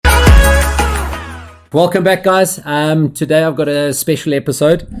Welcome back, guys. Today I've got a special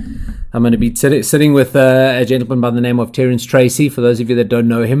episode. I'm going to be sitting with a gentleman by the name of Terence Tracey, for those of you that don't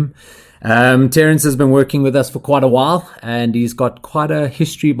know him. Terence has been working with us for quite a while, and he's got quite a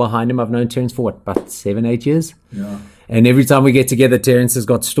history behind him. I've known Terence for about 7-8 years? Yeah. And every time we get together, Terence has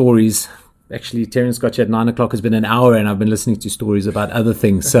got stories. Actually, Terence got you at 9 o'clock. It's been an hour, and I've been listening to stories about other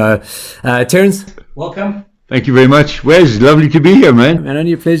things. So, Terence, welcome. Thank you very much. Wes, lovely to be here, man. And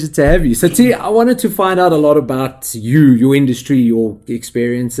only a pleasure to have you. So, T, I wanted to find out a lot about you, your industry, your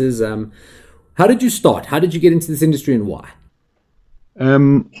experiences. How did you start? How did you get into this industry, and why?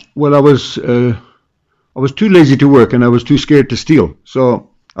 Well, I was too lazy to work, and I was too scared to steal. So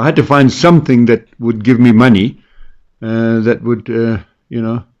I had to find something that would give me money, that would,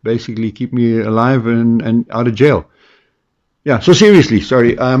 basically keep me alive and out of jail. Yeah. So seriously,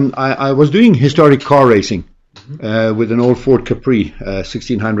 sorry. I was doing historic car racing. With an old Ford Capri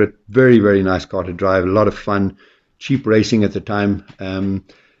 1600, very, very nice car to drive, a lot of fun, cheap racing at the time. And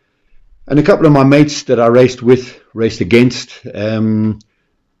a couple of my mates that I raced against,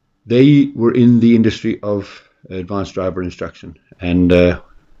 they were in the industry of advanced driver instruction. And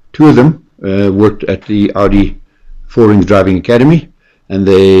two of them worked at the Audi 4-Rings Driving Academy. And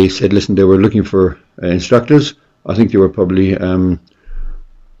they said, listen, they were looking for instructors. I think they were probably...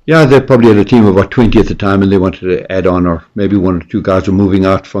 they probably had a team of about 20 at the time, and they wanted to add on, or maybe one or two guys were moving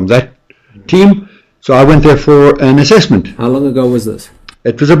out from that team. So I went there for an assessment. How long ago was this?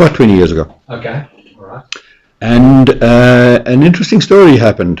 It was about 20 years ago. Okay, all right. And an interesting story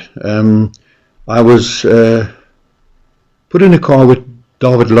happened. I was put in a car with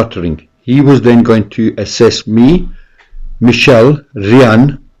David Lottering. He was then going to assess me, Michelle,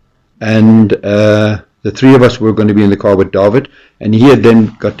 Rian, and... the three of us were going to be in the car with David, and he had then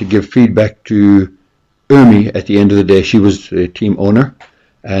got to give feedback to Ermi at the end of the day. She was the team owner,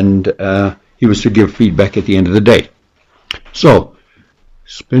 and he was to give feedback at the end of the day. So,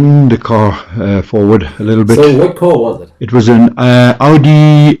 spin the car forward a little bit. So what car was it? It was an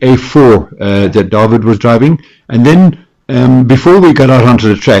Audi A4 that David was driving. And then, before we got out onto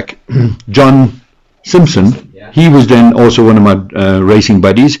the track, John Simpson, he was then also one of my racing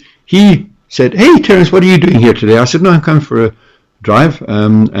buddies. He said, hey, Terence, what are you doing here today? I said, no, I'm coming for a drive.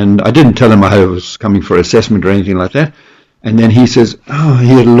 And I didn't tell him I was coming for assessment or anything like that. And then he says, he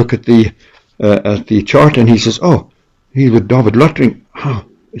had a look at the chart, and he says, he's with David Lottering. Oh,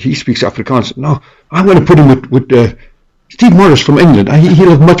 he speaks Afrikaans. No, I'm going to put him with Steve Morris from England. He'll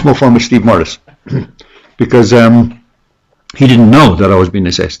have much more fun with Steve Morris because he didn't know that I was being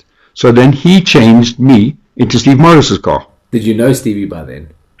assessed. So then he changed me into Steve Morris's car. Did you know Stevie by then?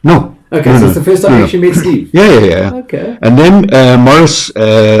 No. Okay, so it's the first time you actually met Steve? Yeah. Okay. And then Morris,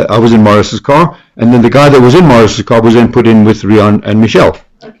 I was in Morris's car, and then the guy that was in Morris's car was then put in with Rian and Michelle.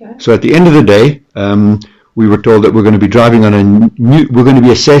 Okay. So at the end of the day, we were told that we're going to be driving on we're going to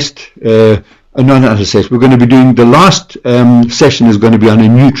be assessed, not assessed, we're going to be doing, the last session is going to be on a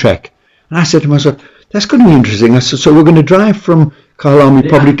new track. And I said to myself, that's going to be interesting. I said, so we're going to drive from Kalami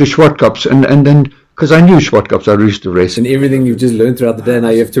probably to Schwartkops, and then... Because I knew Schwartkops, I used to race. And everything you've just learned throughout the day, now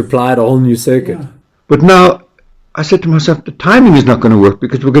you have to apply at a whole new circuit. Yeah. But now, I said to myself, the timing is not going to work,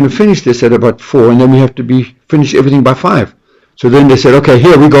 because we're going to finish this at about 4, and then we have to finish everything by 5. So then they said, okay,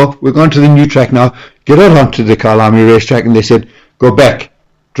 here we go. We're going to the new track now. Get out onto the Kalami racetrack. And they said, go back,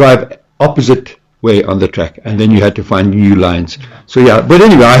 drive opposite way on the track. And then you had to find new lines. So yeah, but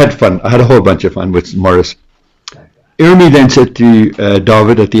anyway, I had fun. I had a whole bunch of fun with Morris. Ermi then said to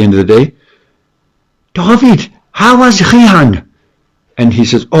David at the end of the day, David, how was Rian? And he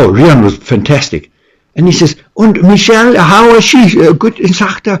says, Rian was fantastic. And he says, and Michelle, how was she? A good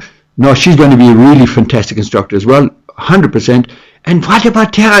instructor? No, she's going to be a really fantastic instructor as well, 100%. And what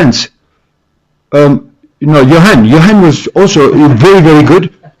about Terence? Johan was also very, very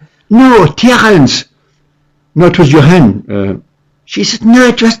good. No, Terence. No, it was Johan. She said, no,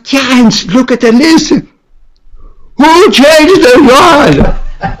 it was Terence. Look at the list. Who changed the yard?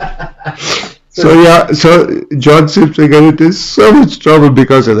 So John Simpson got into so much trouble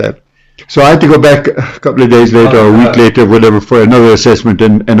because of that. So I had to go back a couple of days later, or a week later, whatever, for another assessment.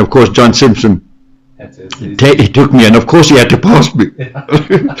 And of course, John Simpson, he took me, and of course he had to pass me.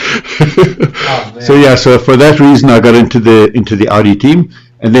 So for that reason, I got into the Audi team.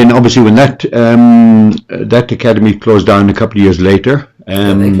 And then obviously when that academy closed down a couple of years later.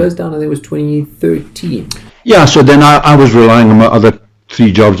 They closed down, I think it was 2013. Yeah, so then I was relying on my other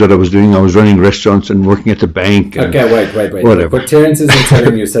 3 jobs that I was doing. I was running restaurants and working at the bank. Okay, wait. Whatever. But Terence isn't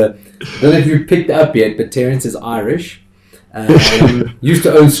telling you, so I don't know if you picked it up yet, but Terence is Irish. Used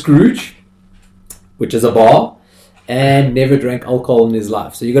to own Scrooge, which is a bar, and never drank alcohol in his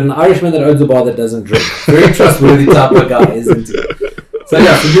life. So you got an Irishman that owns a bar that doesn't drink. Very trustworthy type of guy, isn't he? So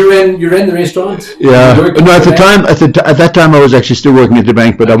yeah, so you ran the restaurant. Yeah, no. At that time, I was actually still working at the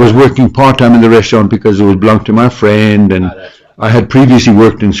bank, but I was working part time in the restaurant because it was belonged to my friend, and I had previously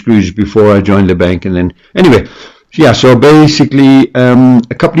worked in Scrooge before I joined the bank, and then anyway. Yeah, so basically,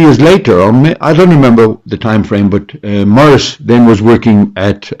 a couple of years later, I don't remember the time frame, but Morris then was working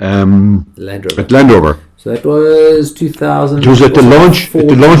at Land Rover. So that was 2000. It was at the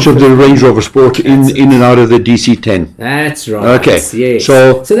launch of the Range Rover Sport in and out of the DC-10. That's right. Okay. Yes.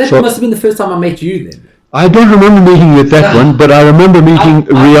 So that must have been the first time I met you then. I don't remember meeting you at that one, but I remember meeting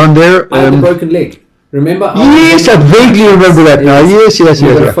Rion there. I had the broken leg. Remember? Yes, I vaguely remember that now. Yes. We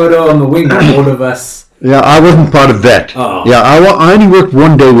got a photo on the wing of all of us. Yeah, I wasn't part of that. Oh. Yeah, I only worked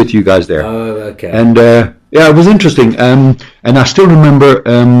one day with you guys there. Oh, okay. And yeah, it was interesting. And I still remember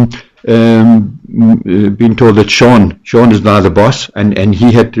being told that Sean is now the boss, and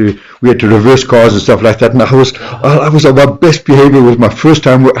we had to reverse cars and stuff like that. And I was on my best behavior. It was my first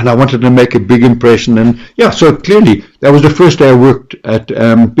time, and I wanted to make a big impression. And yeah, so clearly that was the first day I worked at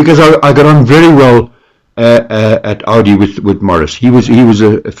because I got on very well. At Audi with Morris. He was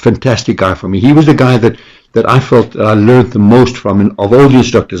a fantastic guy for me. He was the guy that I felt that I learned the most from, and of all the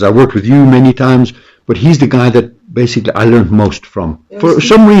instructors. I worked with you many times, but he's the guy that basically I learned most from. For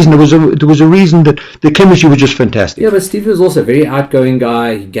some reason, there was a reason that the chemistry was just fantastic. Yeah, but Steve was also a very outgoing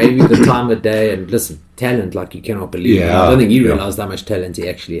guy. He gave you the time of day, and listen, talent like you cannot believe. Yeah, I don't think he realized how much talent he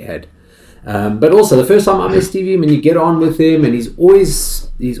actually had. But also, the first time I met Stevie, when you get on with him, and he's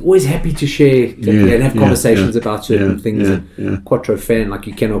always happy to share and have conversations about certain things. And Quattro fan, like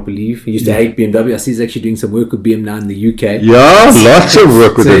you cannot believe. He used to hate BMW. I see he's actually doing some work with BMW now in the UK. Yeah, lots of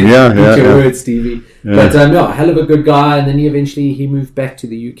work with him. Word, Stevie. Yeah. But hell of a good guy. And then he moved back to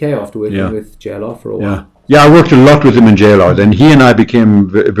the UK after working with JLR for a while. Yeah, I worked a lot with him in JLR. Then he and I became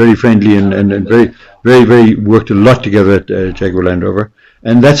very friendly and very worked a lot together at Jaguar Land Rover.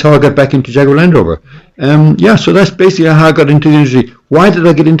 And that's how I got back into Jaguar Land Rover. So that's basically how I got into the industry. Why did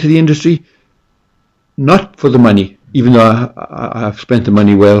I get into the industry? Not for the money, even though I've spent the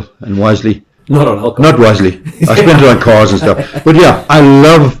money well and wisely. Not on alcohol. Not wisely. I spent it on cars and stuff. But yeah, I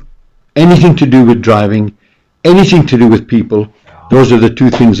love anything to do with driving, anything to do with people. Those are the two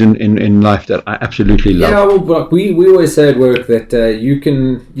things in life that I absolutely love. Yeah, well, we always say at work that you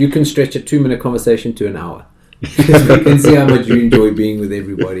can stretch a 2-minute conversation to an hour. Because we can see how much you enjoy being with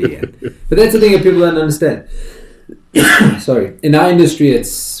everybody. But that's the thing that people don't understand. Sorry. In our industry,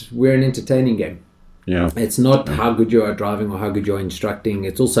 we're an entertaining game. Yeah. It's not how good you are driving or how good you are instructing.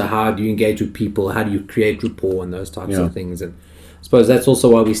 It's also how do you engage with people, how do you create rapport and those types of things. And I suppose that's also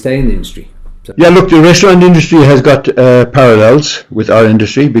why we stay in the industry. So. Yeah, look, the restaurant industry has got parallels with our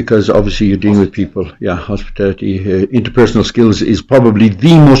industry because obviously you're dealing with people. Yeah, hospitality, interpersonal skills is probably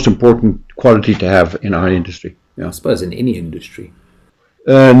the most important quality to have in our industry. Yeah. I suppose in any industry.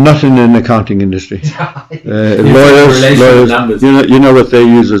 Not in an accounting industry. Lawyers, numbers. You know what they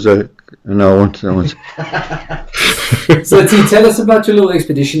use as a... No, I won't. So tell us about your little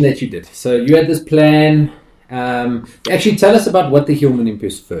expedition that you did. So you had this plan. Actually, tell us about what the Hillman Imp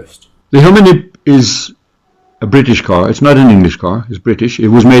is first. The Hillman Imp is a British car. It's not an English car. It's British. It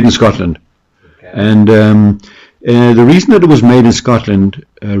was made in Scotland. Okay. And the reason that it was made in Scotland,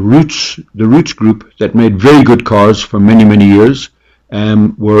 the Roots group that made very good cars for many, many years,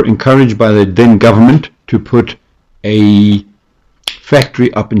 were encouraged by the then government to put a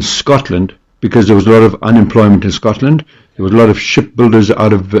factory up in Scotland because there was a lot of unemployment in Scotland. There was a lot of shipbuilders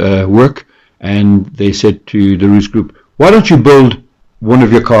out of work, and they said to the Roots group, why don't you build one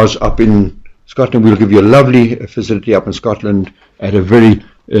of your cars up in Scotland? We'll give you a lovely facility up in Scotland at a very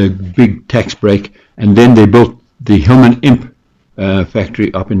big tax break. And then they built the Hillman Imp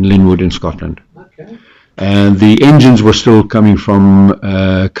factory up in Linwood in Scotland. Okay. And the engines were still coming from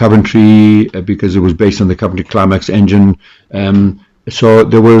Coventry because it was based on the Coventry Climax engine. So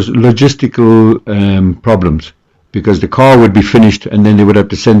there was logistical problems because the car would be finished and then they would have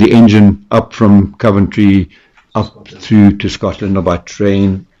to send the engine up from Coventry up through to Scotland or by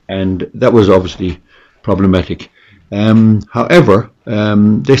train, and that was obviously problematic. However,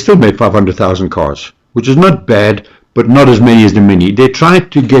 they still made 500,000 cars, which is not bad, but not as many as the Mini. They tried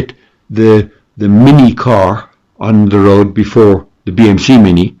to get the Mini car on the road before the BMC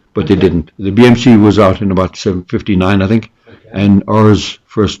Mini, but they didn't. The BMC was out in about 59, I think, and ours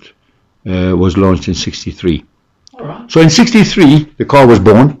first was launched in 63. All right. So in 63, the car was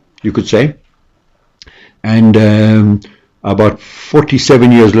born, you could say. And about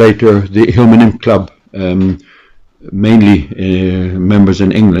 47 years later, the Hillman Imp Club, mainly members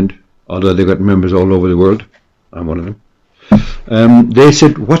in England, although they've got members all over the world, I'm one of them. They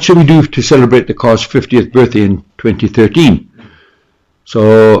said, what should we do to celebrate the car's 50th birthday in 2013?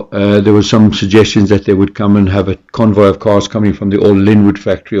 So there were some suggestions that they would come and have a convoy of cars coming from the old Linwood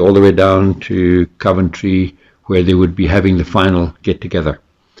factory all the way down to Coventry, where they would be having the final get-together.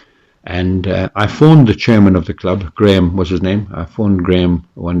 And I phoned the chairman of the club, Graham was his name. I phoned Graham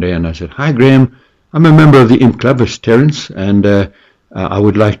one day and I said, "Hi Graham, I'm a member of the Imp Club, it's Terence, and I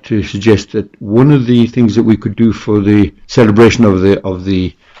would like to suggest that one of the things that we could do for the celebration of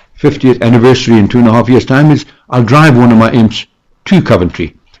the 50th anniversary in 2.5 years' time is I'll drive one of my Imps to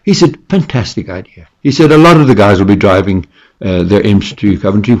Coventry." He said, "Fantastic idea." He said, "A lot of the guys will be driving their Imps to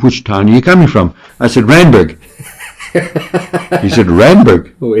Coventry. Which town are you coming from?" I said, "Randburg." He said,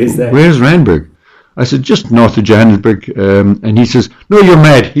 "Randburg? Where's that?" "Where's Randburg?" I said, "Just north of Johannesburg." And he says, "No, you're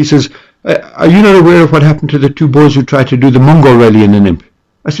mad." He says, "Are you not aware of what happened to the two boys who tried to do the Mongol rally in an Imp?"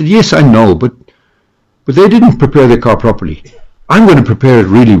 I said, "Yes, I know, but they didn't prepare their car properly. I'm going to prepare it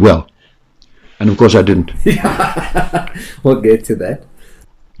really well." And of course I didn't. We'll get to that.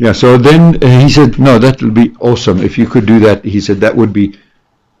 Yeah, so then he said, "No, that will be awesome. If you could do that," he said, "that would be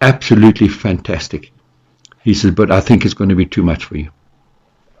absolutely fantastic." He said, "But I think it's going to be too much for you."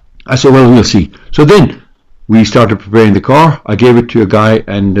 I said, "Well, we'll see." So then we started preparing the car. I gave it to a guy,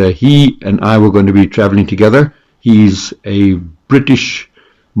 and he and I were going to be traveling together. He's a British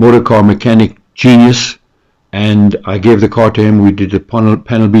motor car mechanic genius, and I gave the car to him. We did a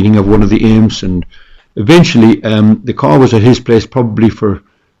panel beating of one of the Imps, and eventually the car was at his place probably for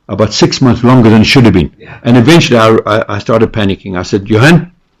about 6 months longer than it should have been. Yeah. And eventually I started panicking. I said,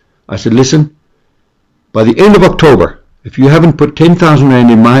 "Johan," I said, "listen, by the end of October, if you haven't put 10,000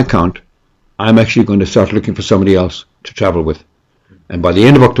 Rand in my account, I'm actually going to start looking for somebody else to travel with." And by the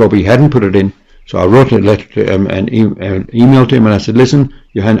end of October, he hadn't put it in. So I wrote a letter to him and an email to him, and I said, "Listen,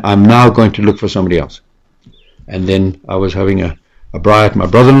 Johan, I'm now going to look for somebody else." And then I was having a braai at my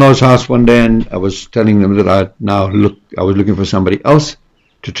brother-in-law's house one day, and I was telling them that I was looking for somebody else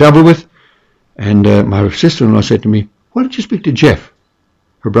to travel with. And my sister-in-law said to me, "Why don't you speak to Jeff,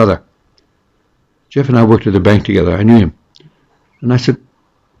 her brother? Jeff and I worked at the bank together. I knew him." And I said,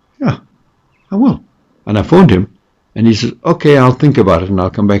 "Yeah, I will." And I phoned him, and he says, "Okay, I'll think about it and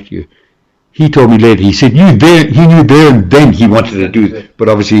I'll come back to you." He told me later, he said he knew there and then he wanted to do it, but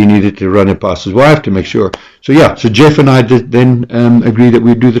obviously he needed to run it past his wife to make sure. So yeah, so Jeff and I did then agreed that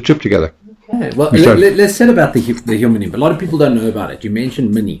we'd do the trip together. Okay, well, let's say about the human Imp. A lot of people don't know about it. You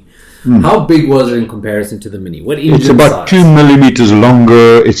mentioned Mini. How big was it in comparison to the Mini? What engine It's about size? 2 millimeters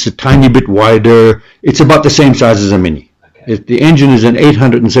longer. It's a tiny bit wider. It's about the same size as a Mini. Okay. The engine is an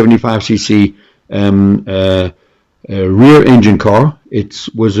 875cc rear engine car. It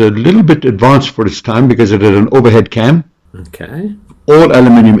was a little bit advanced for its time because it had an overhead cam, Okay. all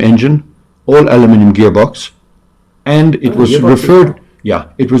aluminium engine, all aluminium gearbox, and it was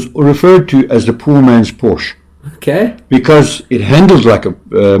referred to as the poor man's Porsche Okay. because it handled like a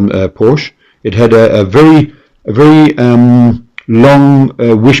Porsche. It had a very long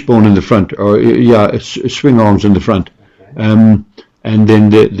wishbone in the front, or swing arms in the front, and then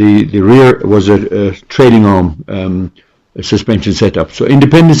the rear was a trailing arm suspension setup. So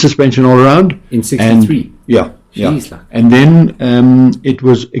independent suspension all around. In 63. Yeah. Jeez, like. And then it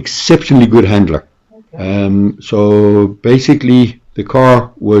was exceptionally good handler. So basically the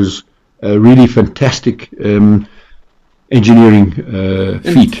car was a really fantastic engineering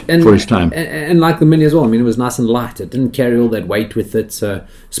feat for its time. And like the Mini as well. I mean, it was nice and light. It didn't carry all that weight with it. So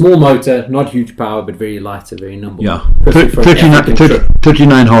small motor, not huge power, but very light, so very nimble. Yeah, Perfect for an African trip.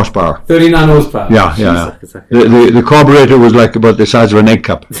 39 horsepower. 39 horsepower. Yeah. It's like The carburetor was like about the size of an egg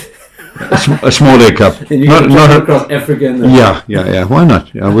cup. A small egg cup. and you can travel across Africa. And Yeah. Why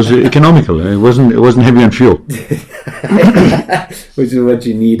not? It was economical. It wasn't heavy on fuel. Which is what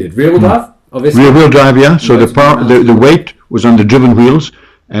you needed. Rear wheel drive, obviously. Rear wheel drive, yeah. So the weight was on the driven wheels,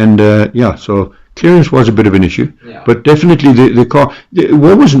 and so clearance was a bit of an issue. Yeah. But definitely the car.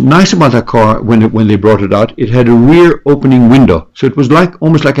 What was nice about that car when they brought it out, it had a rear opening window, so it was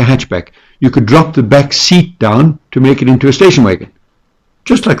almost like a hatchback. You could drop the back seat down to make it into a station wagon.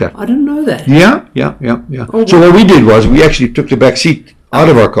 Just like that. I didn't know that. Yeah. Oh, so what we did was we actually took the back seat out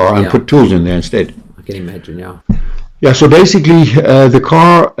of our car and Yeah. put tools in there instead. I can imagine, yeah. Yeah, so basically the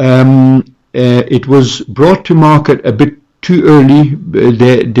car, it was brought to market a bit too early.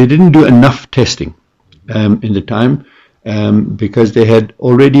 They didn't do enough testing in the time because they had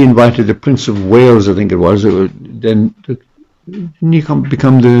already invited the Prince of Wales, I think it was. Then didn't he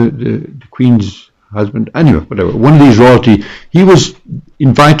become the Queen's husband? Anyway, whatever. One of these royalty. He was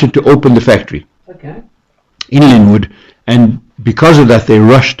invited to open the factory Okay. in Linwood, and because of that they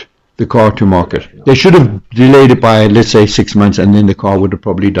rushed the car to market. They should have delayed it by, let's say, 6 months, and then the car would have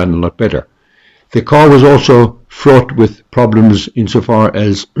probably done a lot better. The car was also fraught with problems insofar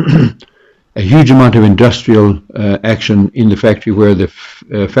as a huge amount of industrial action in the factory, where the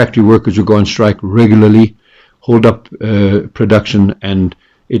factory workers would go on strike regularly, hold up production, and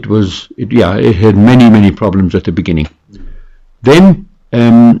it had many problems at the beginning. Then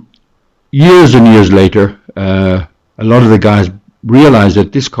years and years later, a lot of the guys realized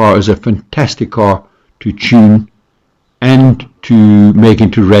that this car is a fantastic car to tune and to make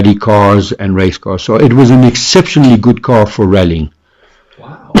into rally cars and race cars. So it was an exceptionally good car for rallying.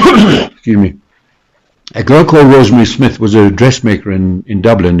 Wow. Excuse me. A girl called Rosemary Smith was a dressmaker in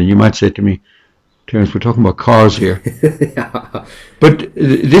Dublin, and you might say to me, Terence, we're talking about cars here. Yeah. But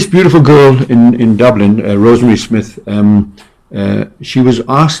this beautiful girl in Dublin, Rosemary Smith, she was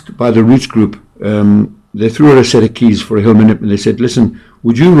asked by the Roots group, they threw her a set of keys for a Hillman Imp, and they said, listen,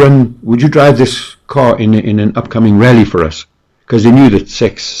 would you drive this car in an upcoming rally for us? Because they knew that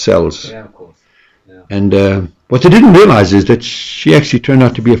sex sells. Yeah, of course. Yeah. And what they didn't realize is that she actually turned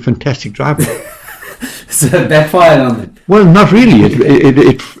out to be a fantastic driver. So it backfired on them. Well, not really.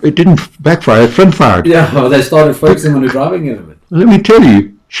 It didn't backfire. It front fired. Yeah, well, they started focusing on the driving element. Let me tell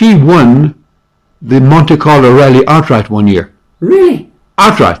you, she won the Monte Carlo Rally outright one year. Really?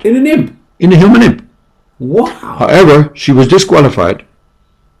 Outright. In an Imp? In a Hillman Imp. Wow. However, she was disqualified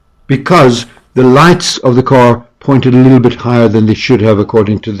because the lights of the car pointed a little bit higher than they should have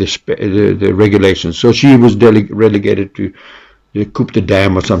according to the regulations. So she was relegated to the Coupe de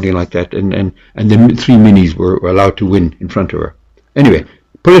Dame or something like that, and the three minis were allowed to win in front of her. Anyway,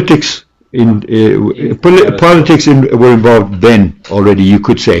 politics were involved then already, you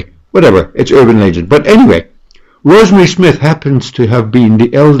could say. Whatever, it's urban legend. But anyway, Rosemary Smith happens to have been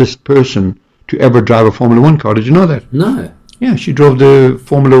the eldest person to ever drive a Formula One car. Did you know that? No. Yeah, she drove the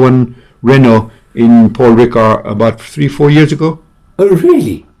Formula One Renault in Paul Ricard about 3-4 years ago. Oh,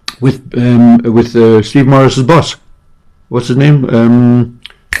 really? With Steve Morris's boss. What's his name?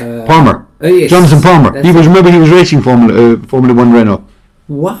 Palmer. Oh, yes. Jonathan Palmer. He was racing Formula One Renault.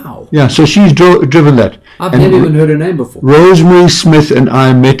 Wow. Yeah, so she's driven that. I've never even heard her name before. Rosemary Smith and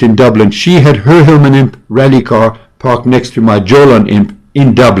I met in Dublin. She had her Hillman Imp rally car parked next to my Jolon Imp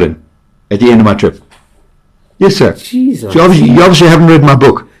in Dublin at the end of my trip. Yes, sir. Jesus. So you obviously haven't read my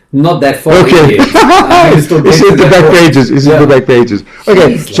book. Not that far. Okay. It's in the back pages. It's in the back pages.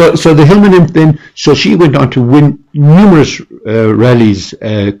 Okay. Jeez, so the Hillman Imp then. So she went on to win numerous rallies,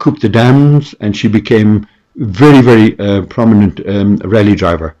 Coupe de Dames, and she became very prominent rally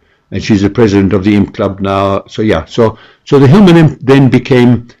driver. And she's the president of the Imp Club now. So yeah. So the Hillman Imp then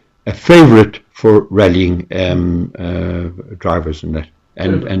became a favorite for rallying drivers and that.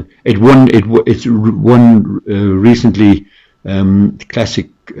 And it won. It's won recently. Classic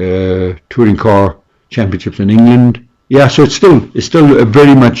touring car championships in England. Yeah, so it's still a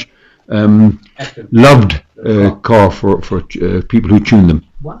very much loved car for people who tune them.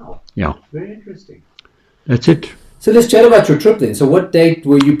 Wow. Yeah. Very interesting. That's it. So let's chat about your trip then. So what date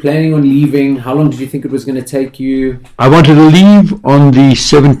were you planning on leaving? How long did you think it was going to take you? I wanted to leave on the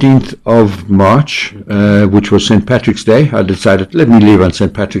 17th of March, which was St. Patrick's Day. I decided, let me leave on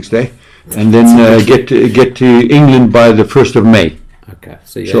St. Patrick's Day. And then get to England by the 1st of May. Okay,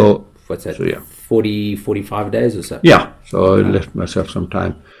 so what's that? So yeah. 40, 45 days or so? Yeah, so I left myself some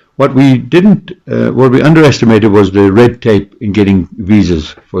time. What we underestimated was the red tape in getting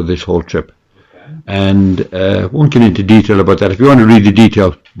visas for this whole trip. Okay. And won't get into detail about that. If you want to read the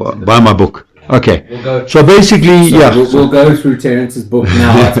detail, buy my book. Okay, so basically, We'll go through Terence's book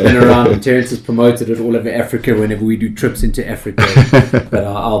now. It's been around, and Terence has promoted it all over Africa whenever we do trips into Africa. But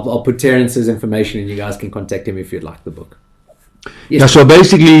I'll put Terence's information, and you guys can contact him if you'd like the book. Yes. Yeah, so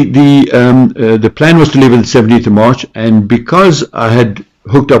basically, the plan was to leave on the 17th of March, and because I had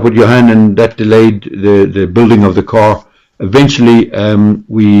hooked up with Johan, and that delayed the building of the car, eventually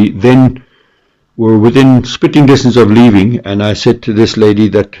we then were within spitting distance of leaving, and I said to this lady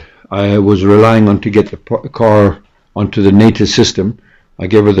that I was relying on to get the car onto the NATO system. I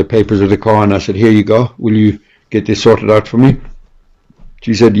gave her the papers of the car and I said, here you go. Will you get this sorted out for me?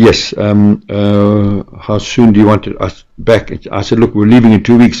 She said, yes. How soon do you want us back? I said, look, we're leaving in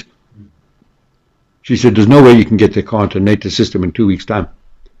 2 weeks. She said, there's no way you can get the car onto the NATO system in 2 weeks' time.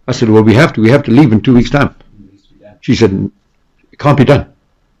 I said, well, we have to leave in 2 weeks' time. She said, it can't be done.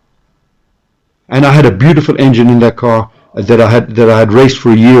 And I had a beautiful engine in that car that I had raced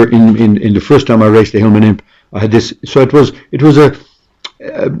for a year in the first time I raced the Hillman Imp. I had this, so it was a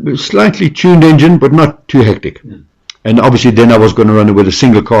slightly tuned engine, but not too hectic. And obviously then I was going to run it with a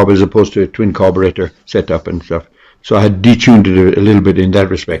single carb as opposed to a twin carburetor setup and stuff. So I had detuned it a little bit in that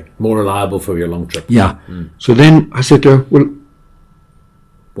respect. More reliable for your long trip. Yeah. So then I said to her, well,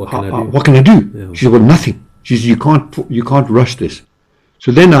 What can I do? what can I do? Yeah. She said, well, nothing. She said, you can't rush this.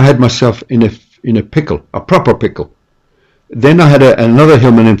 So then I had myself in a pickle, a proper pickle. Then I had another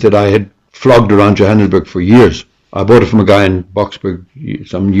Hillman imp that I had flogged around Johannesburg for years. I bought it from a guy in Boksburg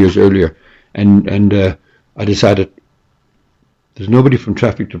some years earlier, and I decided there's nobody from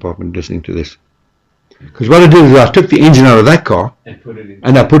traffic department listening to this. Because what I did is I took the engine out of that car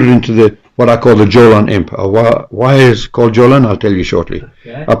and I put it into the what I call the Jolan imp. Why is it called Jolan? I'll tell you shortly.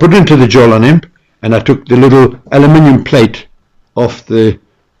 Okay. I put it into the Jolan imp and I took the little aluminium plate off the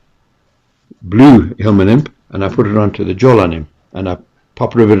blue Hillman imp and I put it onto the Jolan imp and I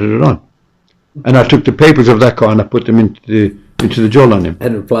pop riveted it on. And I took the papers of that car and I put them into the Jolan imp.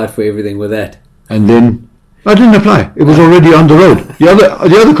 And applied for everything with that. And then I didn't apply. It was already on the road. The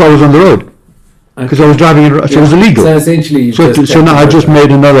other car was on the road. Because I was driving it, so it was illegal. So essentially, so now I just made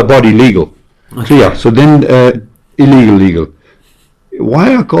another body legal. Okay. So then legal.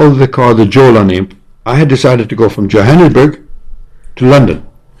 Why I called the car the Jolan imp? I had decided to go from Johannesburg to London.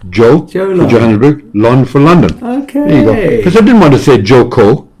 Joe for Jolan. Johannesburg, Lon for London. Okay. There you go. Because I didn't want to say Joe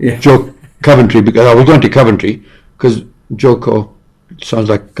Co. Yeah. Joe Coventry, because I was going to Coventry, because Joe Co. sounds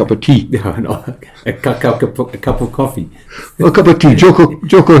like a cup of tea. No, a cup of coffee. A cup of tea.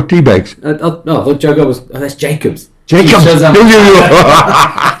 Joko tea bags. I thought Jogo was. Oh, that's Jacobs. Jacob. Shows up.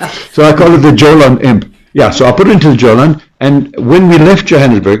 So I call it the Jolan imp. Yeah, so I put it into the Jolan, and when we left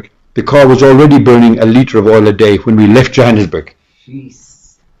Johannesburg, the car was already burning a litre of oil a day when we left Johannesburg.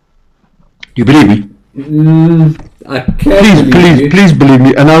 Jeez. Do you believe me? I can't Please believe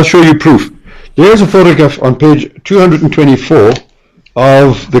me, and I'll show you proof. There's a photograph on page 224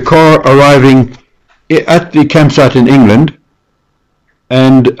 of the car arriving at the campsite in England,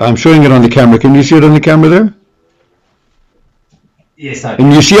 and I'm showing it on the camera. Can you see it on the camera there? Yes, I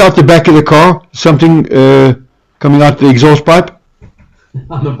And you see out the back of the car something coming out the exhaust pipe?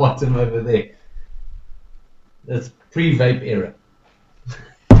 on the bottom over there. That's pre-vape era.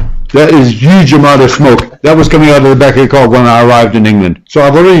 That is huge amount of smoke. That was coming out of the back of the car when I arrived in England. So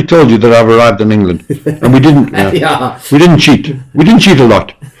I've already told you that I've arrived in England, and we didn't. Yeah. We didn't cheat. We didn't cheat a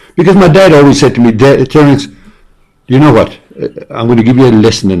lot, because my dad always said to me, Terence, you know what? I'm going to give you a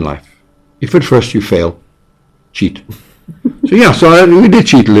lesson in life. If at first you fail, cheat. So we did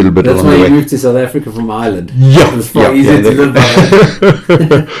cheat a little bit That's along why the you way. moved to South Africa from Ireland. Yeah, It was far easier to live by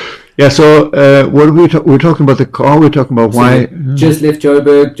that. Yeah. So what are we're talking about the car. We're talking about why. Just left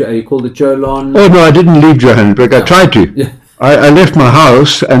Joburg. You called it Jolan. Oh no, I didn't leave Johannesburg. I tried to. Yeah. I left my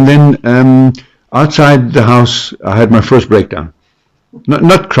house, and then outside the house, I had my first breakdown.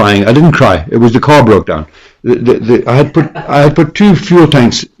 Not crying. I didn't cry. It was the car broke down. I had put 2 fuel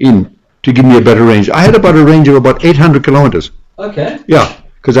tanks in to give me a better range. I had about a range of about 800 kilometers. Okay. Yeah,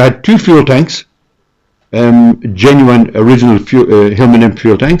 because I had 2 fuel tanks, genuine original Hillman imp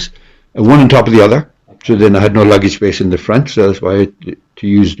fuel tanks, one on top of the other. So then I had no luggage space in the front. So that's why I had to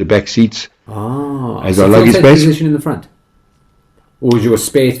use the back seats as our luggage fuel tank space. position in the front, or was your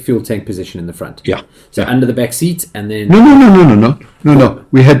spare fuel tank position in the front? Yeah. So under the back seat, and then No.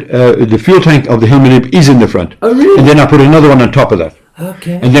 We had the fuel tank of the Hillman imp is in the front. Oh, really? And then I put another one on top of that.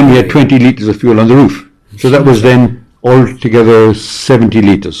 Okay. And then we had 20 litres of fuel on the roof. So that was then altogether 70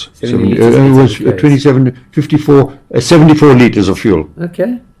 litres. 70 it was litres. 27, 54, 74 litres of fuel.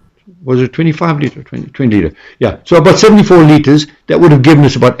 Okay. Was it 25 litre? 20 litre. Yeah. So about 74 litres, that would have given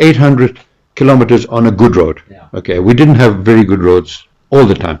us about 800 kilometers on a good road. Yeah. Okay. We didn't have very good roads all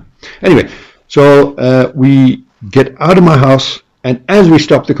the time. Anyway, so we get out of my house, and as we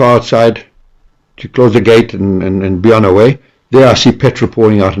stop the car outside to close the gate and be on our way, there I see petrol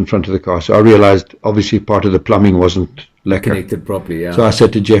pouring out in front of the car. So I realized obviously part of the plumbing wasn't lacquer. Connected properly, yeah. So I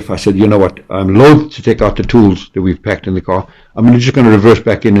said to Jeff, I said, you know what, I'm loath to take out the tools that we've packed in the car. I'm just going to reverse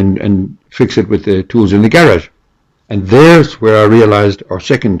back in and fix it with the tools in the garage. And there's where I realized our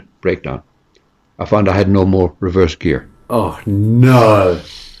second breakdown. I found I had no more reverse gear. Oh, no.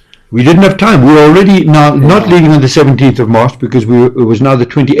 We didn't have time. We were already now not leaving on the 17th of March because it was now the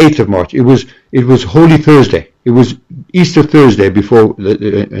 28th of March. It was Holy Thursday. It was Easter Thursday before,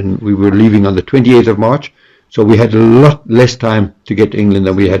 and we were leaving on the 28th of March. So we had a lot less time to get to England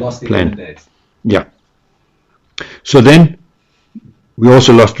than we had planned. Days. Yeah. So then we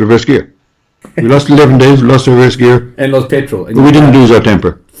also lost reverse gear. We lost 11 days, lost reverse gear. And lost petrol. And But we didn't lose our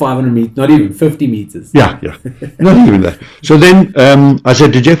temper. 500 meters, not even 50 meters. Yeah. Not even that. So then I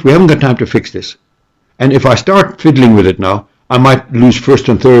said to Jeff, we haven't got time to fix this. And if I start fiddling with it now, I might lose first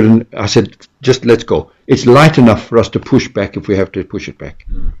and third. And I said, just let's go. It's light enough for us to push back if we have to push it back.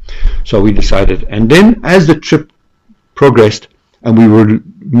 So we decided. And then as the trip progressed, and we were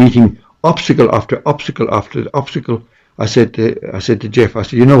meeting obstacle after obstacle after obstacle. I said to Jeff, I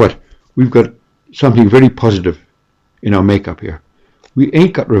said, you know what? We've got something very positive in our makeup here. We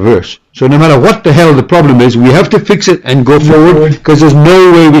ain't got reverse. So no matter what the hell the problem is, we have to fix it and go forward, because there's no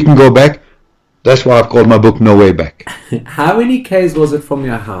way we can go back. That's why I've called my book No Way Back. How many Ks was it from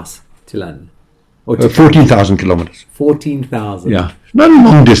your house to London? 14,000 kilometers. 14,000. Yeah. Not a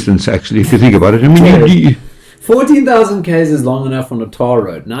long distance, actually, if you think about it. I mean, 14,000 Ks is long enough on a tar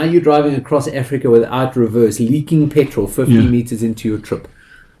road. Now you're driving across Africa without reverse, leaking petrol 50 meters into your trip.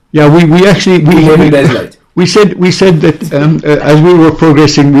 Yeah, we actually... 11 days late. We said that as we were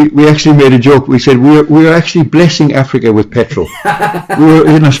progressing, we actually made a joke. We said we're actually blessing Africa with petrol. We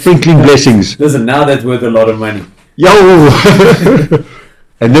were sprinkling blessings. Listen, now that's worth a lot of money. Yo!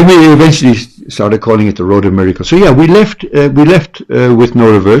 And then we eventually started calling it the Road of Miracles. So yeah, we left with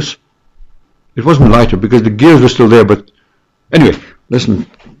no reverse. It wasn't lighter because the gears were still there. But anyway, let's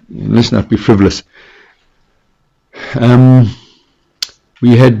not be frivolous.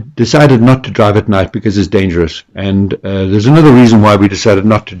 We had decided not to drive at night because it's dangerous. And there's another reason why we decided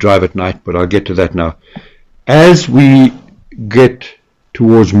not to drive at night, but I'll get to that now. As we get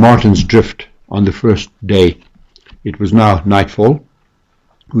towards Martin's Drift on the first day, it was now nightfall.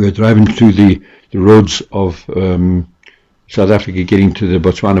 We were driving through the roads of South Africa, getting to the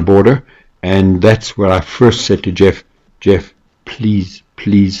Botswana border. And that's where I first said to Jeff, please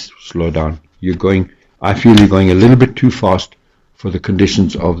slow down. I feel you're going a little bit too fast for the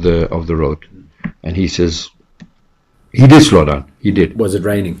conditions of the road. And he says, he did slow down. He did. Was it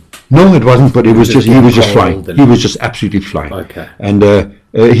raining? No, it wasn't, but he was just flying. He was just absolutely flying. Okay. And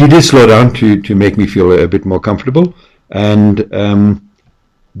he did slow down to make me feel a bit more comfortable. And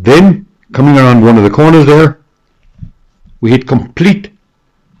then, coming around one of the corners there, we hit complete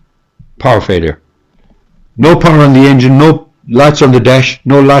power failure. No power on the engine, no lights on the dash,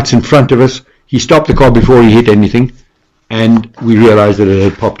 no lights in front of us. He stopped the car before he hit anything. And we realized that it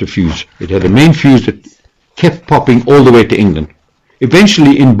had popped a fuse. It had a main fuse that kept popping all the way to England.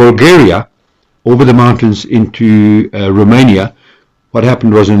 Eventually, in Bulgaria, over the mountains into Romania, what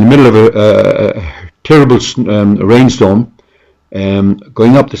happened was in the middle of a terrible rainstorm,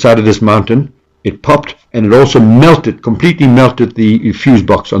 going up the side of this mountain, it popped, and it also completely melted the fuse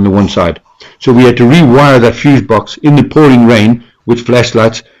box on the one side. So we had to rewire that fuse box in the pouring rain with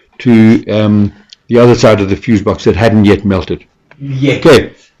flashlights to the other side of the fuse box that hadn't yet melted. Yeah.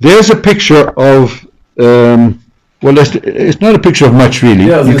 Okay, there's a picture of, it's not a picture of much really.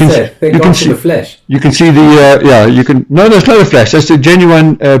 Yeah, you can see the flash. You can see no, that's not a flash, that's a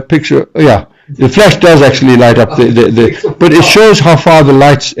genuine picture. Yeah, the flash does actually light up but it shows how far the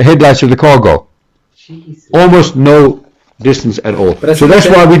headlights of the car go. Jesus. Almost no distance at all. So that's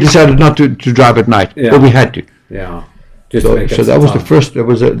why we decided not to drive at night, but we had to. Yeah. So that was the first. That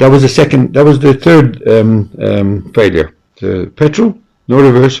was the second. That was the third failure. The petrol, no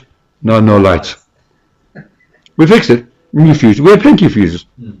reverse, no lights. We fixed it. New fuse. We had plenty of fuses.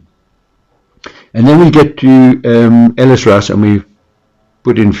 And then we get to Ellisras and we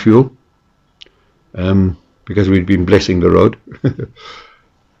put in fuel because we'd been blessing the road.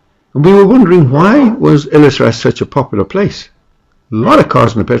 And we were wondering, why was Ellisras such a popular place? A lot of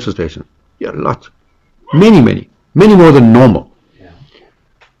cars in the petrol station. Yeah, lots. Many more than normal. Yeah.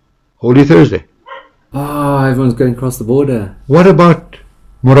 Holy Thursday. Oh, everyone's going across the border. What about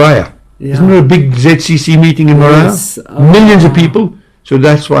Moriah? Yeah. Isn't there a big ZCC meeting in Moriah? Yes. Millions of people. So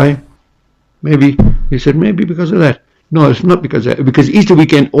that's why, maybe because of that. No, it's not because of that. Because Easter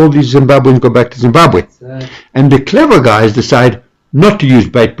weekend, all these Zimbabweans go back to Zimbabwe. And the clever guys decide not to use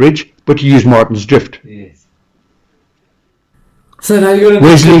Beitbridge, but to use Martin's Drift. Yes. So now you're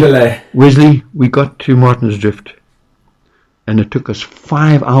going to delay. Wesley, we got to Martin's Drift. And it took us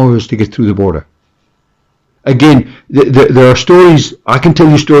 5 hours to get through the border. Again, there are stories, I can tell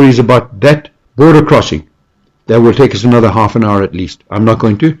you stories about that border crossing. That will take us another half an hour at least. I'm not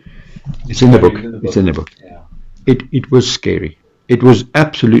going to. It's in the book. It's in the book. Yeah. It was scary. It was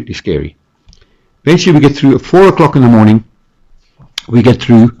absolutely scary. Eventually we get through at 4 o'clock in the morning. We get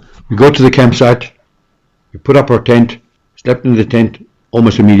through, we go to the campsite, we put up our tent, slept in the tent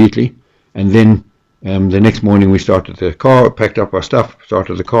almost immediately, and then the next morning we started the car, packed up our stuff,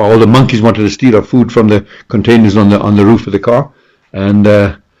 started the car. All the monkeys wanted to steal our food from the containers on the roof of the car, and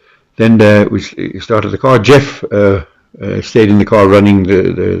then we started the car. Jeff stayed in the car running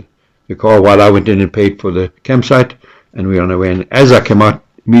the car while I went in and paid for the campsite, and we were on our way. And as I came out,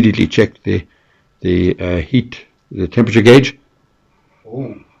 immediately checked the heat, the temperature gauge.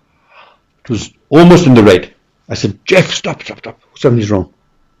 Oh. It was almost in the red. I said, Jeff, stop. Something's wrong.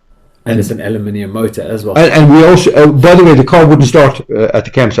 And it's an aluminium motor as well. And we also, by the way, the car wouldn't start at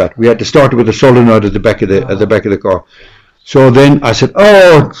the campsite. We had to start it with a solenoid at the back of the car. So then I said,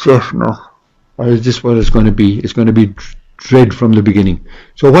 "Oh, Jeff, no, is this what it's going to be? It's going to be dread from the beginning."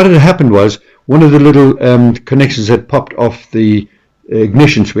 So what had happened was one of the little connections had popped off the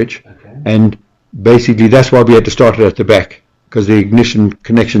ignition switch, and basically that's why we had to start it at the back, because the ignition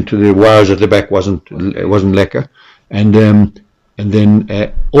connection to the wires at the back wasn't lekker, and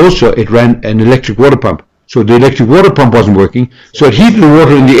then also it ran an electric water pump. So the electric water pump wasn't working, so it heated the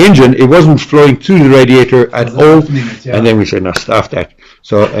water in the engine. It wasn't flowing through the radiator at all. And then we said, "No, stuff that."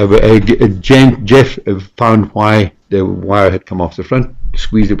 So Jeff found why the wire had come off the front,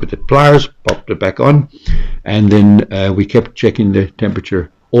 squeezed it with the pliers, popped it back on, and then we kept checking the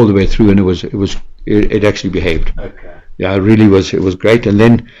temperature all the way through, and it actually behaved. Okay. Yeah, it really was. It was great. And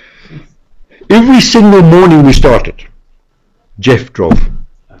then every single morning we started, Jeff drove.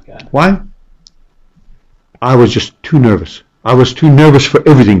 Okay. Why? I was just too nervous. I was too nervous for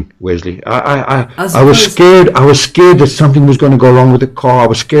everything, Wesley. I was scared. I was scared that something was going to go wrong with the car. I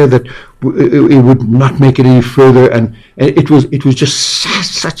was scared that it would not make it any further, and it was just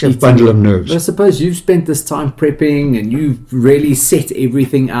such a bundle of nerves. I suppose you've spent this time prepping, and you've really set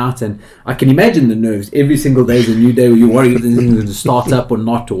everything out, and I can imagine the nerves. Every single day is a new day where you worry if anything's going to start up or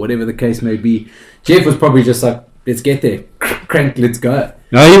not, or whatever the case may be. Jeff was probably just like, "Let's get there, crank, let's go."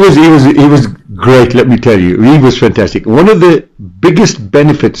 No, he was great. Let me tell you, he was fantastic. One of the biggest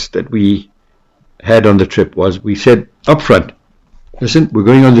benefits that we had on the trip was we said up front, "Listen, we're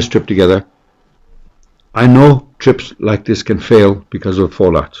going on this trip together. I know trips like this can fail because of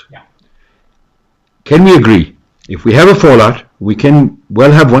fallouts. Yeah. Can we agree? If we have a fallout, we can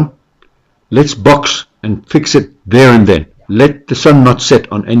well have one. Let's box and fix it there and then. Let the sun not set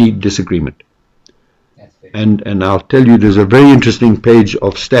on any disagreement." And I'll tell you, there's a very interesting page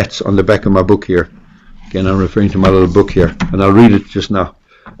of stats on the back of my book here. Again, I'm referring to my little book here, and I'll read it just now.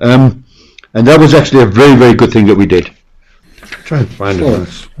 And that was actually a very, very good thing that we did. Try and find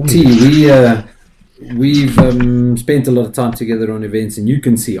it. We've spent a lot of time together on events, and you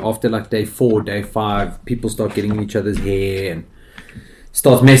can see after like day 4, day 5, people start getting in each other's hair and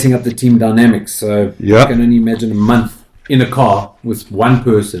starts messing up the team dynamics. So yeah. I can only imagine a month in a car with one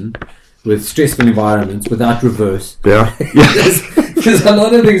person, with stressful environments, without reverse. Yeah. There's a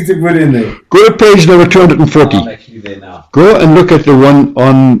lot of things to put in there. Go to page number 240. I'm actually there now. Go and look at the one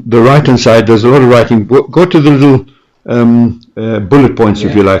on the right-hand side. There's a lot of writing. Go to the little bullet points,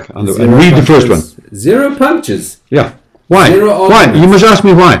 if you like, and read the first one. 0 punctures. Yeah. Why? 0 why? You must ask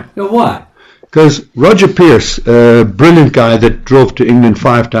me why. Yeah, why? Because Roger Pierce, a brilliant guy that drove to England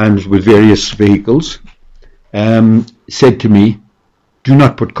 5 times with various vehicles, said to me, "Do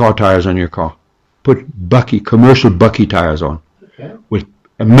not put car tires on your car. Put commercial bucky tires on, with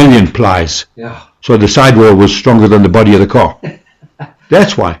 1,000,000 plies." Yeah. So the sidewall was stronger than the body of the car.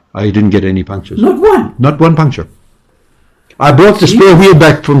 That's why I didn't get any punctures. Not one. Not one puncture. I brought the spare wheel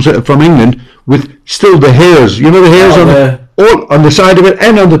back from England with still the hairs. You know the hairs all on the side of it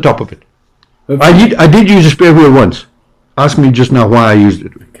and on the top of it. Okay. I did use a spare wheel once. Ask me just now why I used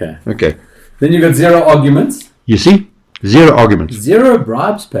it. Okay. Then you got 0 arguments. You see? 0 arguments. 0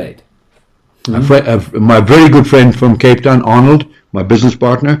 bribes paid. My very good friend from Cape Town, Arnold, my business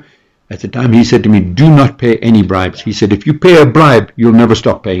partner, at the time he said to me, "Do not pay any bribes." He said, "If you pay a bribe, you'll never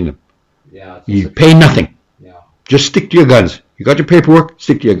stop paying them. Yeah, you pay nothing. Yeah. Just stick to your guns. You got your paperwork,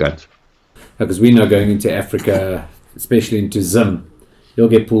 stick to your guns." Because we know going into Africa, especially into Zim,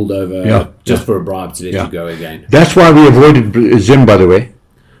 you'll get pulled over just for a bribe to let you go again. That's why we avoided Zim, by the way.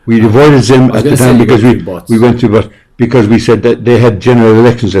 We avoided Zim at the time because we went through bots. Because we said that they had general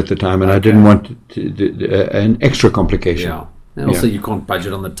elections at the time, and I didn't want an extra complication. Yeah, and also you can't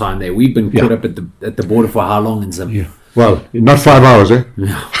budget on the time there. We've been put up at the border for how long in Zim? Yeah. Well, not 5 hours, eh?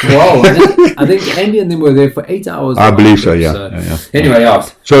 Well, I think Andy and them were there for 8 hours. I believe so. Yeah. Anyway,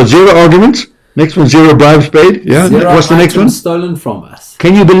 So 0 arguments. Next one, 0 bribes paid. Yeah. 0 What's the next one? Stolen from us.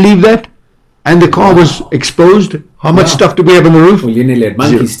 Can you believe that? And the car was exposed. How much stuff did we have on the roof? Well, you nearly had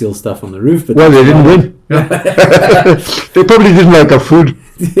monkeys steal stuff on the roof. But well, they didn't win. They probably didn't like our food.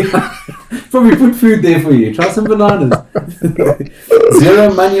 Probably put food there for you. Try some bananas.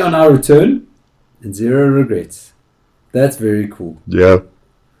 0 money on our return and 0 regrets. That's very cool. Yeah.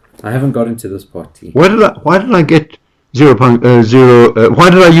 I haven't got into this part, T. Why did I get 0? Why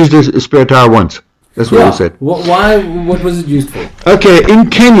did I use the spare tire once? That's what I said. Why? What was it used for? Okay, in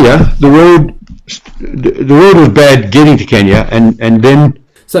Kenya, the road was bad getting to Kenya, and then.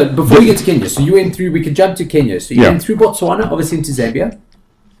 So before you get to Kenya, so you went through. We could jump to Kenya. So you went through Botswana, obviously into Zambia.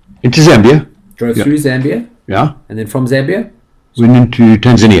 Into Zambia. Drove through Zambia. Yeah. And then from Zambia. We went into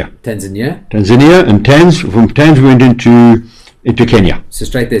Tanzania. Tanzania. And from Tanz we went into Kenya. So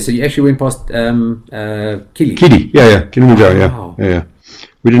straight there. So you actually went past Kili. Kilimanjaro, Wow. yeah.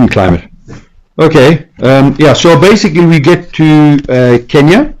 We didn't climb it. Okay, so basically we get to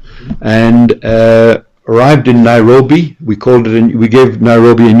Kenya and arrived in Nairobi. We gave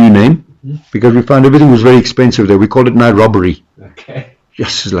Nairobi a new name because we found everything was very expensive there. We called it Nairobi. Okay.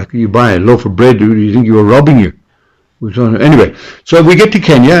 Yes, it's like you buy a loaf of bread, you think you were robbing you. Anyway, so we get to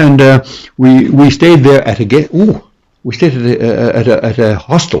Kenya and we stayed there at a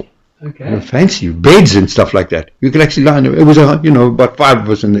hostel. Okay. Fancy beds and stuff like that. You could actually lie. It was about 5 of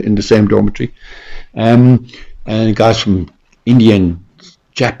us in the same dormitory, and guys from India and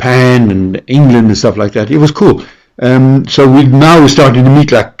Japan and England and stuff like that. It was cool. So we're starting to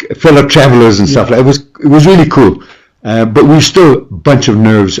meet like fellow travelers and stuff like that. It was really cool. But we were still a bunch of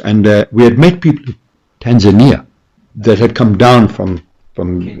nerves, and we had met people in Tanzania that had come down from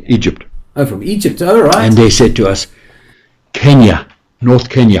Egypt. Oh, from Egypt. Oh, right. And they said to us, Kenya, North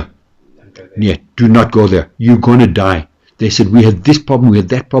Kenya. Yeah, do not go there. You're going to die. They said, we had this problem, we had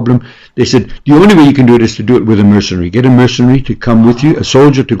that problem. They said, the only way you can do it is to do it with a mercenary. Get a mercenary to come with you, a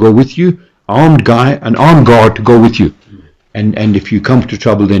soldier to go with you, an armed guard to go with you. And if you come to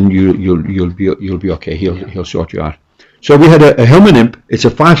trouble, then you'll be okay. He'll sort you out. So we had a Hillman Imp. It's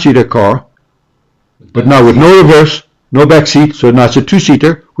a 5-seater car, but now with no reverse, no back seat. So now it's a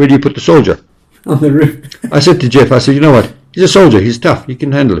 2-seater. Where do you put the soldier? On the roof. I said to Jeff, you know what? He's a soldier. He's tough. He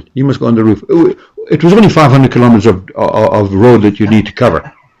can handle it. He must go on the roof. It was only 500 kilometers of road that you need to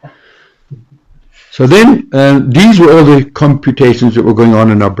cover. So then these were all the computations that were going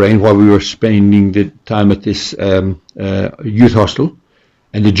on in our brain while we were spending the time at this youth hostel.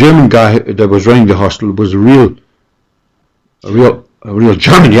 And the German guy that was running the hostel was a real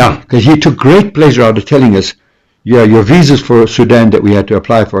German, because he took great pleasure out of telling us, your visas for Sudan that we had to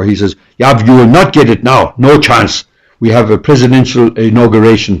apply for. He says, you will not get it now. No chance. We have a presidential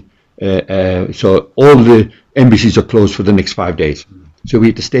inauguration, so all the embassies are closed for the next 5 days. So we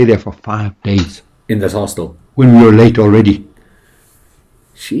had to stay there for 5 days. In this hostel? When we were late already.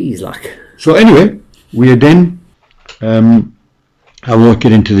 Jeez, So anyway, we had then, I won't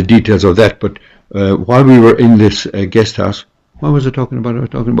get into the details of that, but while we were in this guest house, what was I talking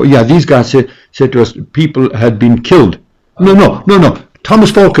about? Yeah, these guys said to us, people had been killed. No.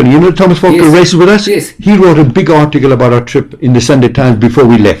 Thomas Falcon, you know Thomas Falcon races with us? Yes. He wrote a big article about our trip in the Sunday Times before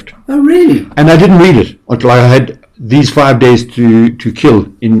we left. Oh, really? And I didn't read it until I had these 5 days to kill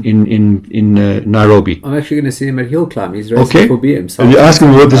in Nairobi. I'm actually going to see him at Hill Climb. He's racing for BM. So and you ask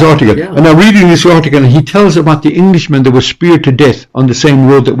him about this article. Yeah. And I'm reading this article, and he tells about the Englishmen that were speared to death on the same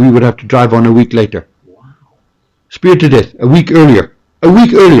road that we would have to drive on a week later. Wow. Speared to death a week earlier.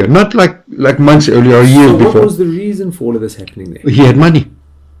 Not like months earlier or years before. What was the reason for all of this happening there? He had money.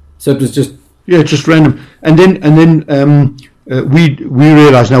 So it was just... Yeah, just random. And then we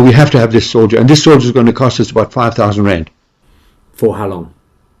realized now we have to have this soldier. And this soldier is going to cost us about 5,000 Rand. For how long?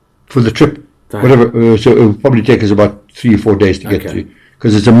 For the trip. Whatever. So it will probably take us about 3 or 4 days to get to.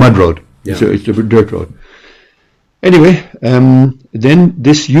 Because it's a mud road. Yeah. It's a dirt road. Anyway, then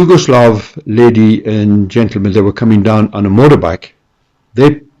this Yugoslav lady and gentleman that were coming down on a motorbike,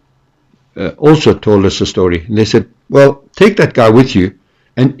 they also told us a story. And they said, well, take that guy with you.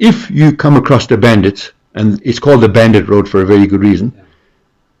 And if you come across the bandits, and it's called the Bandit Road for a very good reason,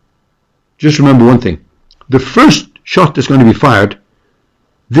 just remember one thing. The first shot that's going to be fired,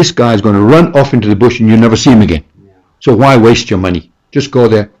 this guy is going to run off into the bush and you'll never see him again. Yeah. So why waste your money? Just go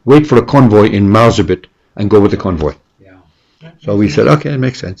there, wait for a convoy in Marzabit and go with the convoy. Yeah. So we said, okay, it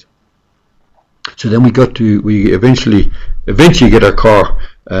makes sense. So then we eventually get our car,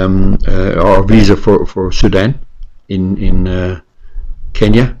 our visa for Sudan in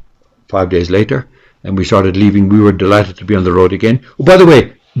Kenya 5 days later, and we started leaving. We were delighted to be on the road again. Oh, by the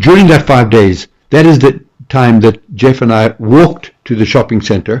way, during that 5 days, that is the time that Jeff and I walked to the shopping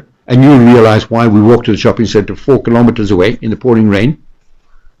center, and you'll realize why we walked to the shopping center 4 kilometers away in the pouring rain.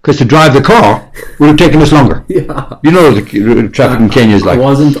 Because to drive the car would have taken us longer. Yeah. You know the traffic in Kenya is like. I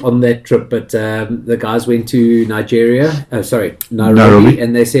wasn't on that trip, but the guys went to Nairobi,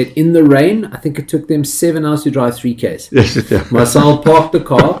 and they said in the rain, I think it took them 7 hours to drive 3Ks. Yes, yeah. Marcel parked the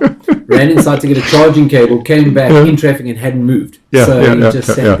car, ran inside to get a charging cable, came back in traffic and hadn't moved. He just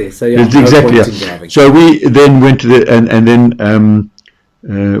sat there. So it's exactly. No point in driving. So we then went to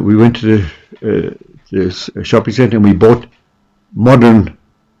we went to the shopping center and we bought modern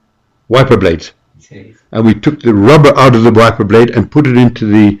wiper blades, and we took the rubber out of the wiper blade and put it into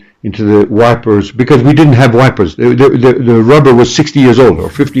the into the wipers, because we didn't have wipers. The rubber was 60 years old or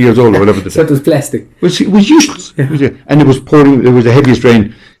 50 years old or whatever. So it was plastic. It was useless. And it was pouring. It was the heaviest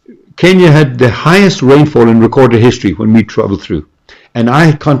rain. Kenya had the highest rainfall in recorded history when we traveled through. And I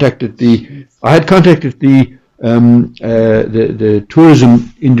had contacted the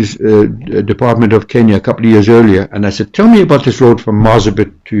tourism department of Kenya a couple of years earlier, and I said, tell me about this road from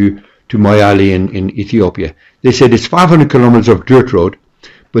Marsabit to Moyale in Ethiopia. They said it's 500 kilometers of dirt road,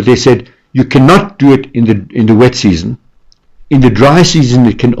 but they said you cannot do it in the wet season. In the dry season,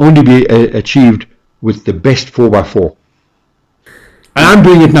 it can only be achieved with the best 4x4. And I'm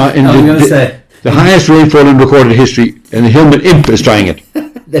doing it now in the highest rainfall in recorded history, and the Hillman Imp is trying it.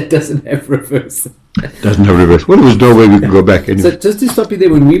 That doesn't have reverse. Doesn't have reverse. Well, there was no way we could go back anyway. So just to stop you there,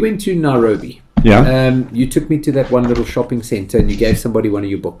 when we went to Nairobi, yeah, you took me to that one little shopping centre and you gave somebody one of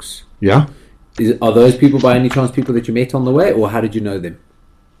your books. Yeah. Are those people by any chance people that you met on the way, or how did you know them?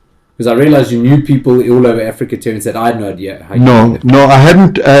 Because I realised you knew people all over Africa, Terence, that I had no idea how you knew them. No, I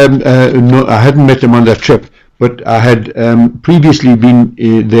hadn't. I hadn't met them on that trip, but I had previously been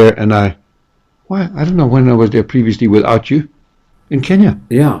there, and I don't know when I was there previously without you. In Kenya.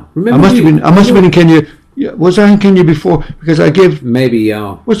 Yeah. Remember I must have been in Kenya. Yeah, was I in Kenya before? Because I gave... Maybe,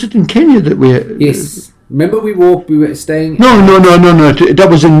 yeah. Was it in Kenya that we... Yes. Remember we were staying... No. That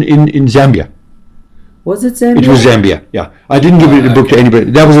was in Zambia. Was it Zambia? It was Zambia, yeah. I didn't give the book to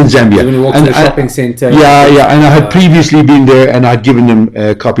anybody. That was in Zambia. So when you walked to the shopping centre... Yeah, and I had previously been there, and I'd given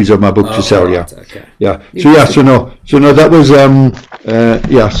them copies of my book to sell, right, yeah. Okay. Yeah. So that was...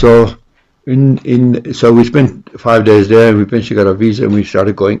 So we spent 5 days there, and we eventually got our visa, and we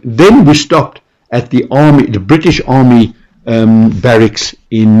started going. Then we stopped at the British Army barracks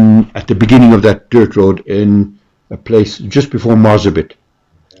at the beginning of that dirt road in a place just before Marsabit,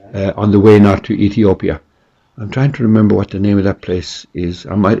 on the way now to Ethiopia. I'm trying to remember what the name of that place is.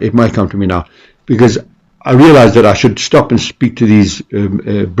 It might come to me now, because I realized that I should stop and speak to these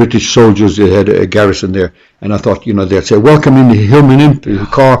British soldiers. They had a garrison there, and I thought, they'd say, welcome in the Hillman Imp, the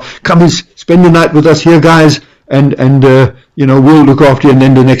car, come and spend the night with us here, guys, and we'll look after you. And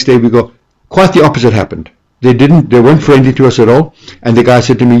then the next day we go. Quite the opposite happened. They weren't friendly to us at all. And the guy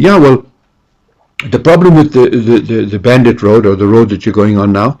said to me, yeah, well, the problem with the bandit road, or the road that you're going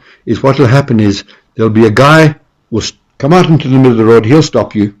on now, is what will happen is there'll be a guy will come out into the middle of the road, he'll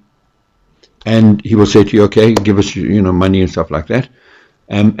stop you, and he will say to you, okay, give us money and stuff like that.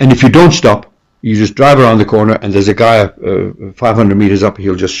 And if you don't stop, you just drive around the corner, and there's a guy 500 meters up,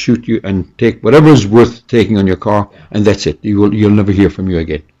 he'll just shoot you and take whatever is worth taking on your car, and that's it. You'll never hear from you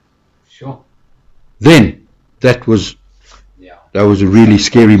again. Sure. Then that was a really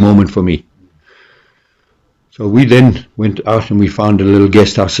scary moment for me. So we then went out and we found a little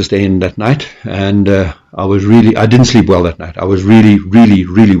guest house to stay in that night, and I didn't sleep well that night. I was really, really,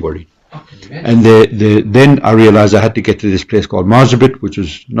 really worried. And then I realized I had to get to this place called Marsabit, which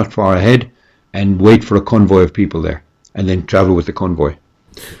was not far ahead, and wait for a convoy of people there, and then travel with the convoy.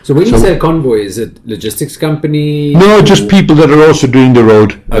 So when you say a convoy, is it logistics company? No, just people that are also doing the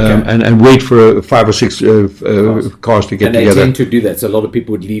road, and wait for 5 or 6 cars to get together. And they tend to do that. So a lot of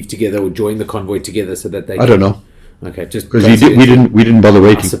people would leave together or join the convoy together so that they. I don't know. Okay, just because we didn't bother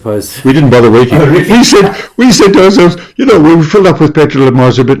waiting. I suppose we didn't bother waiting. Oh, really? We said to ourselves, we filled up with petrol at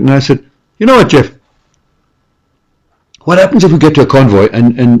Marsabit, and I said, you know what, Jeff? What happens if we get to a convoy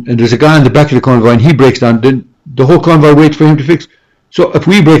and there's a guy in the back of the convoy and he breaks down? Then the whole convoy waits for him to fix. So if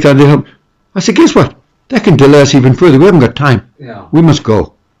we break down, I said, guess what? That can delay us even further. We haven't got time. Yeah. We must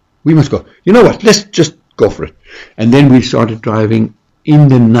go. You know what? Let's just go for it. And then we started driving in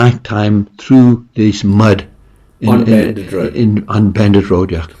the night time through this mud. On Bandit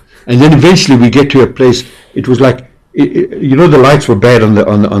Road. Yeah. And then eventually we get to a place. It was like, the lights were bad on the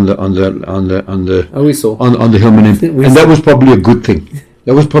we saw on the Hillman Imp, and that was probably a good thing.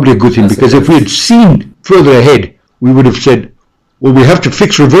 Because if we had seen further ahead, we would have said, well, we have to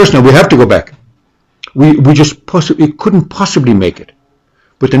fix reverse now. We have to go back. We couldn't possibly make it.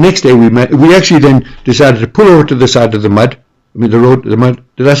 But the next day we actually then decided to pull over to the side of the mud. The mud.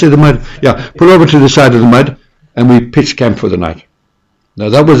 Did I say the mud? Yeah. Pull over to the side of the mud, and we pitched camp for the night. Now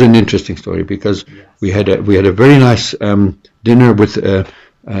that was an interesting story because we had a very nice dinner with a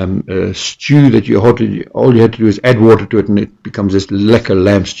stew that all you had to do is add water to it, and it becomes this lekker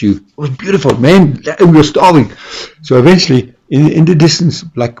lamb stew. It was beautiful, man. We were starving. So eventually, in the distance,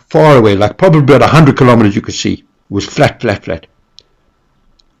 like far away, like probably about 100 kilometers, you could see it was flat.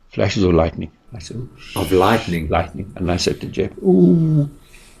 Flashes of lightning. I said, of lightning. And I said to Jeff, ooh.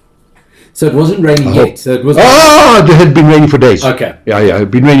 So it wasn't raining yet. So it was. It had been raining for days. Okay. Yeah, it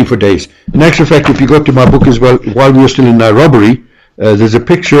had been raining for days. In actual fact, if you go to my book as well, while we were still in Nairobi, there's a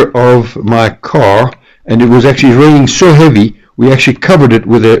picture of my car, and it was actually raining so heavy we actually covered it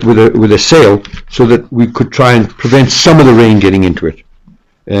with a sail so that we could try and prevent some of the rain getting into it.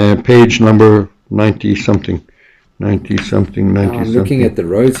 Page number 90 something. I'm looking at the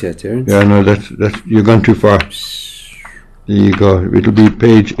roads here, Terence. Yeah, no, that's you're gone too far. There you go. It'll be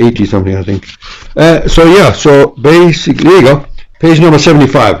page 80 something, I think. So basically, there you go. Page number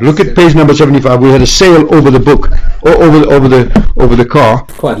 75. Look at page number 75. We had a sail over the book, over the car.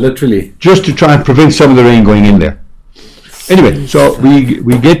 Quite literally. Just to try and prevent some of the rain going in there. Anyway, so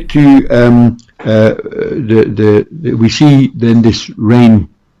we get to we see then this rain,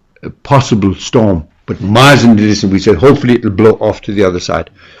 possible storm, but miles in the distance. We said hopefully it'll blow off to the other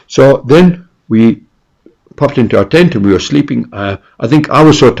side. So then we popped into our tent and we were sleeping. I think I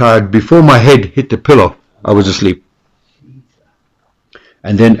was so tired, before my head hit the pillow, I was asleep.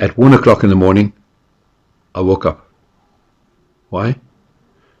 And then at 1 o'clock in the morning, I woke up. Why?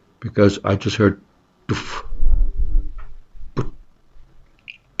 Because I just heard doof,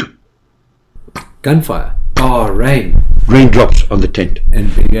 gunfire. Oh, rain. Raindrops on the tent.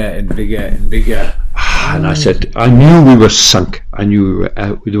 And bigger and bigger and bigger. And I said, I knew we were sunk. I knew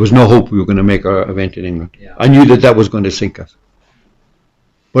there was no hope we were going to make our event in England. Yeah. I knew that was going to sink us.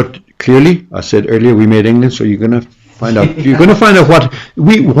 But clearly, I said earlier, we made England, so you're going to find out. You're going to find out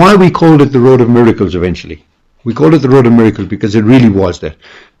why we called it the Road of Miracles eventually. We called it the Road of Miracles because it really was that.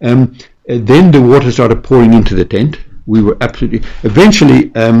 Then the water started pouring into the tent. We were absolutely...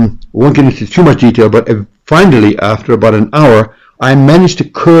 Eventually, I won't get into too much detail, but finally, after about an hour, I managed to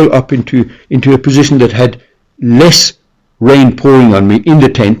curl up into a position that had less rain pouring on me in the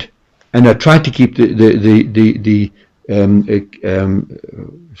tent, and I tried to keep the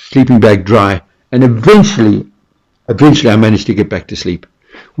sleeping bag dry, and eventually I managed to get back to sleep.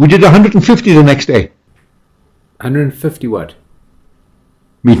 We did 150 the next day. 150 what?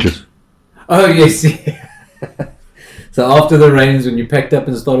 Meters. Oh, yes. So after the rains, when you packed up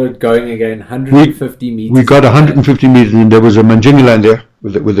and started going again, 150 meters. We got 150 meters, and there was a Manjingaland there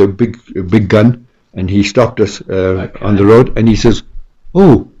with a big gun, and he stopped us on the road, and he says,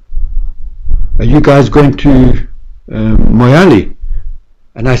 "Oh, are you guys going to Moyali?"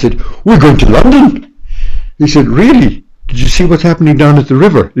 And I said, "We're going to London." He said, "Really? Did you see what's happening down at the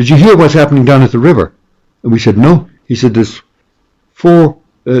river? Did you hear what's happening down at the river?" And we said, "No." He said, there's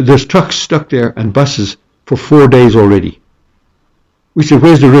trucks stuck there and buses for 4 days already. We said,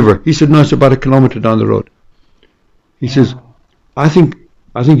 "Where's the river?" He said, "No, it's about 1 kilometer down the road." He says, I think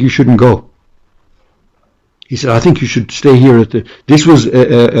you shouldn't go." He said, "I think you should stay here this was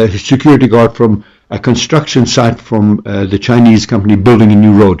a security guard from a construction site from the Chinese company building a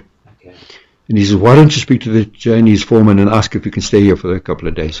new road. Okay. And he says, "Why don't you speak to the Chinese foreman and ask if you can stay here for a couple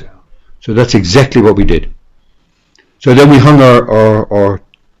of days?" So that's exactly what we did. So then we hung our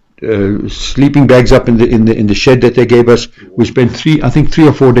sleeping bags up in the shed that they gave us. We spent 3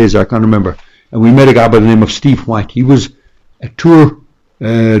 or 4 days, I can't remember, and we met a guy by the name of Steve White. He was a tour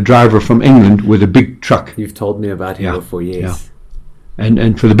driver from England with a big truck. You've told me about him before, yes. Yeah.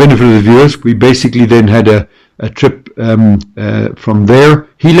 And for the benefit of the viewers, we basically then had a trip from there.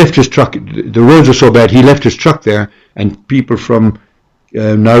 He left his truck. The roads are so bad. He left his truck there, and people from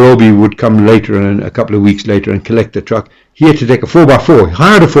Nairobi would come later, and a couple of weeks later, and collect the truck. He had to take a 4x4. He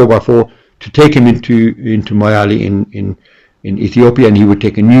hired a 4x4 to take him into Moyali in Ethiopia, and he would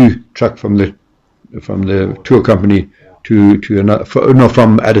take a new truck from the tour company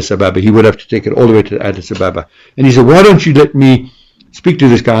from Addis Ababa. He would have to take it all the way to Addis Ababa. And he said, "Why don't you let me speak to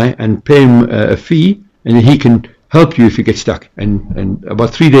this guy and pay him a fee, and he can help you if you get stuck." And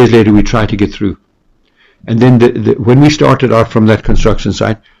about 3 days later, we tried to get through. And then when we started out from that construction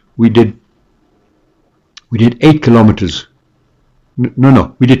site, we did 8 kilometers.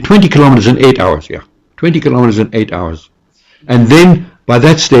 No, we did 20 kilometers in 8 hours. Yeah, 20 kilometers in 8 hours. And then by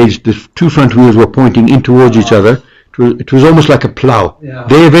that stage, the two front wheels were pointing in towards each other. It was almost like a plow. Yeah.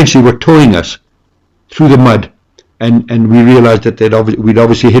 They eventually were towing us through the mud, and we realized that we'd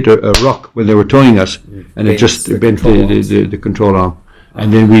obviously hit a rock when they were towing us, and it just bent the control arm.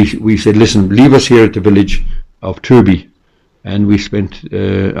 And then we said, "Listen, leave us here at the village of Turbi." And we spent,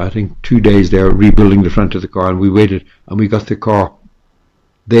 I think, 2 days there rebuilding the front of the car, and we waited, and we got the car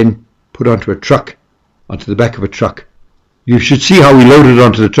then put onto the back of a truck. You should see how we loaded it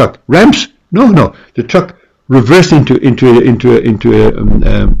onto the truck. Ramps? No. The truck reversed into a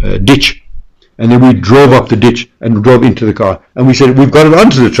ditch, and then we drove up the ditch and drove into the car. And we said, "We've got it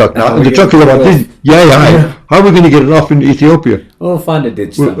onto the truck now." And the truck was about this. Yeah. How are we going to get it off in Ethiopia? We'll find a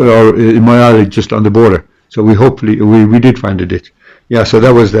ditch. Or in Moyali, just on the border. So we did find a ditch. Yeah, so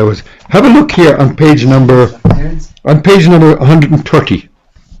that was. Have a look here on page number 130.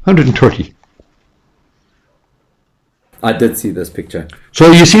 130. I did see this picture.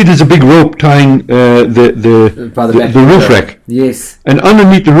 So you see, there's a big rope tying the roof rack. Yes. And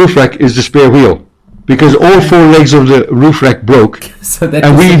underneath the roof rack is the spare wheel, because all 4 legs of the roof rack broke. So that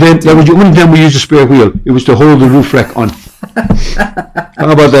was the only time we used a spare wheel. It was to hold the roof rack on.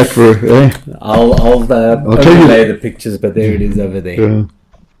 How about that for? I'll overlay the pictures, but there it is over there.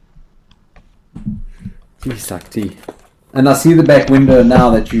 And I see the back window now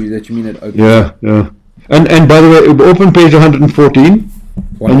that you mean it open. Yeah. And by the way, open page 114,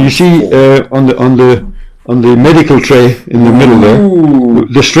 and you see on the medical tray in the middle there,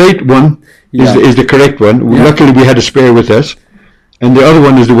 the straight one is the correct one. Yeah. Luckily, we had a spare with us, and the other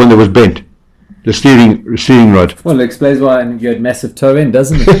one is the one that was bent, the steering rod. Well, it explains why you had massive toe end,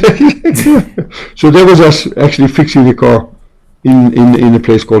 doesn't it? So that was us actually fixing the car in a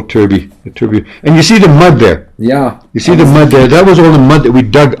place called Turby. And you see the mud there. Yeah. You see the mud there. That was all the mud that we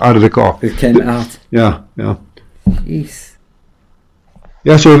dug out of the car. It came out. Yeah. Jeez.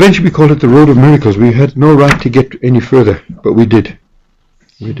 Yeah, so eventually we called it the Road of Miracles. We had no right to get any further, but we did.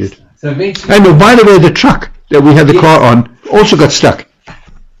 So eventually... And by the way, the truck that we had the car on also got stuck.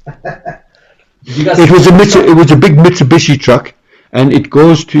 It was a big Mitsubishi truck, and it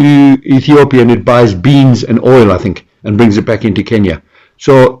goes to Ethiopia and it buys beans and oil, I think, and brings it back into Kenya.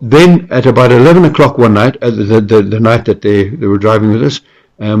 So then at about 11 o'clock one night, the night that they were driving with us,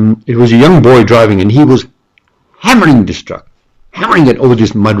 it was a young boy driving, and he was hammering this truck, hammering it over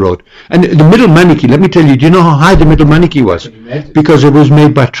this mud road. And the middle Maniki, let me tell you, do you know how high the middle Maniki was? Because it was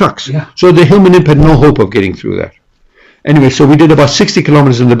made by trucks. Yeah. So the Hillman Imp had no hope of getting through that. Anyway, so we did about 60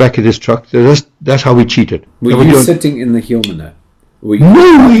 kilometers in the back of this truck. That's how we cheated. Were you sitting in the Hillman though?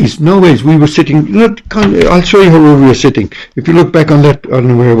 No ways. We were sitting. I'll show you how we were sitting. If you look back on that, I don't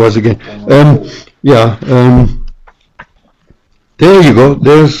know where it was again. There you go.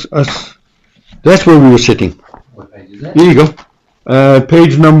 There's us. That's where we were sitting. What page is that? Here you go.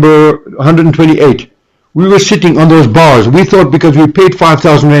 Page number 128. We were sitting on those bars. We thought because we paid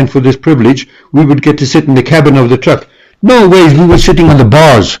 5,000 rand for this privilege, we would get to sit in the cabin of the truck. No ways. We were sitting on the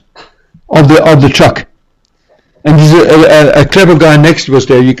bars of the truck. And there's a clever guy next to us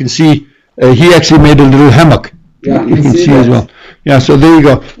there. You can see he actually made a little hammock. Yeah, you can see as well. Yeah, so there you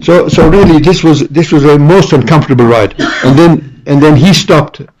go. So really, this was a most uncomfortable ride. And then he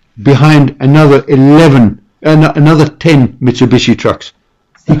stopped behind another 10 Mitsubishi trucks.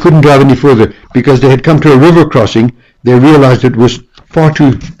 He couldn't drive any further because they had come to a river crossing. They realized it was far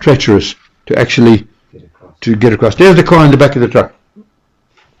too treacherous to actually get across. There's the car in the back of the truck.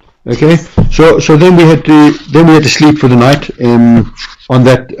 Okay, so then we had to sleep for the night on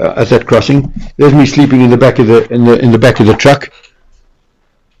that at that crossing. There's me sleeping in the back of the back of the truck.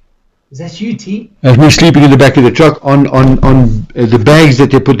 Is that you, T? There's me sleeping in the back of the truck on the bags that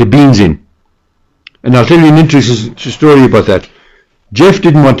they put the beans in. And I'll tell you an interesting story about that. Jeff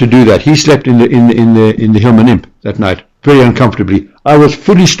didn't want to do that. He slept in the Hillman Imp that night, very uncomfortably. I was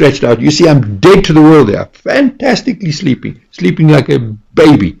fully stretched out. You see, I'm dead to the world there, fantastically sleeping like a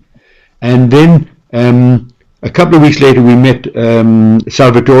baby. And then a couple of weeks later, we met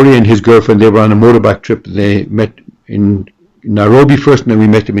Salvatore and his girlfriend. They were on a motorbike trip. They met in Nairobi first, and then we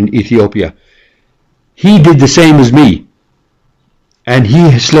met him in Ethiopia. He did the same as me, and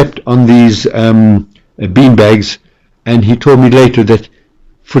he slept on these bean bags. And he told me later that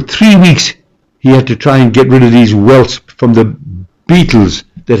for 3 weeks he had to try and get rid of these welts from the beetles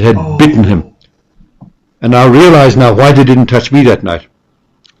that had bitten him. And I realize now why they didn't touch me that night.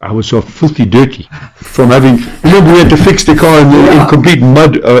 I was so filthy dirty from having, we had to fix the car in complete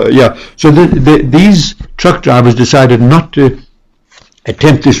mud. So these truck drivers decided not to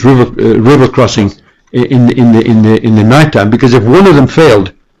attempt this river crossing in the nighttime, because if one of them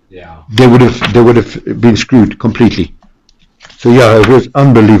failed, they would have been screwed completely. So it was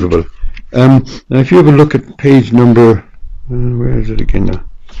unbelievable. Now if you have a look at page number, where is it again now?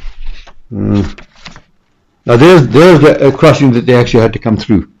 Now there's the crossing that they actually had to come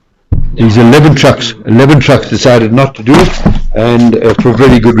through. These 11 trucks decided not to do it, and for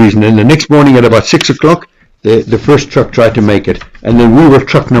very good reason. And the next morning at about 6 o'clock, the first truck tried to make it, and then we were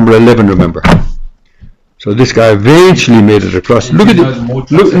truck number 11, remember. So this guy eventually made it across. Look at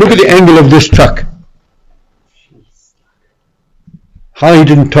the angle of this truck. How he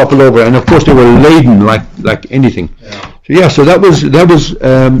didn't topple over, and of course they were laden like anything. So that was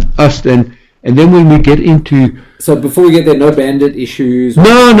us then. And then when we get into... So before we get there, no bandit issues?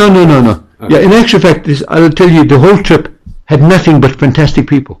 No. Okay. Yeah, in actual fact, I'll tell you, the whole trip had nothing but fantastic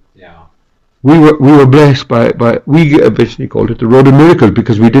people. Yeah. we were blessed by we eventually called it the Road of Miracles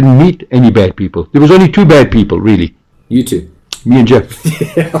because we didn't meet any bad people. There was only 2 bad people really. You two. Me and Jeff.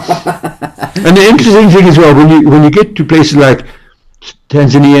 And the interesting thing as well, when you get to places like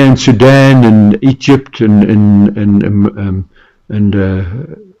Tanzania and Sudan and Egypt and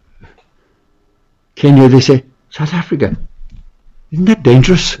Kenya, they say, South Africa, isn't that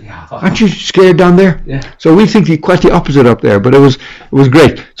dangerous? Yeah. Aren't you scared down there? Yeah. So we think quite the opposite up there, but it was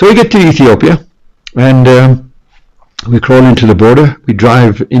great. So we get to Ethiopia, and we crawl into the border. We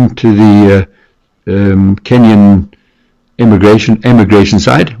drive into the Kenyan immigration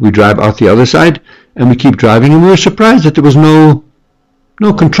side. We drive out the other side, and we keep driving. And we were surprised that there was no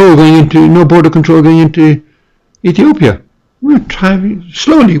border control going into Ethiopia. We were driving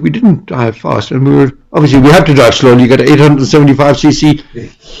slowly. We didn't drive fast, and we had to drive slowly. You got 875cc,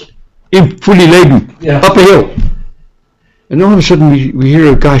 fully laden, up a hill, and all of a sudden we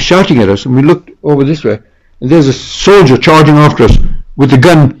hear a guy shouting at us, and we looked over this way, and there's a soldier charging after us with the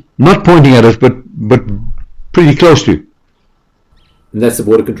gun, not pointing at us, but pretty close to. And that's the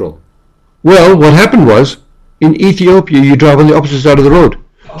border control. Well, what happened was, in Ethiopia, you drive on the opposite side of the road.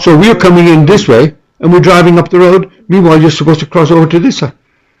 So we're coming in this way, and we're driving up the road. Meanwhile, you're supposed to cross over to this side.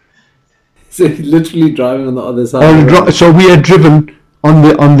 So you're literally driving on the other side. So we had driven on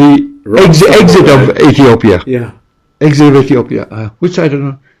the exit of Ethiopia. Yeah. Exit of Ethiopia. Which side? I don't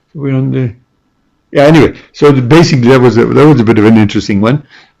know. We're on the. Yeah. Anyway, so basically that was a bit of an interesting one,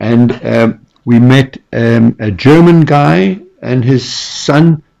 and we met a German guy and his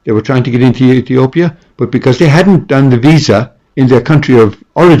son. They were trying to get into Ethiopia, but because they hadn't done the visa in their country of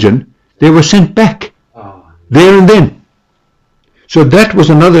origin, they were sent back there and then. So that was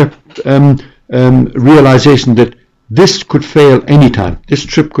another realization that this could fail anytime. This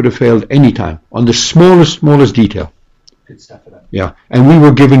trip could have failed anytime on the smallest detail. Good stuff for that. Yeah, and we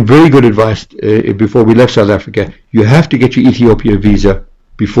were given very good advice before we left South Africa. You have to get your Ethiopia visa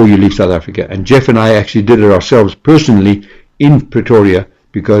before you leave South Africa. And Jeff and I actually did it ourselves personally in Pretoria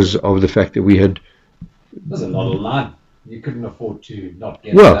because of the fact that we had. There's a lot of line. You couldn't afford to not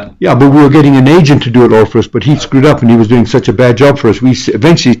get it done. Yeah, but we were getting an agent to do it all for us, but he screwed up and he was doing such a bad job for us. We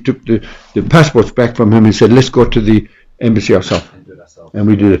eventually took the passports back from him and said, let's go to the embassy ourselves. And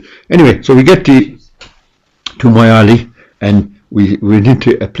we did it. Anyway, so we get to Moyale, and we went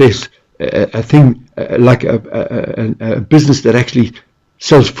into a place, a thing like a business that actually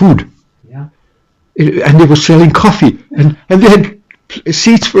sells food. Yeah. And they were selling coffee, and they had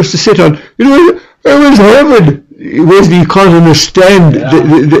seats for us to sit on. You know, it was heaven. Wesley, you can't understand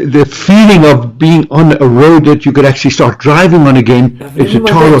the feeling of being on a road that you could actually start driving on again. It's a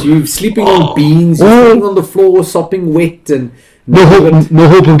total. You're sleeping on beans, you're sleeping on the floor, sopping wet, and no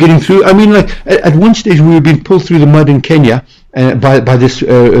hope of getting through. I mean, like at one stage we were being pulled through the mud in Kenya by this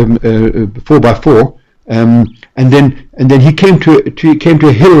 4x4, and then he came to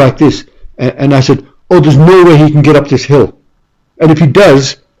a hill like this, and I said, "Oh, there's no way he can get up this hill, and if he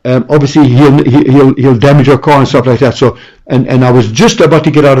does." Obviously he'll damage our car and stuff like that. So and I was just about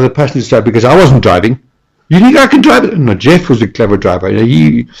to get out of the passenger side because I wasn't driving. You think I can drive it? No, Jeff was a clever driver. I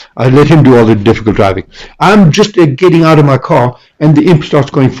let him do all the difficult driving. I'm just getting out of my car, and the imp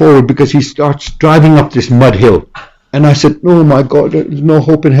starts going forward because he starts driving up this mud hill. And I said, "Oh my God, there's no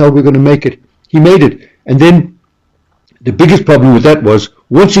hope in hell we're going to make it." He made it, and then the biggest problem with that was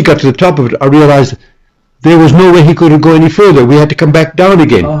once he got to the top of it, I realized there was no way he could go any further. We had to come back down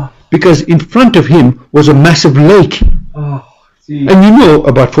again because in front of him was a massive lake. And you know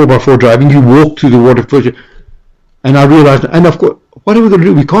about 4x4 driving, you walk through the water first. And I realized, and of course, what are we going to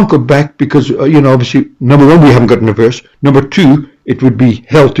do? We can't go back because, obviously, number one, we haven't got an reverse. Number two, it would be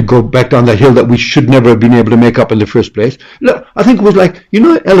hell to go back down that hill that we should never have been able to make up in the first place. Look, I think it was like,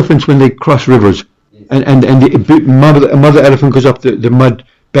 elephants when they cross rivers. And the mother elephant goes up the mud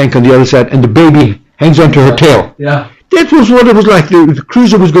bank on the other side, and the baby hangs onto her tail. Yeah. That was what it was like. The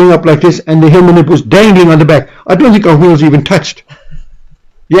cruiser was going up like this, and the hillman was dangling on the back. I don't think our wheels even touched.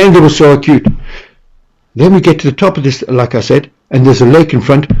 The angle was so acute. Then we get to the top of this, like I said, and there's a lake in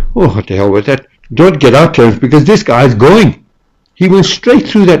front. Oh, what the hell was that? Don't get out, Terence, because this guy is going. He went straight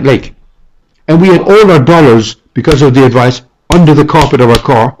through that lake. And we had all our dollars, because of the advice, under the carpet of our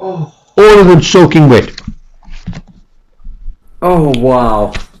car. All of them soaking wet. Oh,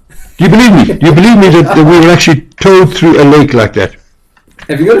 wow. Do you believe me? Do you believe me that we were actually towed through a lake like that?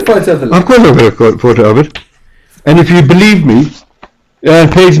 Have you got a photo of the lake? Of course I've got a photo of it. And if you believe me,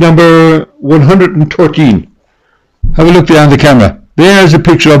 page number 113. Have a look behind the camera. There's a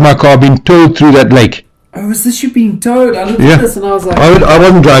picture of my car being towed through that lake. Oh, is this you being towed? I looked at this and I was like... I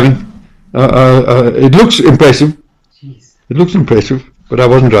wasn't driving. It looks impressive. Jeez. It looks impressive, but I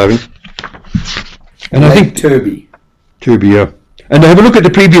wasn't driving. And I think Turby. yeah. And have a look at the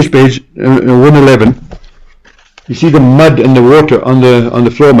previous page, 111. You see the mud and the water on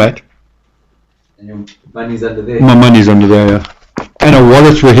the floor mat. And your money's under there. My money's under there, yeah. And our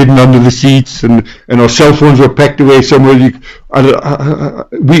wallets were hidden under the seats, and our cell phones were packed away somewhere. We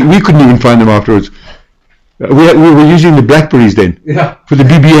couldn't even find them afterwards. We were using the Blackberries then. Yeah. For the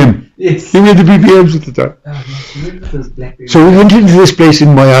BBM. Yes. We had the BBMs at the time. So we went into this place in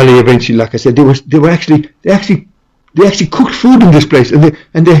Moyale eventually. Like I said, they actually cooked food in this place, and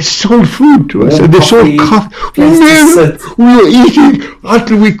they sold food to us, and they sold coffee. We were eating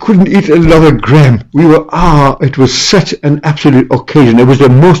until we couldn't eat another gram. It was such an absolute occasion. It was the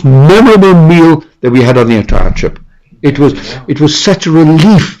most memorable meal that we had on the entire trip. It was such a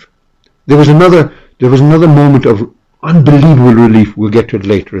relief. There was another moment of unbelievable relief. We'll get to it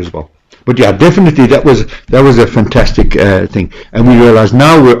later as well. But yeah, definitely that was a fantastic thing. And we realized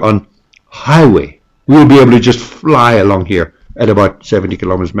now we're on highway. We'll be able to just fly along here at about 70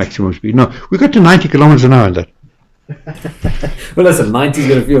 kilometers maximum speed. No, we got to 90 kilometers an hour in that. Well, listen, 90 is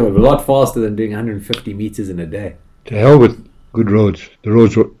going to feel a lot faster than doing 150 meters in a day. To hell with good roads. The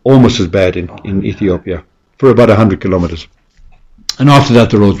roads were almost as bad in Ethiopia for about 100 kilometers. And after that,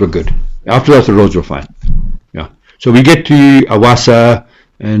 the roads were good. After that, the roads were fine. Yeah. So we get to Awassa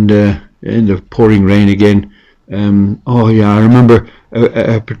and in the pouring rain again. I remember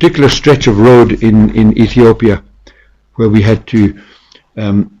a particular stretch of road in Ethiopia where we had to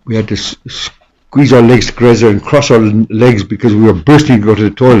squeeze our legs together and cross our legs because we were bursting to go to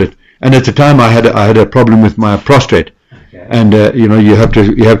the toilet. And at the time, I had a problem with my prostate, and you have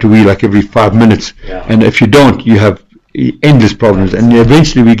to wee like every 5 minutes, and if you don't, you have endless problems. And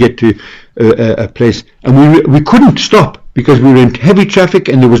eventually, we get to a place, and we couldn't stop because we were in heavy traffic,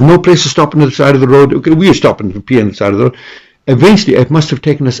 and there was no place to stop on the side of the road. Okay, we were stopping to pee on the side of the road. Eventually, it must have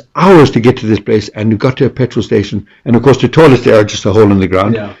taken us hours to get to this place, and we got to a petrol station, and of course, the toilets there are just a hole in the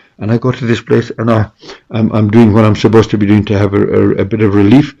ground. Yeah. And I go to this place, and I'm doing what I'm supposed to be doing to have a bit of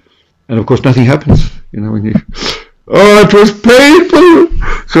relief, and of course, nothing happens. When it was painful.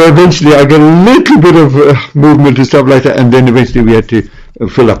 So eventually, I got a little bit of movement and stuff like that, and then eventually we had to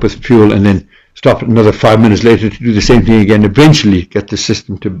fill up with fuel, and then stop another 5 minutes later to do the same thing again. Eventually, get the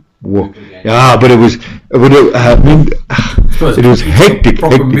system to work. Yeah, but it was hectic.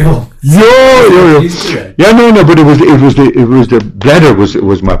 Meal. Yeah, no, but it was the bladder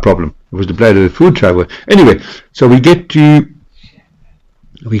was my problem. It was the bladder, the food travel. Anyway, so we get to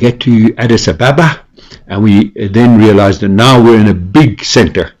Addis Ababa, and we then realized that now we're in a big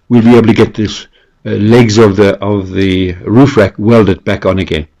center. We'll be able to get this legs of the roof rack welded back on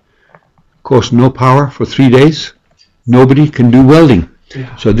again. Of course, no power for 3 days. Nobody can do welding.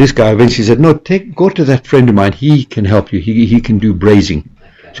 Yeah. So this guy eventually said, "No, go to that friend of mine. He can help you. He can do brazing."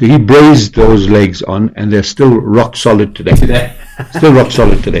 Okay. So he brazed those legs on, and they're still rock solid today. Still rock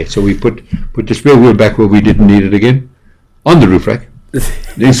solid today. So we put the spare wheel back where we didn't need it again, on the roof rack.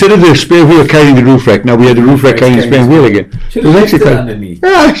 Instead of the spare wheel carrying the roof rack, now we had the roof rack carrying the spare wheel again. Should have left it underneath.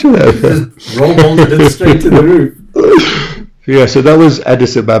 Yeah, I should have. Just roll bolted it straight to the roof. Yeah, so that was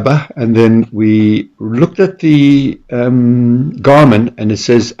Addis Ababa, and then we looked at the Garmin, and it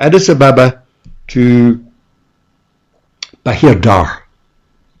says Addis Ababa to Bahir Dar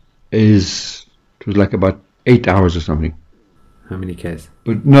it was like about 8 hours or something. How many Ks?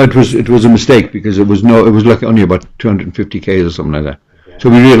 But no, it was a mistake because it was like only about 250 Ks or something like that. Okay. So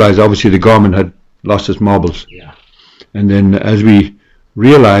we realized obviously the Garmin had lost its marbles. Yeah. And then as we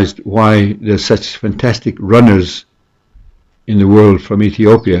realized why there's such fantastic runners in the world from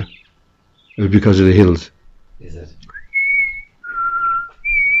Ethiopia, it was because of the hills. Is it?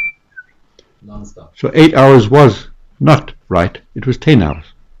 Non-stop. So 8 hours was not right. It was 10 hours.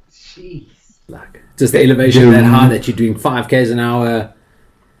 Jeez. Just the elevation that high that you're doing 5 Ks an hour.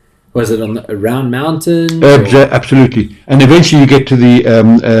 Was it around mountains? Absolutely. And eventually you get to the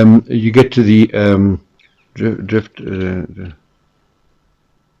drift.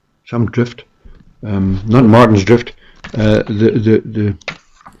 Some drift. Not Martin's Drift. The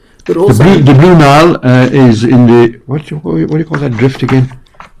Blue Nile is in the what do you call that drift again?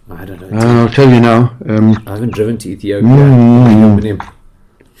 I don't know. I'll tell you now. I haven't driven to Ethiopia.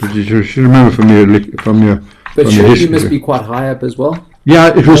 But you should remember from your. But surely you must be quite high up as well.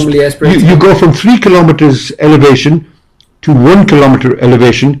 Yeah, it was. You go from 3 kilometers elevation to 1 kilometer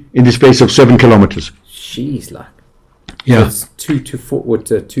elevation in the space of 7 kilometers. Jeez, like. Yeah. It's 2 to 4. What?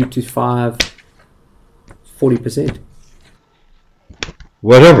 2 to 5. 40%.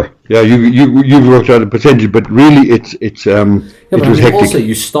 Whatever. Yeah, you worked out the percentage, but really it was hectic. Also,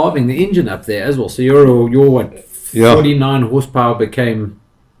 you're starving the engine up there as well. So your what? 49 horsepower became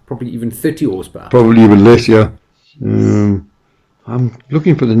probably even 30 horsepower. Probably even less, yeah. I'm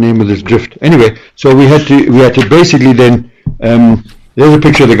looking for the name of this drift. Anyway, so we had to basically then. There's a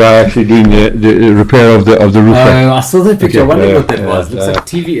picture of the guy actually doing the repair of the roof. I saw that picture. I wondered what that was. Looks like a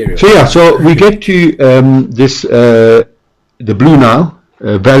TV area. So yeah, so we get to the Blue Nile,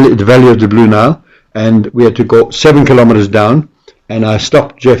 the valley of the Blue Nile, and we had to go 7 kilometers down. And I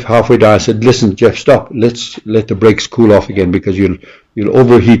stopped Jeff halfway down. I said, "Listen, Jeff, stop. Let's let the brakes cool off again, because you'll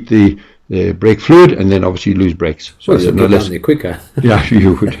overheat the brake fluid, and then obviously you lose brakes." So you get down there quicker. Yeah,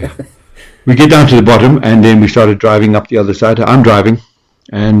 you would. Yeah. We get down to the bottom, and then we started driving up the other side. I'm driving,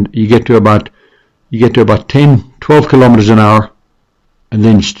 and you get to about 10, 12 kilometers an hour, and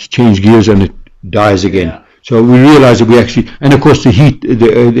then change gears, and it dies again. Yeah. So we realized that we actually, and of course the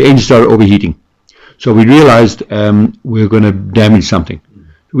engine started overheating. So we realized we were going to damage something.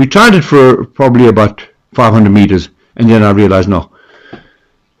 We tried it for probably about 500 meters, and then I realized no.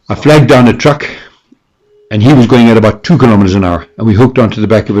 I flagged down a truck, and he was going at about 2 kilometers an hour, and we hooked onto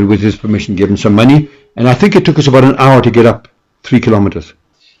the back of it with his permission, gave him some money, and I think it took us about an hour to get up 3 kilometers.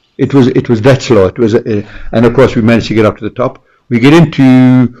 It was that slow. It was, and of course we managed to get up to the top. We get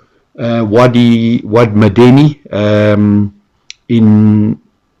into Wad Madani in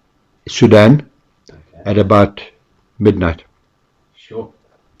Sudan at about midnight. Sure.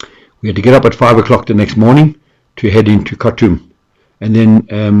 We had to get up at 5 o'clock the next morning to head into Khartoum. And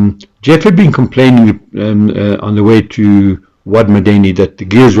then Jeff had been complaining on the way to Wad Madani that the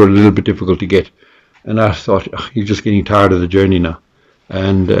gears were a little bit difficult to get. And I thought, he's just getting tired of the journey now.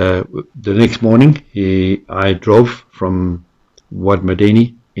 And the next morning, I drove from Wad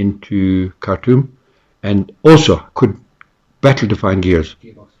Madani into Khartoum, and also could battle to find gears.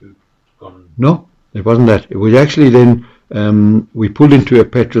 No, it wasn't that. It was actually then we pulled into a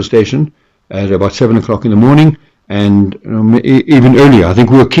petrol station at about 7 o'clock in the morning, and even earlier. I think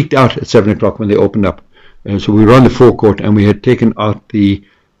we were kicked out at 7 o'clock when they opened up. So we were on the forecourt, and we had taken out the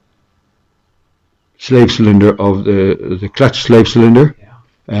slave cylinder of the clutch slave cylinder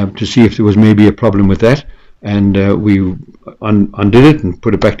to see if there was maybe a problem with that. And we undid it and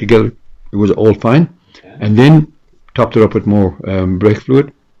put it back together. It was all fine. And then topped it up with more brake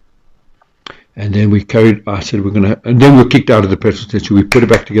fluid. And then I said, and then we were kicked out of the petrol station. We put it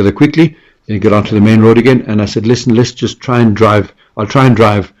back together quickly, then get onto the main road again. And I said, listen, let's just try and drive. I'll try and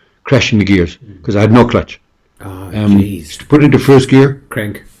drive crashing the gears, because I had no clutch. To put it into first gear,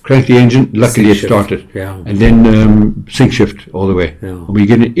 crank the engine. Luckily, it started. Yeah. And then sync shift all the way. Yeah. And we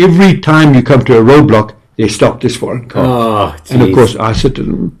get in, every time you come to a roadblock, they stop this foreign car. And of course, I said to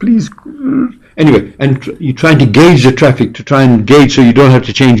them, please. Anyway, and you're trying to gauge the traffic, to try and gauge so you don't have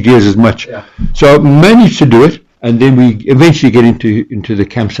to change gears as much. Yeah. So I managed to do it, and then we eventually get into the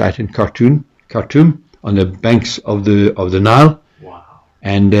campsite in Khartoum, on the banks of the Nile. Wow.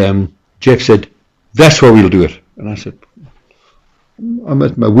 And Jeff said, that's where we'll do it. And I said, I'm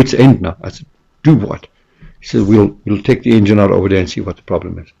at my wit's end now. I said, do what? He said, we'll take the engine out over there and see what the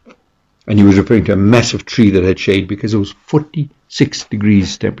problem is. And he was referring to a massive tree that had shade, because it was 46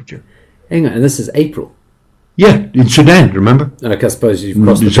 degrees temperature. Hang on, and this is April. Yeah, in Sudan, remember? I suppose you've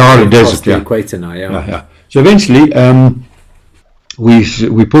crossed the equator now, yeah. So eventually,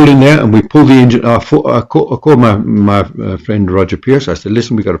 we pulled in there, and we pulled the engine. I called my friend Roger Pierce. I said,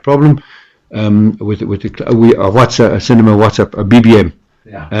 listen, we got a problem with the I sent him a WhatsApp, a BBM.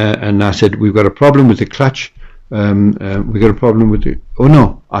 Yeah. And I said, we've got a problem with the clutch. We got a problem with the. Oh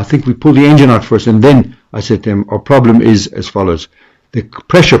no! I think we pulled the engine out first, and then I said to him, our problem is as follows: the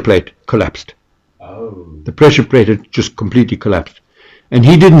pressure plate collapsed. Oh. The pressure plate had just completely collapsed, and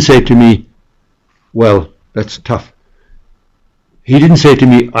he didn't say to me, "Well, that's tough." He didn't say to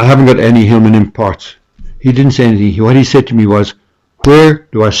me, "I haven't got any Hillman parts." He didn't say anything. What he said to me was, "Where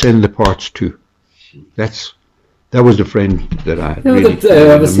do I send the parts to?" That was the friend that I had.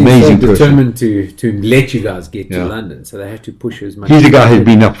 Obviously amazing so determined to let you guys get to London, so they had to push as much. He's the guy who'd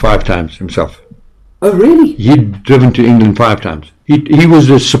been up 5 times himself. Oh, really? He'd driven to England 5 times. He was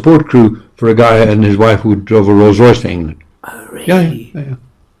the support crew for a guy and his wife who drove a Rolls Royce to England. Oh, really?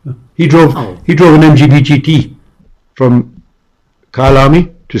 Yeah. He drove an MGB GT from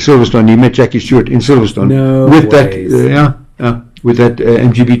Kyalami to Silverstone. He met Jackie Stewart in Silverstone with that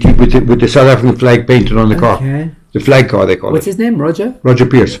MGBT with the South African flag painted on the car. The flag car, they call it. What's his name, Roger? Roger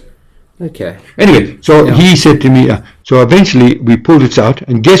Pierce. Okay. Anyway, so he said to me, so eventually we pulled it out,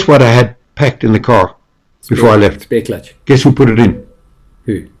 and guess what I had packed in the car before I left? Spare clutch. Guess who put it in?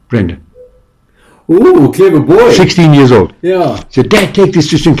 Who? Brendan. Ooh, clever boy. 16 years old. Yeah. Said, Dad, take this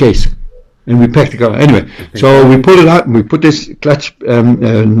just in case. And we packed the car. Anyway, so we pulled it out, and we put this clutch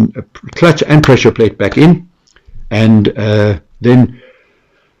and pressure plate back in, and then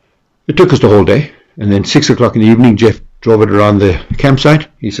it took us the whole day. And then 6 o'clock in the evening, Jeff drove it around the campsite.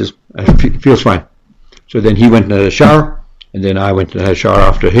 He says, it feels fine. So then he went and had a shower, and then I went and had a shower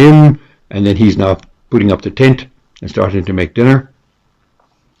after him, and then he's now putting up the tent and starting to make dinner.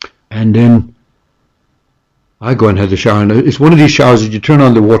 And then I go and have the shower, and it's one of these showers that you turn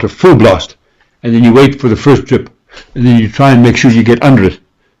on the water full blast, and then you wait for the first drip, and then you try and make sure you get under it.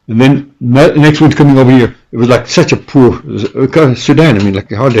 And then the next one's coming over here. It was like such a poor Sudan. I mean, like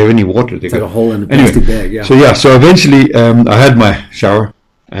they hardly have any water. They got like a hole in the plastic bag. Yeah. So eventually I had my shower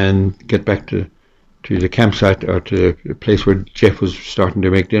and get back to the campsite or to the place where Jeff was starting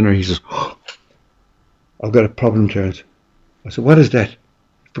to make dinner. He says, "Oh, I've got a problem, Terence." I said, "What is that?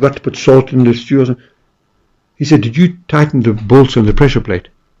 I forgot to put salt in the stew." He said, "Did you tighten the bolts on the pressure plate?"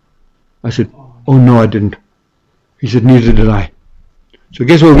 I said, "Oh no, I didn't." He said, "Neither did I." So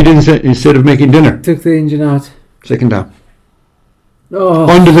guess what we did instead of making dinner? Took the engine out. Second down. Oh.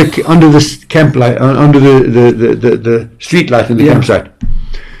 Under the camp light, under the street light in the campsite.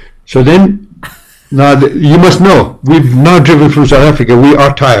 So then, now you must know, we've now driven from South Africa. We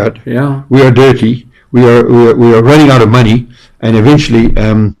are tired. Yeah. We are dirty. We are running out of money. And eventually,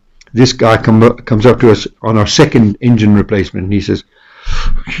 this guy comes up to us on our second engine replacement, and he says,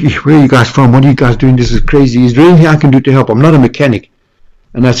 "Where are you guys from? What are you guys doing? This is crazy. Is there anything I can do to help? I'm not a mechanic."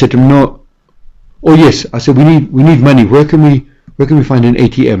 And I said to him, "No." "Oh yes." I said, we need money. Where can we find an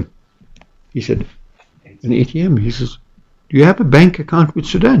ATM?" He said, "An ATM?" He says, "Do you have a bank account with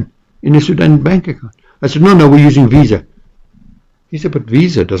Sudan? In a Sudan bank account?" I said, No, we're using Visa." He said, "But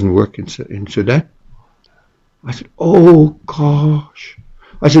Visa doesn't work in Sudan." I said, "Oh gosh."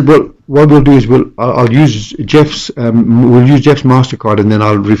 I said, "Well, what we'll do is I'll use Jeff's MasterCard, and then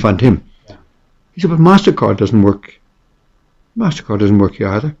I'll refund him." Yeah. He said, "But MasterCard doesn't work. MasterCard doesn't work here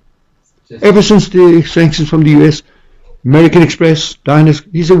either. Ever since the sanctions from the US, American Express, Diners,"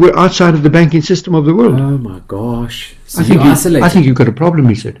 he said, "we're outside of the banking system of the world." Oh my gosh. So I think you've got a problem,"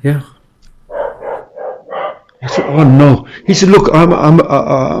 he said. Yeah. I said, "Oh no." He said, "Look,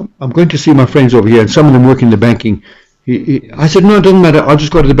 I'm going to see my friends over here, and some of them work in the banking." I said, "No, it doesn't matter. I'll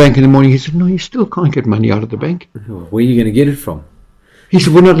just go to the bank in the morning." He said, "No, you still can't get money out of the bank." Where are you going to get it from? He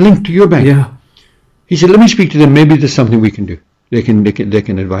said, "We're not linked to your bank." Yeah. He said, "Let me speak to them. Maybe there's something we can do. They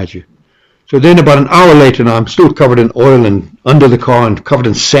can advise you." So then about an hour later, now I'm still covered in oil and under the car and covered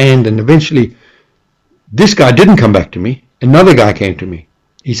in sand. And eventually, this guy didn't come back to me. Another guy came to me.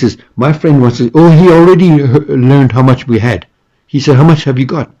 He says, "My friend wants to." He already learned how much we had. He said, "How much have you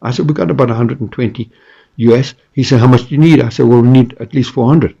got?" I said, "We got about 120 US. He said, "How much do you need?" I said, "Well, we need at least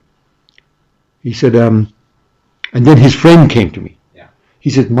 400. He said, and then his friend came to me. Yeah. He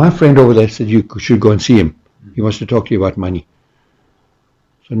said, "My friend over there said you should go and see him. He wants to talk to you about money."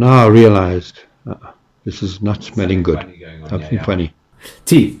 So now I realized this is not smelling good. Something funny.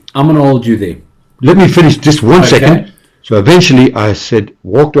 T, I'm going to hold you there. Let me finish just one second. So eventually I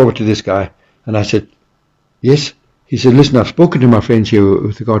walked over to this guy and I said, "Yes." He said, "Listen, I've spoken to my friends here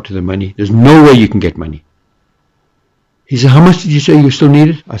with regard to the money. There's no way you can get money." He said, "How much did you say you still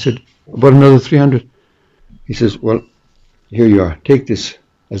needed?" I said, "About another 300. He says, "Well, here you are. Take this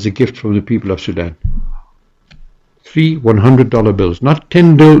as a gift from the people of Sudan. 3 $100 bills. Not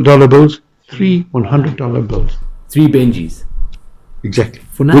 $10 bills, 3 $100 bills. 3 Benjis. Exactly.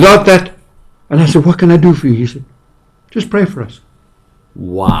 Without that," and I said, "What can I do for you?" He said, "Just pray for us."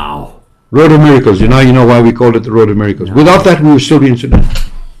 Wow. Road of Miracles. You know why we called it the Road of Miracles. No. Without that, we would still be in Sudan.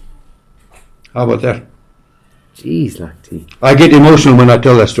 How about that? Jeez, like T. I get emotional when I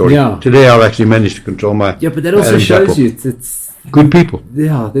tell that story. Yeah. Today I've actually managed to control my... Yeah, but that also shows you it's... Good people.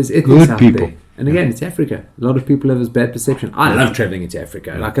 Yeah, there's ethics out there. And again, it's Africa. A lot of people have this bad perception. I love traveling into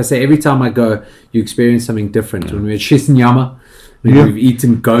Africa. Like I say, every time I go, you experience something different. When we're at Shisanyama, we've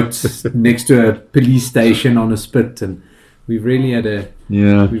eaten goats next to a police station on a spit, and we've really had a...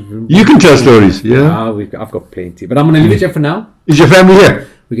 Yeah. You can tell stories, yeah. I've got plenty. But I'm going to leave it here for now. Is your family here?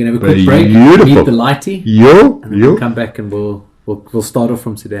 We're going to have a quick break, meet the lighty, and then we'll come back and we'll start off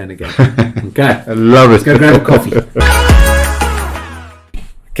from Sudan again. Okay. I love it. Let's go grab a coffee.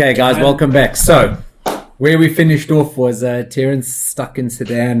 Okay, guys, welcome back. So, where we finished off was Terence stuck in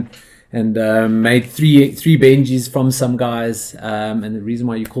Sudan and made three Benjis from some guys. And the reason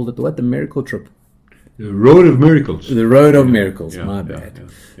why you called it the miracle trip. The Road of Miracles. The Road of Miracles, my bad.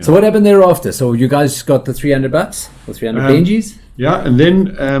 Yeah. So what happened thereafter? So you guys got the 300 bucks or 300 Benjis? Yeah, and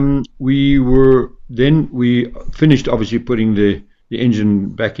then we finished obviously putting the engine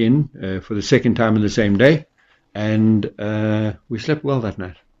back in for the second time in the same day, and we slept well that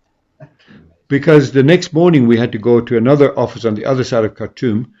night. Because the next morning we had to go to another office on the other side of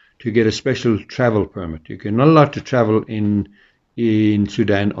Khartoum to get a special travel permit. You're not allowed to travel in in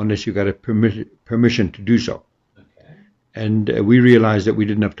Sudan unless you got a permission to do so. Okay. And we realized that we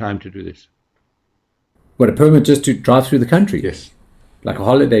didn't have time to do this. What, a permit just to drive through the country? Yes. Like a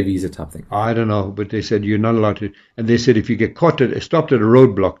holiday visa type thing? I don't know, but they said you're not allowed to. And they said if you get stopped at a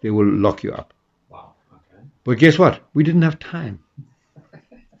roadblock, they will lock you up. Wow. Okay. But guess what? We didn't have time.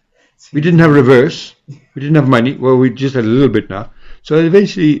 We didn't have reverse. We didn't have money. Well, we just had a little bit now. So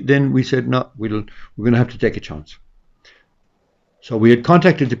eventually, then we said, no, we're going to have to take a chance. So we had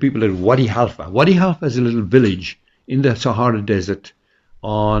contacted the people at Wadi Halfa. Wadi Halfa is a little village in the Sahara Desert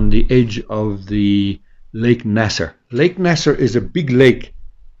on the edge of the Lake Nasser. Lake Nasser is a big lake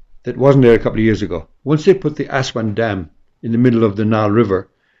that wasn't there a couple of years ago. Once they put the Aswan Dam in the middle of the Nile River,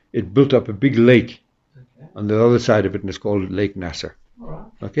 it built up a big lake on the other side of it, and it's called Lake Nasser.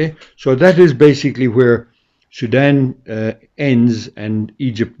 Okay, so that is basically where Sudan ends and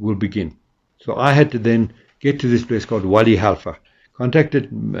Egypt will begin. So I had to then get to this place called Wadi Halfa.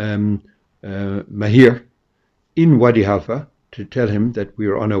 Contacted Mahir in Wadi Halfa to tell him that we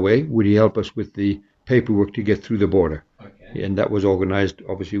were on our way. Would he help us with the paperwork to get through the border? Okay. And that was organized,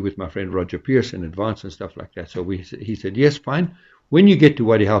 obviously, with my friend Roger Pierce in advance and stuff like that. So he said, yes, fine. When you get to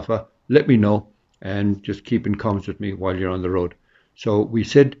Wadi Halfa, let me know and just keep in comms with me while you're on the road. So we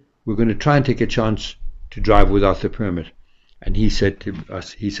said, we're going to try and take a chance to drive without the permit. And he said to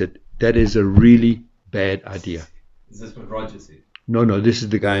us, that is a really bad idea. Is this what Roger said? No, this is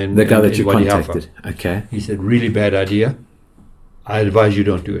the guy in that you Wadi contacted. Halfa. Okay. He said, really bad idea. I advise you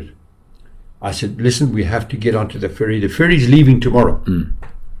don't do it. I said, listen, we have to get onto the ferry. The ferry's leaving tomorrow. Mm.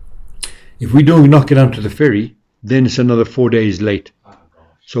 If we don't not get onto the ferry, then it's another 4 days late. Oh,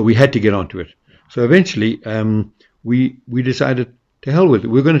 so we had to get onto it. So eventually, we decided, to hell with it.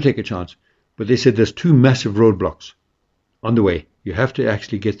 We're going to take a chance. But they said there's 2 massive roadblocks on the way. You have to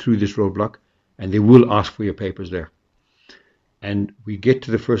actually get through this roadblock, and they will ask for your papers there. And we get to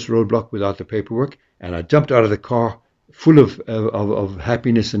the first roadblock without the paperwork, and I jumped out of the car full of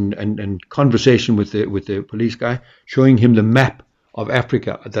happiness and conversation with the police guy, showing him the map of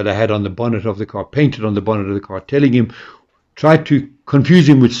Africa that I had on the bonnet of the car, painted on the bonnet of the car, telling him, try to confuse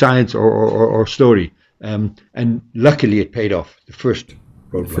him with science or story. And luckily it paid off, the first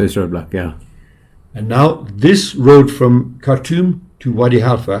roadblock. First roadblock, yeah. And now this road from Khartoum to Wadi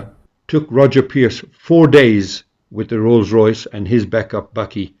Halfa took Roger Pierce 4 days with the Rolls Royce and his backup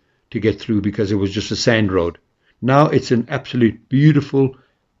Bucky to get through, because it was just a sand road. Now it's an absolute beautiful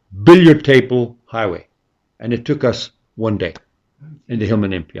billiard table highway. And it took us 1 day in the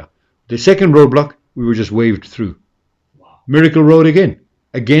Hillman Empire. The second roadblock, we were just waved through. Wow. Miracle Road again.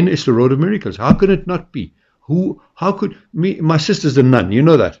 Again, it's the road of miracles. How could it not be? How could my sister's a nun, you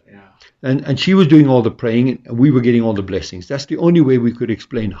know that? Yeah. And she was doing all the praying, and we were getting all the blessings. That's the only way we could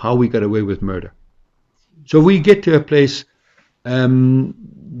explain how we got away with murder. So we get to a place,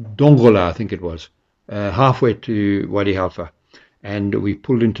 Dongola, I think it was, halfway to Wadi Halfa. And we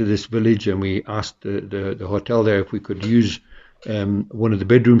pulled into this village, and we asked the hotel there if we could use one of the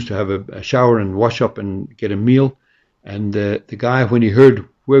bedrooms to have a shower and wash up and get a meal. And the guy, when he heard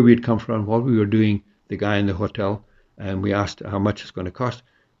where we had come from, what we were doing, the guy in the hotel, and we asked how much it's going to cost,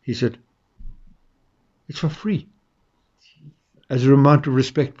 he said, it's for free, as a amount of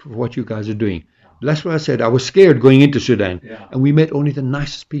respect for what you guys are doing. That's what I said. I was scared going into Sudan, and we met only the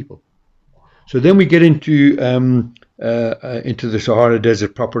nicest people. So then we get into the Sahara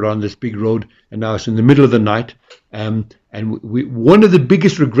Desert proper on this big road, and now it's in the middle of the night. And one of the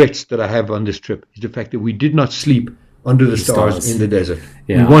biggest regrets that I have on this trip is the fact that we did not sleep under the stars in the desert.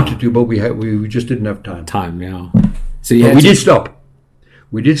 Yeah. We wanted to, but we just didn't have time. Yeah. So we did stop.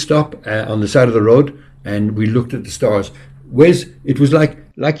 We did stop on the side of the road, and we looked at the stars. It was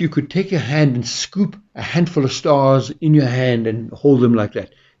like you could take your hand and scoop a handful of stars in your hand and hold them like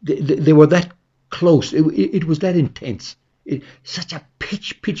that. They were that close. It was that intense. Such a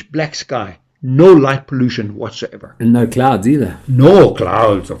pitch black sky. No light pollution whatsoever. And no clouds either. No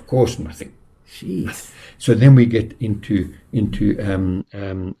clouds, of course, nothing. Jeez. So then we get into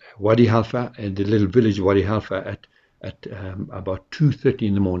Wadi Halfa, the little village of Wadi Halfa at about 2:30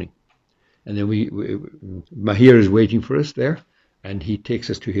 in the morning. And then Mahir is waiting for us there, and he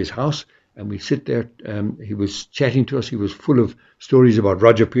takes us to his house, and we sit there. He was chatting to us. He was full of stories about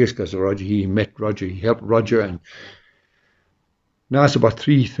Roger Pierce, because he met Roger, he helped Roger, and now it's about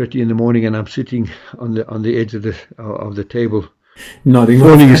 3:30 in the morning, and I'm sitting on the edge of the table,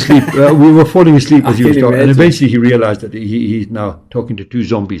 falling asleep. We were falling asleep as he was talking, and eventually he realized that he's now talking to 2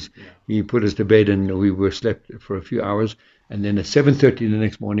 zombies. Yeah. He put us to bed, and we were slept for a few hours, and then at 7:30 the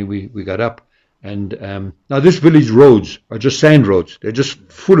next morning we got up, and now this village roads are just sand roads. They're just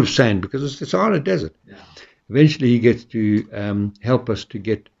full of sand because it's the Sahara Desert. Yeah. Eventually, he gets to help us to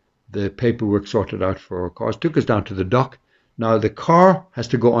get the paperwork sorted out for our cars. Took us down to the dock. Now, the car has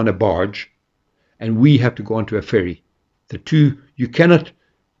to go on a barge, and we have to go onto a ferry. The two, you cannot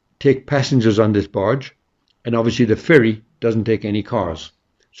take passengers on this barge, and obviously the ferry doesn't take any cars.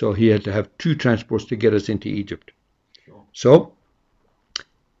 So he had to have two transports to get us into Egypt. So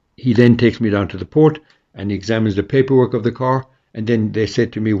he then takes me down to the port and he examines the paperwork of the car. And then they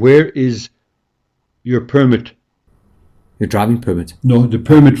said to me, "Where is your permit?" Your driving permit? No, the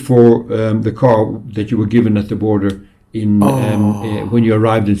permit for the car that you were given at the border when you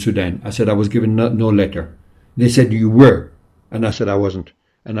arrived in Sudan. I said I was given no letter. They said you were, and I said I wasn't.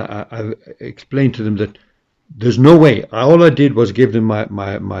 And I explained to them that there's no way. All I did was give them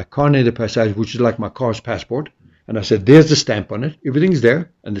my carnet de passage, which is like my car's passport. And I said, "There's the stamp on it. Everything's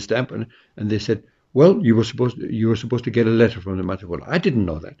there, and the stamp on it." And they said, "Well, you were supposed to get a letter from them." I said, "Well, I didn't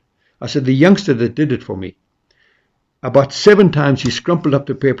know that." I said, "The youngster that did it for me, about 7 times he scrumpled up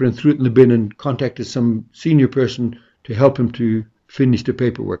the paper and threw it in the bin and contacted some senior person to help him to finish the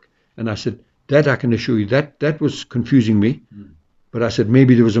paperwork." And I said, "That I can assure you, that was confusing me." But I said,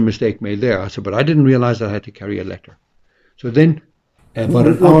 maybe there was a mistake made there. I said, but I didn't realize I had to carry a letter. So then, about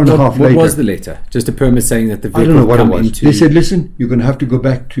an hour and a half later... What was the letter? Just a permit saying that the vehicle... I don't know what it was. They said, "Listen, you're going to have to go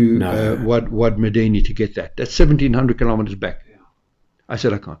back to Wad Medani to get that. That's 1,700 kilometers back." I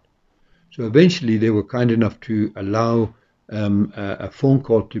said, "I can't." So eventually they were kind enough to allow a phone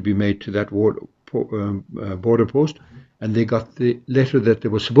call to be made to that border post, and they got the letter that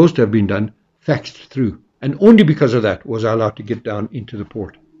was supposed to have been done faxed through. And only because of that was I allowed to get down into the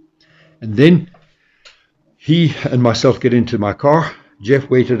port. And then he and myself get into my car. Jeff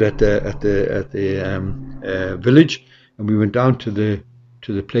waited at the village, and we went down to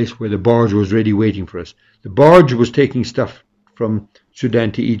the place where the barge was ready waiting for us. The barge was taking stuff from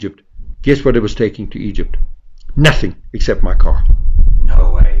Sudan to Egypt. Guess what it was taking to Egypt? Nothing except my car.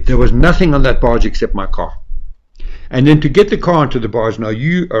 No way. There was nothing on that barge except my car. And then to get the car onto the barge, now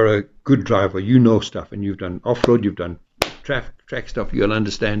you are a good driver, you know stuff, and you've done off-road, you've done track stuff, you'll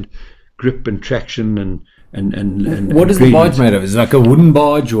understand grip and traction and what is the barge made of? Is it like a wooden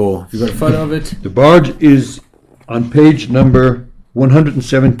barge, or have you got a photo of it? The barge is on page number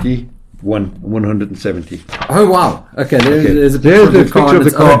 171, 170. Oh wow! Okay, there's a picture of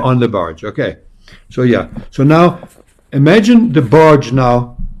the car on the barge. Okay, so yeah, so now imagine the barge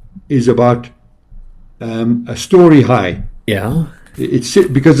now is about a story high. Yeah. It's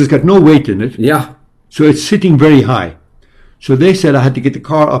because it's got no weight in it. Yeah. So it's sitting very high. So they said I had to get the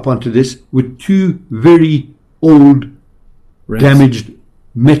car up onto this with 2 very old, damaged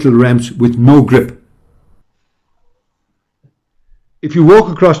metal ramps with no grip. If you walk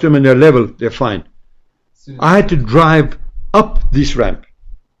across them and they're level, they're fine. I had to drive up this ramp,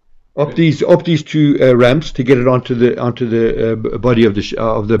 up these 2 ramps to get it onto the body of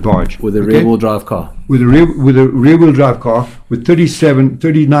the barge. With a rear-wheel drive car. With a rear-wheel drive car with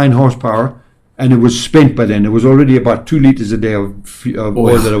 39 horsepower. And it was spent by then. It was already about 2 liters a day of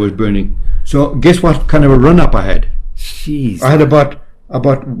oil that I was burning. So guess what kind of a run-up I had? Jeez. I had about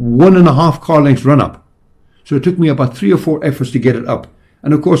 1.5 car lengths run-up. So it took me about 3 or 4 efforts to get it up.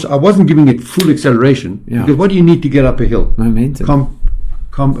 And of course, I wasn't giving it full acceleration. Yeah. Because what do you need to get up a hill? Momentum.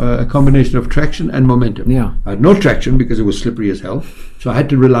 A combination of traction and momentum. Yeah. I had no traction because it was slippery as hell. So I had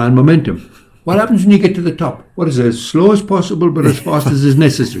to rely on momentum. What happens when you get to the top? What is it? As slow as possible, but as fast as is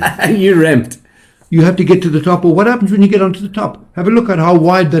necessary. You ramped. You have to get to the top. Well, what happens when you get onto the top? Have a look at how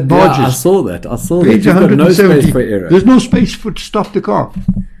wide that barge is. I saw that. Page You've got no space for error. There's no space to stop the car.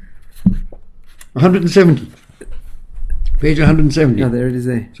 170. Page 170. Yeah, there it is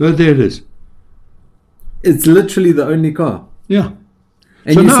there. So there it is. It's literally the only car. Yeah.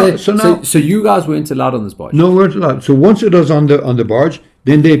 And so you guys weren't allowed on this barge? No, we weren't allowed. So once it was on the barge,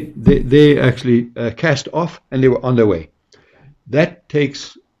 then they actually cast off and they were on their way. That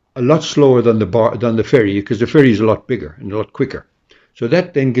takes a lot slower than the ferry, because the ferry is a lot bigger and a lot quicker. So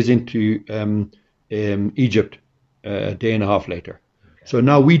that then goes into Egypt a day and a half later. Okay. So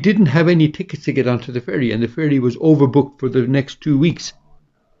now we didn't have any tickets to get onto the ferry, and the ferry was overbooked for the next 2 weeks.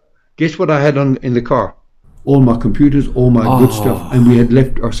 Guess what I had in the car? All my computers, all my good stuff, and we had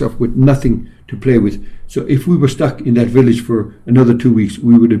left ourselves with nothing to play with. So if we were stuck in that village for another 2 weeks,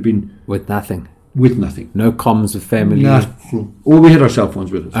 we would have been with nothing. With nothing. No comms with family. Or we had our cell phones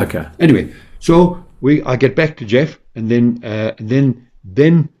with us. Okay. Anyway, so I get back to Jeff, and then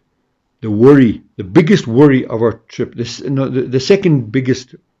the worry, the biggest worry of our trip, the second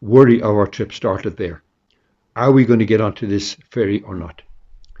biggest worry of our trip started there. Are we going to get onto this ferry or not?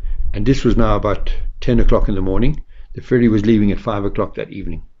 And this was now about 10 o'clock in the morning. The ferry was leaving at 5 o'clock that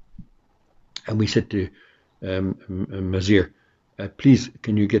evening. And we said to Mazir, please,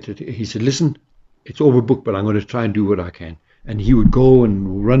 can you get it? He said, listen, it's overbooked, but I'm going to try and do what I can. And he would go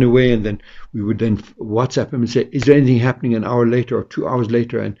and run away, and then we would then WhatsApp him and say, is there anything happening an hour later or 2 hours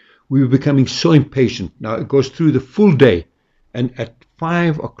later? And we were becoming so impatient. Now it goes through the full day, and at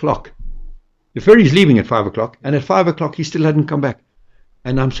 5 o'clock, the ferry's leaving at 5 o'clock, and at 5 o'clock he still hadn't come back.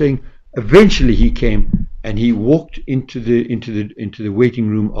 And I'm saying, eventually he came, and he walked into the waiting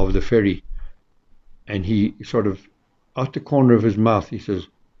room of the ferry, and he sort of, out the corner of his mouth, he says,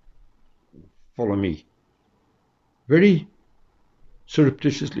 follow me. Very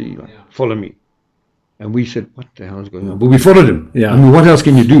surreptitiously, like, follow me. And we said, what the hell is going on? But we followed him. Yeah. I mean, what else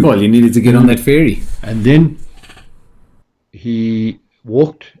can you do? Well, you needed to get on that ferry. And then he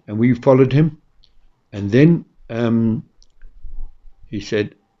walked, and we followed him. And then he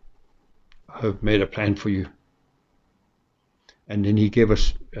said, I've made a plan for you. And then he gave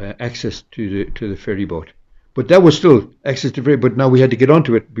us access to the ferry boat. But that was still access to the ferry, but now we had to get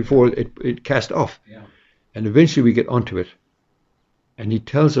onto it before it cast off. Yeah. And eventually we get onto it. And he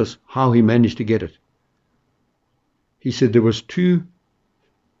tells us how he managed to get it. He said there was two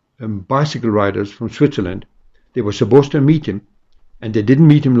bicycle riders from Switzerland. They were supposed to meet him, and they didn't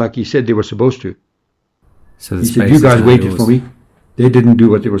meet him like he said they were supposed to. So he said, you guys waited for me. They didn't do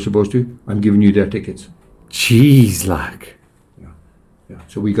what they were supposed to. I'm giving you their tickets. Jeez, like. Yeah.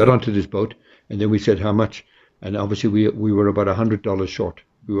 So we got onto this boat, and then we said how much. And obviously we were about $100 short.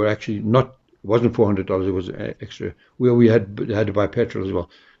 We were actually not, it wasn't $400, it was extra. We had to buy petrol as well.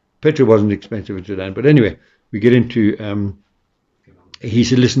 Petrol wasn't expensive in Sudan. But anyway, we get into, he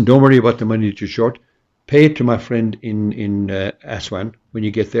said, listen, don't worry about the money that you're short. Pay it to my friend in Aswan when you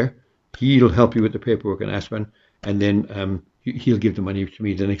get there. He'll help you with the paperwork in Aswan. And then he'll give the money to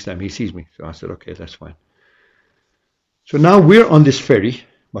me the next time he sees me. So I said, okay, that's fine. So now we're on this ferry,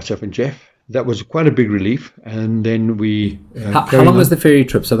 myself and Jeff. That was quite a big relief. And then we... how long was the ferry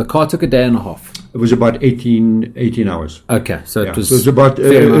trip? So the car took a day and a half. It was about 18 hours. Okay, so it was... So it was about...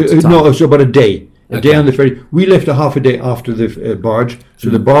 no, it was about a day. A day on the ferry. We left a half a day after the barge. So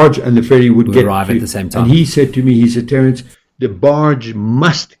the barge and the ferry would arrive at the same time. And he said to me, he said, Terence, the barge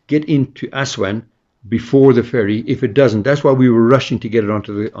must get into Aswan before the ferry. If it doesn't, that's why we were rushing to get it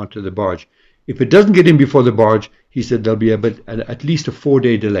onto the barge. If it doesn't get in before the barge, he said there'll be at least a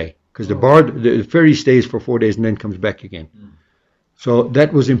 4-day delay. Because the ferry stays for 4 days and then comes back again. So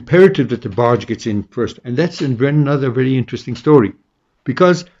that was imperative that the barge gets in first. And that's another very interesting story.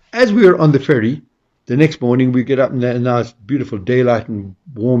 Because as we were on the ferry, the next morning we get up and now it's beautiful daylight and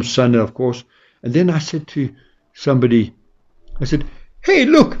warm sun, of course. And then I said to somebody, I said, hey,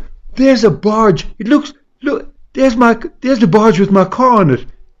 look, there's a barge. Look, there's the barge with my car on it,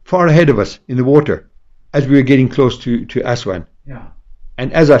 far ahead of us in the water, as we were getting close to Aswan. Yeah.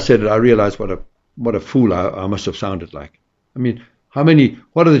 And as I said it, I realized what a fool I must have sounded like. I mean,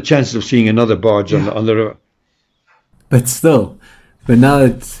 what are the chances of seeing another barge on the river? But now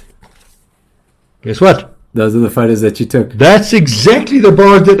it's... Guess what? Those are the photos that you took. That's exactly the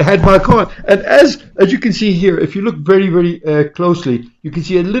barge that had my car. And as you can see here, if you look very, very closely, you can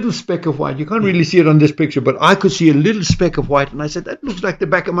see a little speck of white. You can't really see it on this picture, but I could see a little speck of white. And I said, that looks like the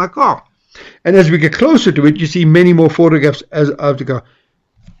back of my car. And as we get closer to it, you see many more photographs of the car.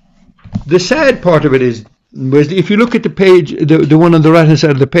 The sad part of it is, Wesley, if you look at the page, the one on the right-hand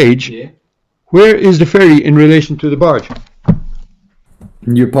side of the page, where is the ferry in relation to the barge?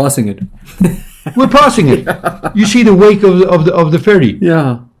 You're passing it. We're passing it. You see the wake of the ferry.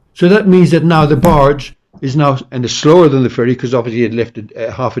 Yeah. So that means that now the barge is now, and it's slower than the ferry because obviously it left it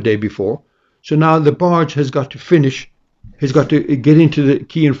half a day before. So now the barge has got to get into the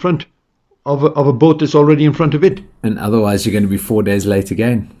quay in front of a boat that's already in front of it. And otherwise you're going to be 4 days late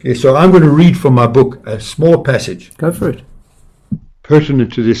again. Okay, so I'm going to read from my book a small passage. Go for it.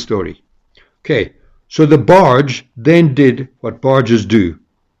 Pertinent to this story. Okay, so the barge then did what barges do.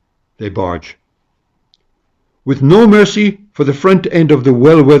 They barge. With no mercy for the front end of the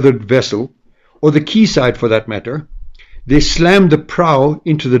well-weathered vessel, or the quayside for that matter, they slammed the prow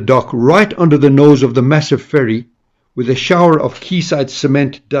into the dock right under the nose of the massive ferry, with a shower of quayside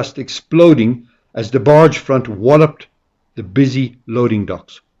cement dust exploding as the barge front walloped the busy loading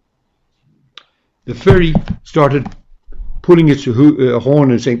docks. The ferry started pulling its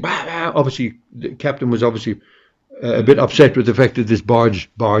horn and saying, bah, bah. Obviously, the captain was obviously a bit upset with the fact that this barge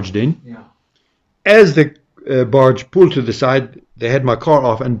barged in. Yeah. As the barge pulled to the side, they had my car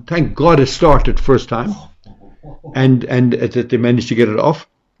off, and thank God it started first time, and that they managed to get it off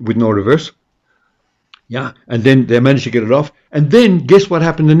with no reverse. Yeah, and then they managed to get it off. And then guess what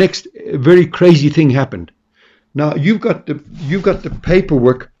happened? The next very crazy thing happened. Now you've got the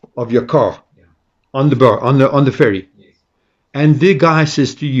paperwork of your car. on the ferry. Yes. And the guy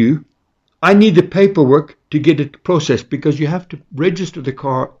says to you, I need the paperwork to get it processed because you have to register the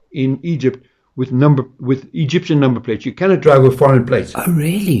car in Egypt with Egyptian number plates. You cannot drive with foreign plates. Oh,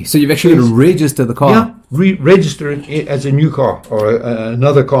 really? So you've actually got to register the car? Yeah, register it as a new car or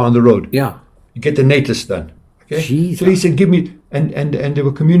another car on the road. Yeah. You get the NATIS done. Okay. Jeez. So he said, give me, and they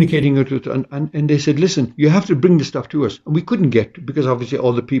were communicating it with, and they said, listen, you have to bring the stuff to us. And we couldn't get, because obviously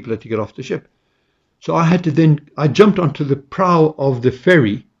all the people had to get off the ship. So I jumped onto the prow of the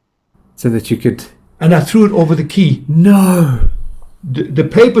ferry. So that you could... And I threw it over the quay. No. The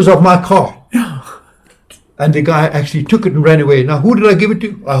papers of my car. Yeah. And the guy actually took it and ran away. Now, who did I give it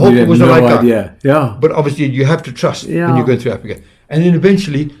to? I hope it was the right guy. Yeah. But obviously, you have to trust when you go through Africa. And then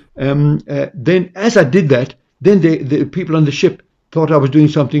eventually, then as I did that, then the people on the ship thought I was doing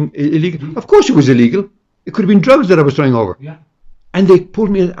something illegal. Of course, it was illegal. It could have been drugs that I was throwing over. Yeah. And they pulled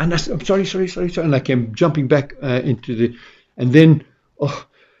me in, and I said, I'm sorry. And I came jumping back into the... And then...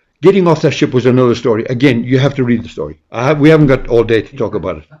 getting off that ship was another story. Again, you have to read the story. We haven't got all day to talk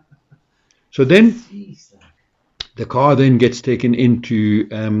about it. So then, the car then gets taken into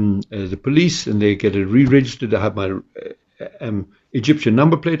the police, and they get it re-registered. I have my Egyptian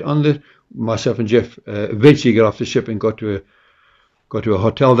number plate on there. Myself and Jeff eventually got off the ship and got to a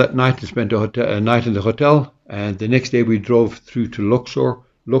hotel that night and spent a night in the hotel. And the next day we drove through to Luxor.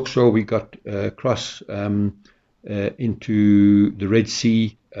 Luxor, we got across into the Red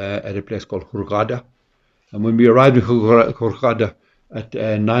Sea. At a place called Hurghada. And when we arrived in Hurghada at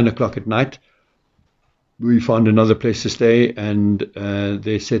 9 o'clock at night, we found another place to stay, and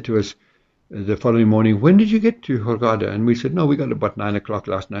they said to us the following morning, when did you get to Hurghada? And we said, no, we got about 9 o'clock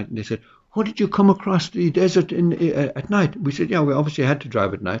last night. And they said, how did you come across the desert at night? We said, yeah, we obviously had to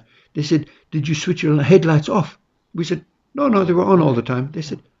drive at night. They said, did you switch your headlights off? We said, no, they were on all the time. They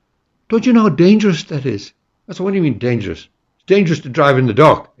said, don't you know how dangerous that is? I said, what do you mean dangerous? Dangerous to drive in the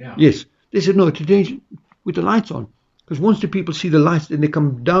dark. Yeah. Yes. They said, no, it's dangerous with the lights on. Because once the people see the lights, then they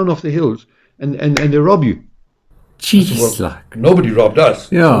come down off the hills and they rob you. Jeez. Well, nobody robbed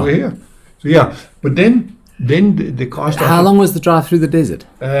us. Yeah. So we're here. So yeah. But then the car started. How long was the drive through the desert?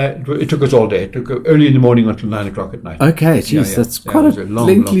 It took us all day. It took early in the morning until 9 o'clock at night. Okay, jeez, that's quite a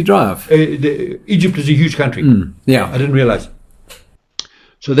lengthy drive. Egypt is a huge country. Yeah. I didn't realize.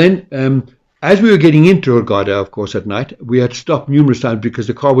 So then... as we were getting into Hurghada, of course, at night, we had stopped numerous times because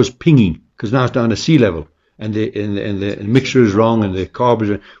the car was pinging, because now it's down to sea level, and the mixture is wrong, and the carb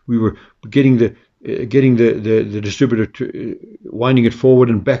is. We were getting the distributor to winding it forward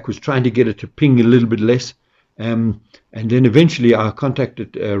and backwards, trying to get it to ping a little bit less. And then eventually, I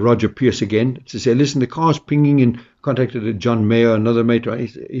contacted Roger Pierce again to say, listen, the car's pinging, and contacted John Mayer, another mate.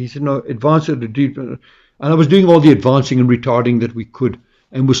 He said, no, advance it. And I was doing all the advancing and retarding that we could,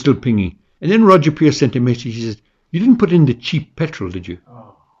 and we're still pinging. And then Roger Pierce sent a message. He says, you didn't put in the cheap petrol, did you?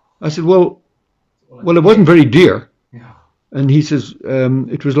 Oh. I said, well, it wasn't very dear. Yeah. And he says,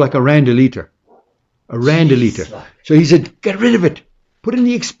 it was like R1 a litre. R1 a litre. So he said, get rid of it. Put in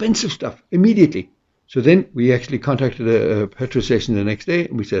the expensive stuff immediately. So then we actually contacted a petrol station the next day.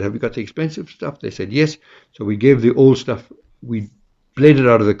 And we said, have you got the expensive stuff? They said, yes. So we gave the old stuff. We bladed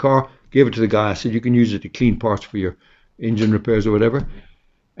out of the car, gave it to the guy. I said, you can use it to clean parts for your engine repairs or whatever.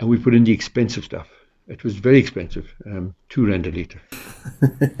 And we put in the expensive stuff. It was very expensive, R2 a litre.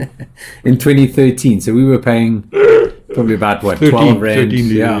 In 2013, so we were paying probably about, what, 12 rand? 13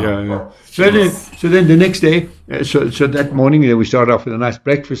 yeah. So then the next day, so that morning we started off with a nice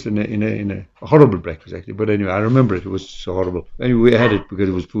breakfast, in a horrible breakfast, actually. But anyway, I remember it was so horrible. Anyway, we had it because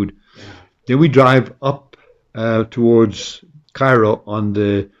it was food. Yeah. Then we drive up towards Cairo on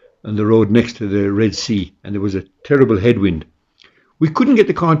the road next to the Red Sea, and there was a terrible headwind. We couldn't get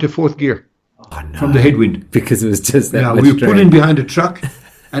the car into fourth gear from the headwind. Because it was just that much we put in behind the truck,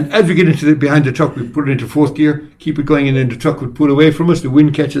 and as we get behind the truck, we put it into fourth gear, keep it going, and then the truck would pull away from us, the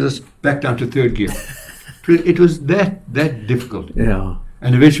wind catches us, back down to third gear. It was that difficult. Yeah.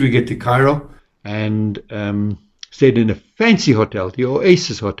 And eventually we get to Cairo, and stayed in a fancy hotel, the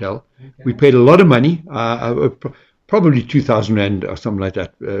Oasis Hotel. Okay. We paid a lot of money, probably 2,000 rand or something like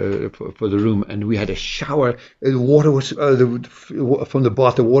that for the room, and we had a shower. The water was from the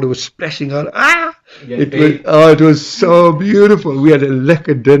bath. The water was splashing out. It was so beautiful. We had a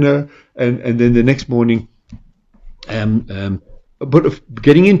lekker dinner, and then the next morning, but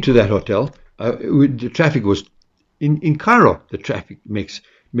getting into that hotel, the traffic was in Cairo. The traffic makes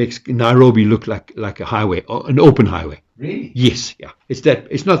Nairobi look like a highway, or an open highway. Really? Yes, yeah.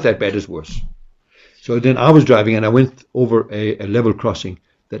 It's not that bad. It's worse. So then I was driving, and I went over a level crossing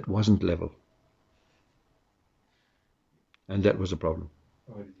that wasn't level. And that was a problem.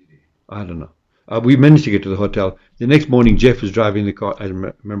 What did you do? I don't know. We managed to get to the hotel. The next morning, Jeff was driving the car. I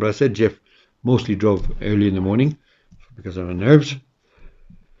remember I said Jeff mostly drove early in the morning because of her nerves.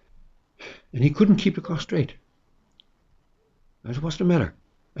 And he couldn't keep the car straight. I said, what's the matter?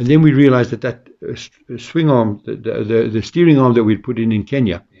 And then we realized that swing arm, the steering arm that we'd put in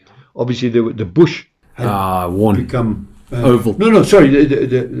Kenya, obviously the bush had become oval. No, sorry.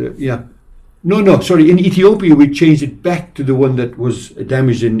 Sorry. In Ethiopia, we changed it back to the one that was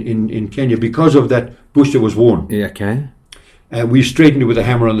damaged in Kenya because of that bush that was worn. Yeah, okay. And we straightened it with a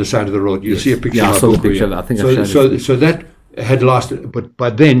hammer on the side of the road. You'll see a picture. Yeah, I saw the picture. I think I showed it. So that had lasted, but by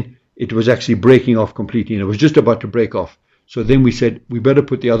then it was actually breaking off completely, and it was just about to break off. So then we said, we better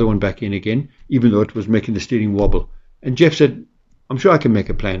put the other one back in again, even though it was making the steering wobble. And Jeff said, I'm sure I can make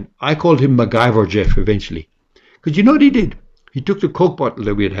a plan. I called him MacGyver Jeff eventually. Because you know what he did? He took the Coke bottle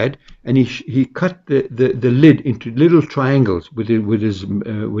that we had and he cut the lid into little triangles with his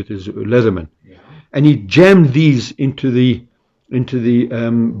Leatherman. Yeah. And he jammed these into the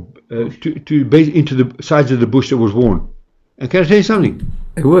sides of the bush that was worn. And can I tell you something?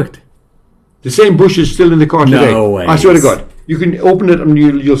 It worked. The same bush is still in the car today. No way. I swear to God. You can open it and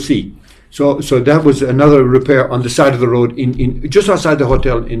you'll see. So that was another repair on the side of the road in just outside the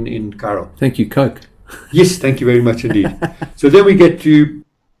hotel in Cairo. Thank you, Coke. Yes, thank you very much indeed. So then we get to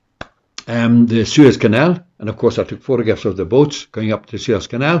the Suez Canal, and of course I took photographs of the boats going up the Suez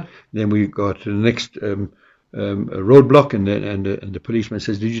Canal. Then we got to the next roadblock, and the policeman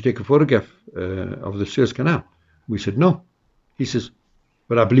says, "Did you take a photograph of the Suez Canal?" We said, "No." He says,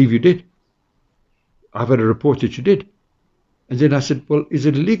 "But I believe you did. I've had a report that you did." And then I said, "Well, is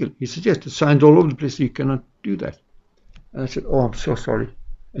it illegal?" He said, "Yes, the signs all over the place. You cannot do that." And I said, "Oh, I'm so sorry."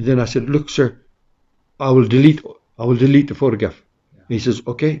 And then I said, "Look, sir, I will delete the photograph." Yeah. He says,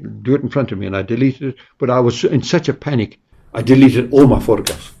 "Okay, do it in front of me." And I deleted it, but I was in such a panic, I deleted all my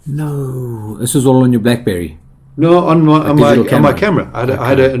photographs. No, this was all on your BlackBerry. No, on my camera. I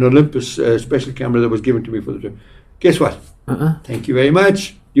had an Olympus special camera that was given to me for the trip. Guess what? Thank you very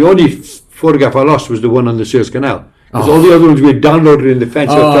much. The only photograph I lost was the one on the Suez Canal. Because all the other ones we had downloaded in the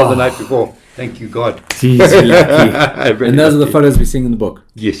fancy hotel the night before. Thank you, God. Jeez, you're lucky. And those are the photos we see in the book.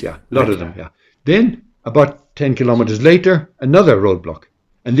 Yes, yeah. A lot of them, yeah. Then, about 10 kilometers later, another roadblock.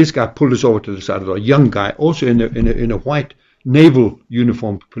 And this guy pulled us over to the side of the road. A young guy, also in a white naval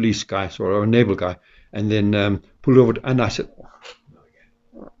uniform, police guy, or a naval guy. And then pulled over, and I said,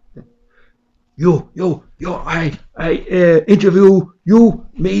 Yo, I interview you,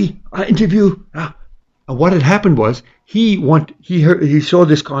 me, I interview. And what had happened was he saw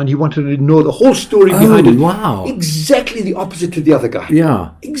this car and he wanted to know the whole story behind it. Wow. Exactly the opposite to the other guy.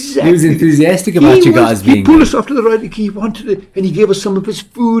 Yeah. Exactly. He was enthusiastic about you guys being He pulled us off to the right. He wanted it, and he gave us some of his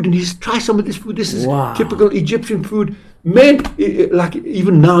food, and he said, "Try some of this food. This is typical Egyptian food." Man, like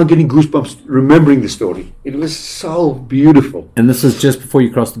even now I'm getting goosebumps remembering the story. It was so beautiful. And this was just before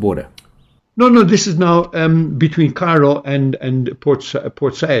you crossed the border? No, this is now between Cairo and Port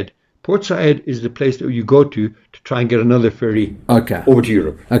Said. Port Said is the place that you go to try and get another ferry over to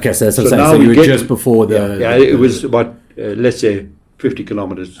Europe. Okay, so that's what I'm saying. So you were just before the... Yeah, it was about, let's say, 50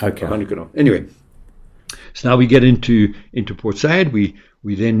 kilometers. Okay. 100 kilometers. Anyway, so now we get into Port Said. We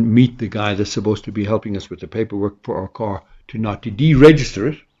then meet the guy that's supposed to be helping us with the paperwork for our car to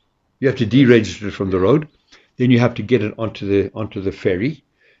deregister it. You have to deregister it from the road. Then you have to get it onto the ferry.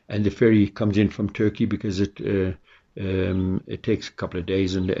 And the ferry comes in from Turkey because it takes a couple of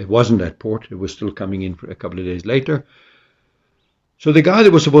days, and it wasn't at port. It was still coming in for a couple of days later. So the guy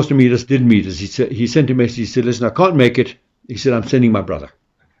that was supposed to meet us didn't meet us. He sent a message. He said, "Listen, I can't make it." He said, "I'm sending my brother."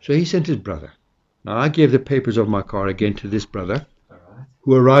 So he sent his brother. Now I gave the papers of my car again to this brother,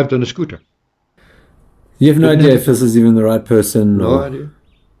 who arrived on a scooter. You have no idea if this is even the right person? No idea.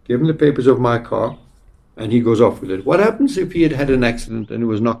 Gave him the papers of my car, and he goes off with it. What happens if he had had an accident and he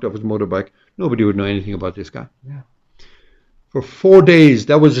was knocked off his motorbike? Nobody would know anything about this guy. Yeah. For 4 days,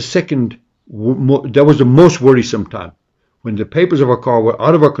 that was the most worrisome time, when the papers of our car were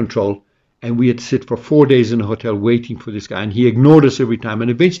out of our control, and we had to sit for 4 days in a hotel waiting for this guy, and he ignored us every time. And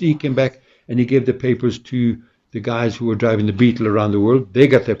eventually he came back and he gave the papers to the guys who were driving the Beetle around the world. They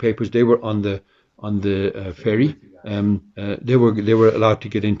got their papers. They were on the ferry. They were allowed to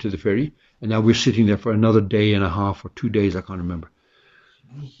get into the ferry. And now we're sitting there for another day and a half or 2 days, I can't remember.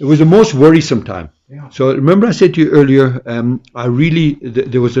 It was the most worrisome time. Yeah. So remember I said to you earlier,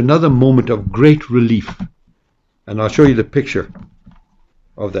 there was another moment of great relief. And I'll show you the picture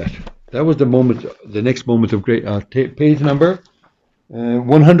of that. That was the next moment of great, page number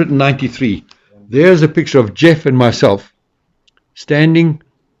 193. There's a picture of Jeff and myself standing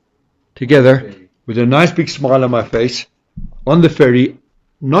together with a nice big smile on my face on the ferry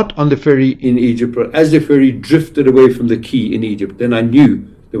not on the ferry in Egypt, but as the ferry drifted away from the quay in Egypt, then I knew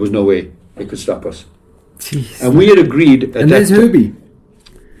there was no way they could stop us. Jeez. And we had agreed. And there's Herbie.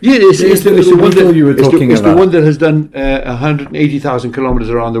 Yeah, it's the one that you were talking it's about. the one that has done 180,000 kilometers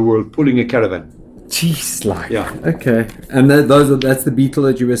around the world pulling a caravan. Jeez, like. Yeah. Okay. And that's the beetle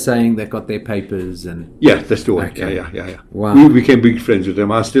that you were saying that got their papers and. Yeah, that's the one. Okay. Yeah. Wow. We became big friends with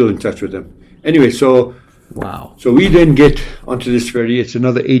them. I'm still in touch with them. Anyway, so wow. So we then get onto this ferry. It's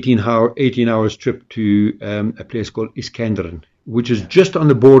another 18 hours trip to a place called Iskenderun, which is just on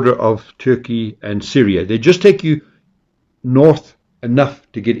the border of Turkey and Syria. They just take you north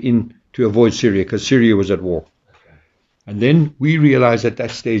enough to get in to avoid Syria, because Syria was at war. Okay. And then we realized at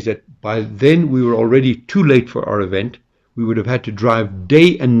that stage that by then we were already too late for our event. We would have had to drive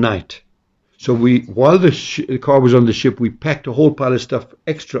day and night. So while the car was on the ship, we packed a whole pile of stuff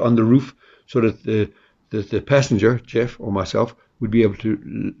extra on the roof so that the passenger, Jeff or myself, would be able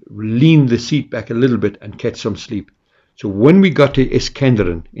to lean the seat back a little bit and catch some sleep. So when we got to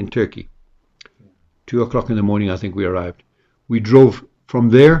Iskenderun in Turkey, 2 o'clock in the morning, I think we arrived. We drove from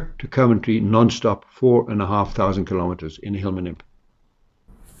there to Coventry non-stop 4,500 kilometers in a Hillman Imp.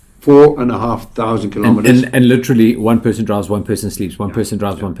 4,500 kilometers. And literally one person drives, one person sleeps. One person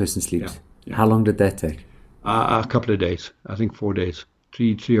drives, one person sleeps. Yeah. How long did that take? A couple of days. I think 4 days.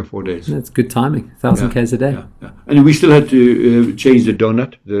 Three or 4 days. That's good timing. 1,000 k's a day. Yeah. And we still had to change the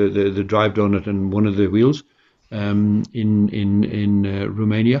donut, the drive donut, and one of the wheels in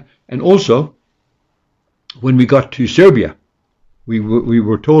Romania. And also, when we got to Serbia, we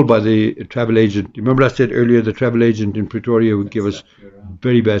were told by the travel agent. Remember I said earlier the travel agent in Pretoria would give us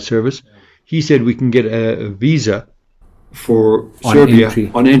very bad service. He said we can get a visa for Serbia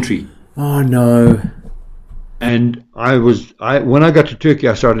on entry. Oh no. And when I got to Turkey,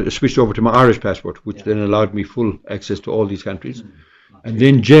 I switched over to my Irish passport, which then allowed me full access to all these countries. And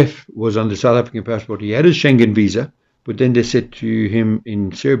then Jeff was on the South African passport. He had a Schengen visa, but then they said to him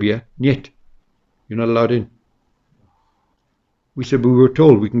in Serbia, "Niet, you're not allowed in." We said, but we were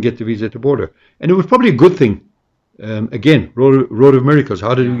told we can get the visa at the border. And it was probably a good thing. Again, road of miracles.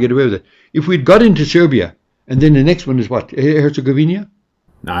 How did we get away with it? If we'd got into Serbia, and then the next one is what? Herzegovina?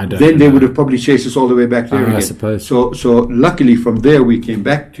 No, I don't then know. They would have probably chased us all the way back there again. I suppose. So luckily from there we came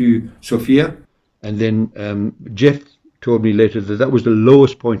back to Sofia, and then Jeff told me later that was the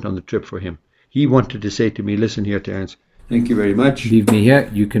lowest point on the trip for him. He wanted to say to me, "Listen here, Terence, thank you very much. Leave me here,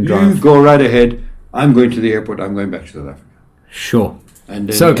 you can drive. You go right ahead. I'm going to the airport. I'm going back to South Africa." Sure. And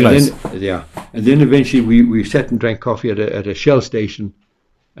then, so close. And then eventually we sat and drank coffee at a Shell station,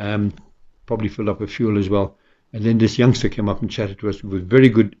 probably filled up with fuel as well. And then this youngster came up and chatted to us with very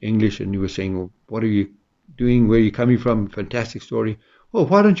good English, and he was saying, "Well, what are you doing? Where are you coming from? Fantastic story. Oh,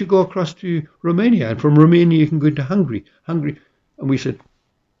 why don't you go across to Romania? And from Romania you can go into Hungary. And we said,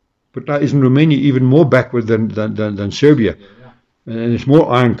 "But now isn't Romania even more backward than Serbia? Yeah. And it's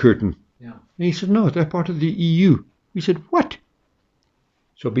more Iron Curtain." Yeah. And he said, "No, they're part of the EU." We said, "What?"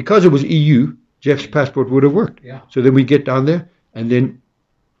 So because it was EU, Jeff's passport would have worked. Yeah. So then we get down there, and then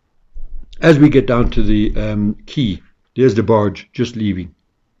as we get down to the quay, there's the barge just leaving,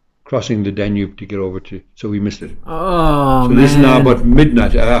 crossing the Danube to get over to, so we missed it. Oh, so this is now about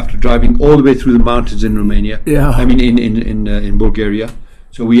midnight after driving all the way through the mountains in Romania. Yeah. I mean in Bulgaria.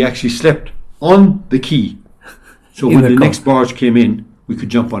 So we actually slept on the quay. So when the next barge came in, we could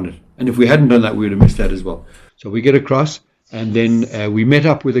jump on it. And if we hadn't done that, we would have missed that as well. So we get across, and then we met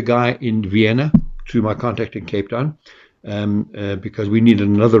up with a guy in Vienna through my contact in Cape Town, because we needed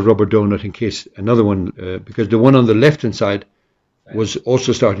another rubber donut in case another one, because the one on the left-hand side was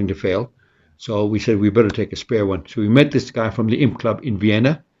also starting to fail. So we said we better take a spare one. So we met this guy from the Imp Club in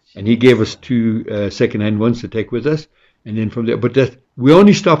Vienna, and he gave us 2 second-hand ones to take with us. And then from there, we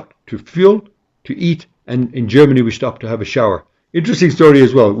only stopped to fuel, to eat, and in Germany we stopped to have a shower. Interesting story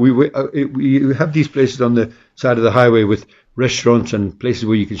as well. We have these places on the side of the highway with restaurants and places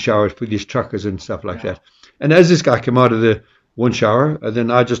where you can shower for these truckers and stuff like that. And as this guy came out of the one shower, and then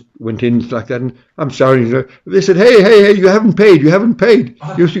I just went in like that, and I'm shouting. They said, "Hey, you haven't paid. You haven't paid."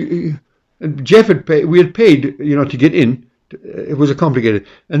 And Jeff had paid. We had paid, to get in. It was complicated.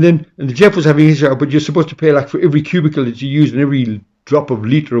 And Jeff was having his shower, but you're supposed to pay like for every cubicle that you use and every drop of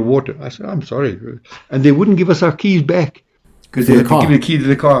liter of water. I said, "I'm sorry," and they wouldn't give us our keys back. Because they had to give me the key to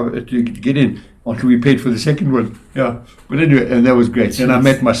the car to get in until we paid for the second one. Yeah. But anyway, and that was great. Then I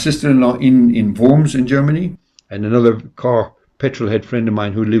met my sister-in-law in Worms in Germany, and another petrol-head friend of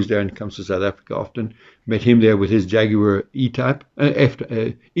mine who lives there and comes to South Africa often. Met him there with his Jaguar E-Type,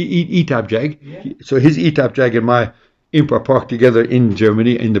 E-Type Jag. Yeah. So his E-Type Jag and my Imp are parked together in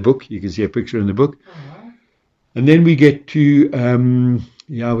Germany in the book. You can see a picture in the book. And then we get to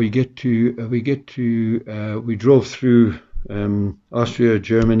Yeah, we drove through Austria,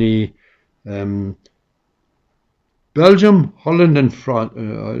 Germany, um, Belgium, Holland, and France.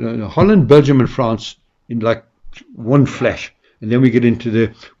 Holland, Belgium, and France in like one flash. And then we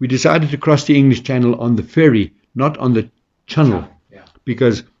decided to cross the English Channel on the ferry, not on the channel,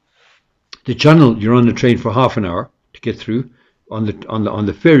 because the channel you're on the train for half an hour to get through. On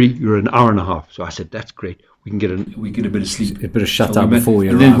the ferry you're an hour and a half. So I said that's great. We get a bit of sleep, a bit of shut-up before you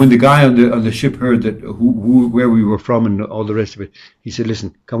arrive. And then when the guy on the ship heard that where we were from and all the rest of it, he said,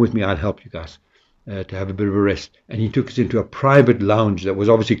 "Listen, come with me. I'll help you guys to have a bit of a rest." And he took us into a private lounge that was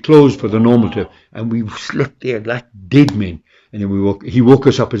obviously closed for the normal trip, and we slept there like dead men. And then he woke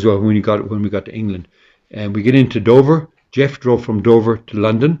us up as well when we got to England, and we get into Dover. Jeff drove from Dover to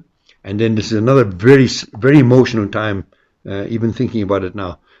London, and then this is another very very emotional time. Even thinking about it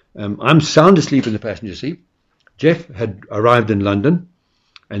now, I'm sound asleep in the passenger seat. Jeff had arrived in London,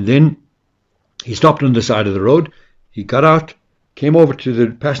 and then he stopped on the side of the road. He got out, came over to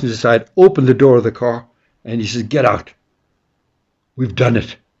the passenger side, opened the door of the car, and he says, "Get out. We've done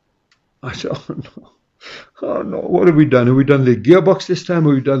it." I said, "Oh no, what have we done? Have we done the gearbox this time?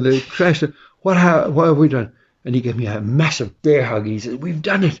 Have we done the crash? What have we done?" And he gave me a massive bear hug. He said, "We've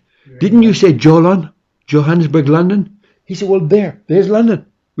done it. Didn't you say Johannesburg, London?" He said, "Well, there's London.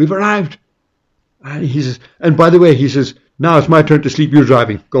 We've arrived." And he says, "And by the way," he says, "now it's my turn to sleep. You're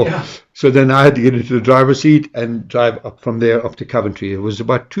driving. Go." Yeah. So then I had to get into the driver's seat and drive up from there up to Coventry. It was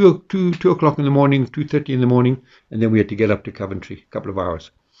about 2 o'clock in the morning, 2:30 in the morning, and then we had to get up to Coventry, a couple of hours.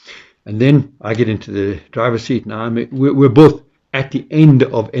 And then I get into the driver's seat. Now we're both at the end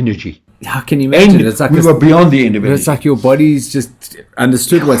of energy. How can you imagine? It's like we were beyond the end of energy. It's like your body's just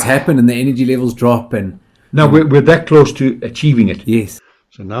understood what's happened, and the energy levels drop. And now we're that close to achieving it. Yes.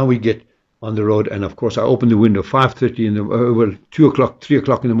 So now we get on the road, and of course I open the window 5:30 in the 2 o'clock, 3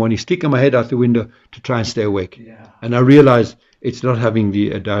 o'clock in the morning, sticking my head out the window to try and stay awake. Yeah. And I realized it's not having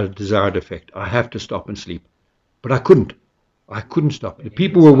the desired effect. I have to stop and sleep, but I couldn't stop. The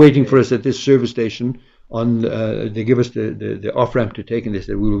people were waiting for us at this service station. They give us the off ramp to take, and they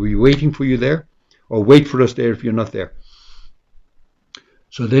said, "We will be waiting for you there, or wait for us there if you're not there."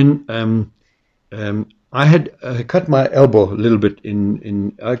 So then I had cut my elbow a little bit on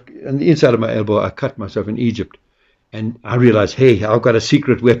the inside of my elbow. I cut myself in Egypt, and I realized, hey, I've got a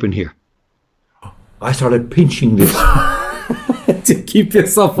secret weapon here. I started pinching this to keep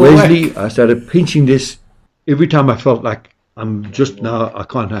yourself awake. I started pinching this every time I felt like I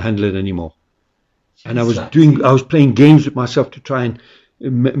can't handle it anymore. And I was playing games with myself to try and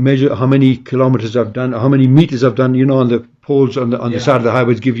measure how many kilometers I've done, how many meters I've done. On the poles on the side of the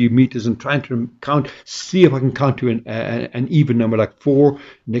highways give you meters, and trying to see if I can count to an even number, like 4.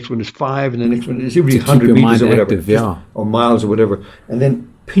 Next one is 5, and the next one is every 100 meters or whatever, or miles or whatever. And then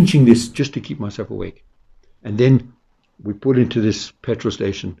pinching this just to keep myself awake. And then we put into this petrol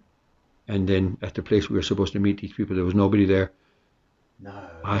station, and then at the place we were supposed to meet these people, there was nobody there.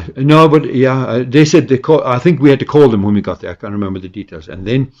 No, but they said I think we had to call them when we got there. I can't remember the details. And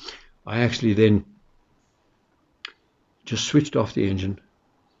then I actually just switched off the engine.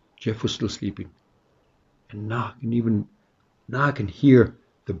 Jeff was still sleeping, and now I can hear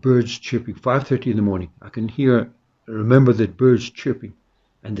the birds chirping. 5:30 in the morning. I can remember the birds chirping,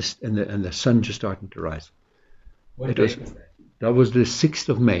 and the sun just starting to rise. What day was that? That was the 6th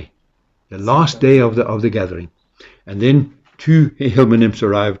of May, the last day of the gathering, and then 2 hillman imps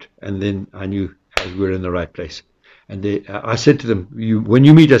arrived, and then I knew we were in the right place. And I said to them, when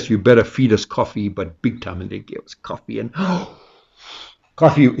you meet us, you better feed us coffee, but big time. And they gave us coffee. And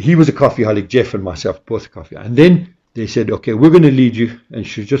coffee, he was a coffeeholic, Jeff and myself, both coffee. And then they said, "Okay, we're going to lead you, and you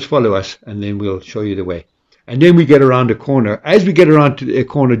should just follow us, and then we'll show you the way." And then we get around a corner. As we get around to a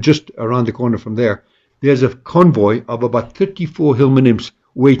corner, just around the corner from there's a convoy of about 34 hillman imps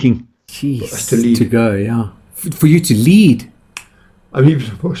waiting for us to lead. To go, yeah. For you to lead. I'm even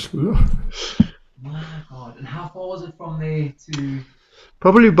supposed to. My God. And how far was it from there to?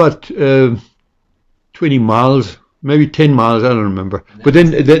 Probably about 20 miles, maybe 10 miles, I don't remember. But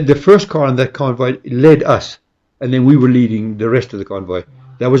then the first car in that convoy led us, and then we were leading the rest of the convoy.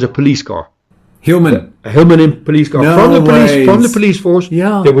 That was a police car. Hillman. A Hillman police car. From the police force.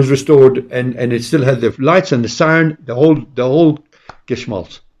 Yeah. That was restored, and it still had the lights and the siren, the whole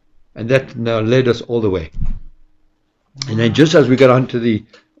geschmaltz. And that now led us all the way. And then just as we got onto the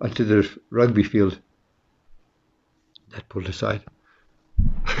rugby field, that pulled aside.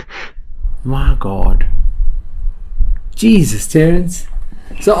 My God. Jesus, Terence.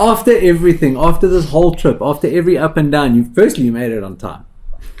 So after everything, after this whole trip, after every up and down, you made it on time.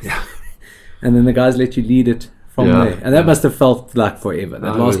 Yeah. And then the guys let you lead it from there. And that must have felt like forever,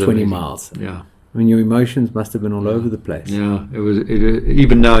 that last 20 amazing. miles. Yeah. I mean, your emotions must have been all over the place. Yeah, it was.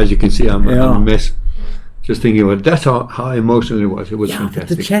 Even now, as you can see, I'm a mess. Just thinking about it. That's how emotional it was. It was fantastic.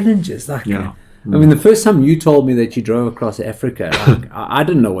 But the challenges, like, Yeah. I mean, the first time you told me that you drove across Africa, like, I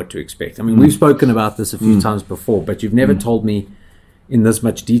didn't know what to expect. I mean, we've spoken about this a few times before, but you've never told me in this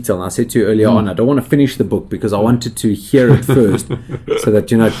much detail. And I said to you earlier on, I don't want to finish the book because I wanted to hear it first, so that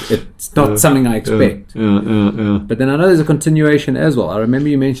it's not something I expect. But then I know there's a continuation as well. I remember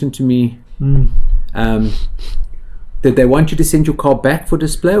you mentioned to me. Did they want you to send your car back for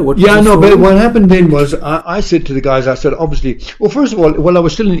display? Or what but what happened then was I said to the guys, I said, obviously, well, first of all, while I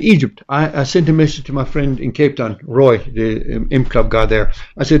was still in Egypt, I sent a message to my friend in Cape Town, Roy, the Imp Club guy there.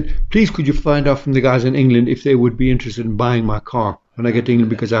 I said, please, could you find out from the guys in England if they would be interested in buying my car when I get to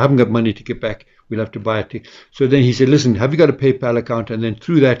England, because I haven't got money to get back. We'll have to buy it. So then he said, listen, have you got a PayPal account? And then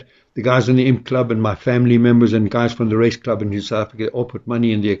through that, the guys in the Imp Club and my family members and guys from the race club in South Africa all put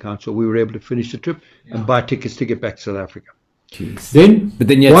money in the account, so we were able to finish the trip and buy tickets to get back to South Africa. Jeez. But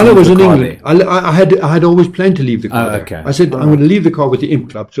then while I was in England, I had always planned to leave the car there. Okay. I said, I'm going to leave the car with the Imp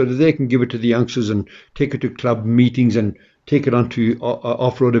Club so that they can give it to the youngsters and take it to club meetings and take it onto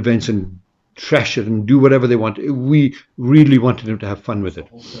off-road events and trash it and do whatever they want. We really wanted them to have fun with it.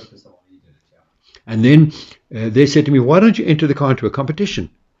 And then they said to me, why don't you enter the car into a competition?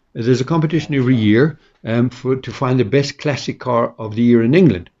 There's a competition every year to find the best classic car of the year in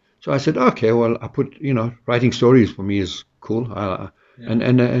England. So I said, okay, well, I put, writing stories for me is cool. One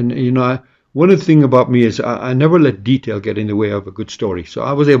of the things about me is I never let detail get in the way of a good story. So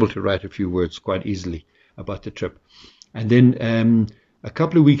I was able to write a few words quite easily about the trip. And then a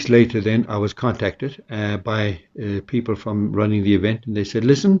couple of weeks later, then I was contacted by people from running the event. And they said,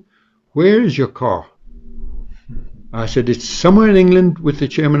 listen, where is your car? I said, it's somewhere in England with the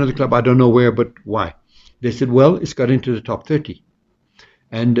chairman of the club. I don't know where, but why? They said, well, it's got into the top 30.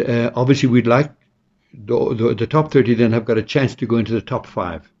 And obviously we'd like the top 30 then have got a chance to go into the top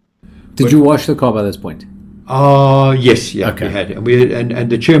 5. Did you wash the car by this point? Yes, yeah, okay. we had. And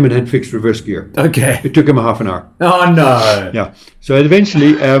the chairman had fixed reverse gear. Okay. It took him a half an hour. Oh, no. Yeah. So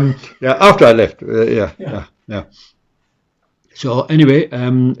eventually, after I left, yeah. So anyway,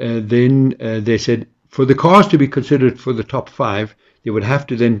 then they said, for the cars to be considered for the top 5, they would have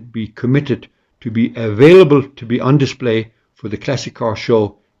to then be committed to be available to be on display for the Classic Car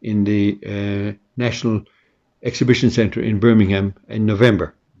Show in the National Exhibition Centre in Birmingham in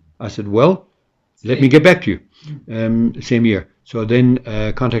November. I said, well, let me get back to you. Same year. So then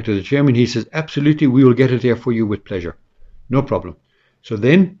contacted the chairman. He says, absolutely, we will get it there for you with pleasure. No problem. So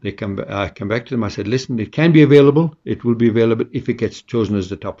then I come back to them. I said, listen, it can be available. It will be available if it gets chosen as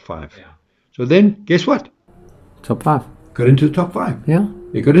the top 5. Yeah. So then, guess what? Top 5. Got into the top 5. Yeah.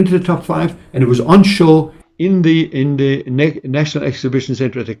 It got into the top 5, and it was on show in the National Exhibition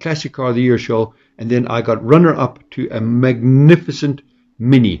Centre at the Classic Car of the Year show. And then I got runner-up to a magnificent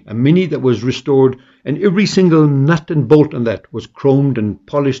Mini, a Mini that was restored, and every single nut and bolt on that was chromed and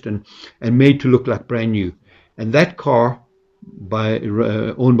polished and made to look like brand new. And that car,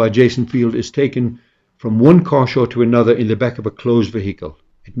 owned by Jason Field, is taken from one car show to another in the back of a closed vehicle.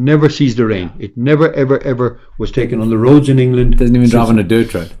 It never sees the rain. It never, ever, ever was taken on the roads in England. Doesn't even drive on a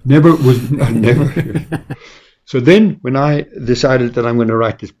dirt road. Never was, never. So then when I decided that I'm going to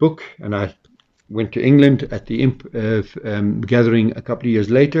write this book, and I went to England at the Imp gathering a couple of years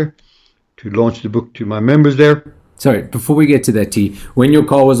later to launch the book to my members there. Sorry, before we get to that, T, when your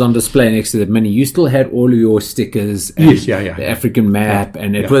car was on display next to the Mini, you still had all of your stickers and the African map,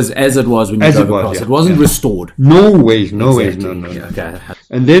 and it was as it was when you drove across. Yeah. It wasn't restored. No ways. No. Okay.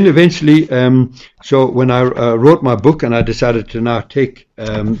 And then eventually, so when I wrote my book and I decided to now take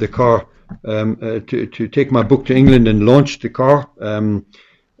the car, to take my book to England and launch the car,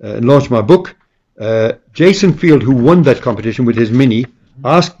 launch my book, Jason Field, who won that competition with his Mini,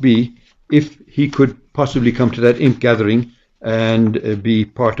 asked me if he could possibly come to that Imp gathering and be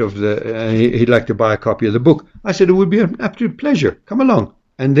part of he'd like to buy a copy of the book. I said it would be an absolute pleasure. Come along.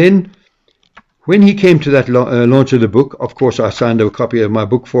 And then when he came to that launch of the book, of course I signed a copy of my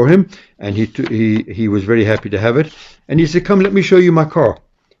book for him, and he was very happy to have it. And he said, come, let me show you my car.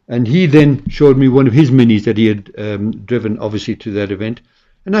 And he then showed me one of his Minis that he had driven, obviously, to that event.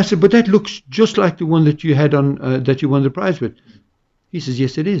 And I said, but that looks just like the one that you had on that you won the prize with. He says,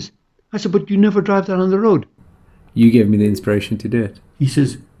 yes, it is. I said, but you never drive that on the road. You gave me the inspiration to do it. He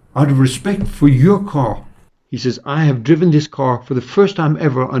says, out of respect for your car, he says, I have driven this car for the first time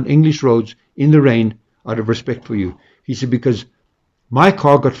ever on English roads in the rain out of respect for you. He said, because my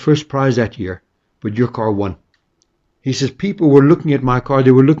car got first prize that year, but your car won. He says people were looking at my car.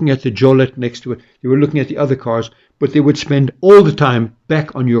 They were looking at the Jolette next to it. They were looking at the other cars, but they would spend all the time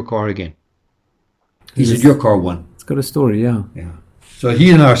back on your car again. He said your car won. It's got a story, yeah. Yeah. So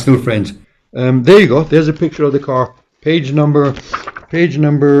he and I are still friends. There you go. There's a picture of the car. Page number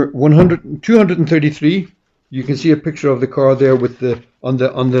 233. You can see a picture of the car there with the on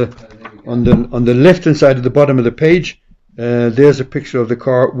the left hand side of the bottom of the page. There's a picture of the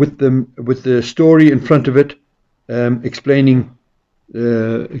car with the story in front of it, explaining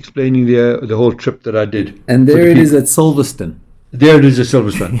the whole trip that I did. And there it is at Silverstone. There it is at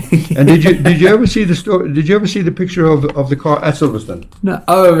Silverstone. And did you ever see the story? Did you ever see the picture of the car at Silverstone? No.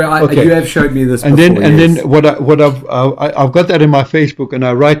 Oh, right. Okay. You have showed me this. And before, then I've got that in my Facebook, and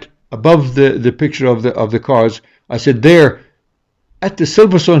I write above the picture of the cars. I said there at the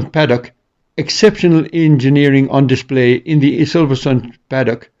Silverstone paddock, exceptional engineering on display in the Silverstone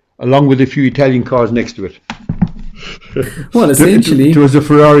paddock, along with a few Italian cars next to it. Well, essentially, it was a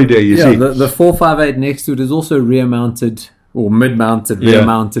Ferrari day. You see, the 458 next to it is also rear-mounted. Or mid-mounted,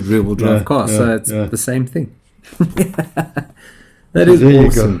 rear-mounted rear-wheel drive car. So it's the same thing. That is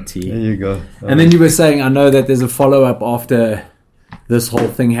awesome, T. There you go. And then you were saying, I know that there's a follow-up after this whole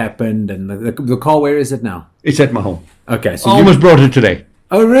thing happened. And the car, where is it now? It's at my home. Okay. So I almost brought it today.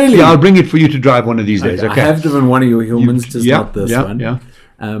 Oh, really? Yeah, I'll bring it for you to drive one of these days. Okay. I have driven one of your Hillmans, just not this one. Yeah.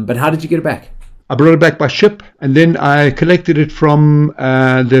 But how did you get it back? I brought it back by ship, and then I collected it from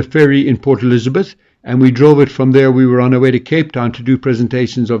the ferry in Port Elizabeth. And we drove it from there. We were on our way to Cape Town to do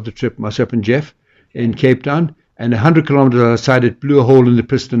presentations of the trip, myself and Jeff, in Cape Town. And 100 kilometers outside, it blew a hole in the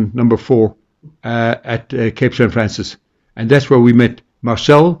piston, number 4, at Cape St. Francis. And that's where we met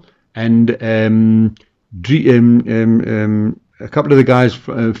Marcel and a couple of the guys.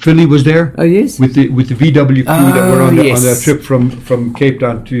 Philly was there. Oh, yes. With the VW crew that were on their trip from Cape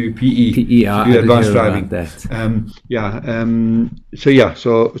Town to PE to do advanced driving.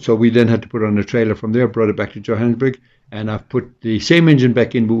 So we then had to put on a trailer from there, brought it back to Johannesburg, and I've put the same engine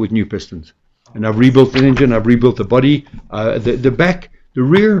back in, but with new pistons. And I've rebuilt the engine. I've rebuilt the body. The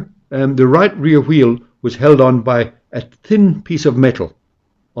right rear wheel was held on by a thin piece of metal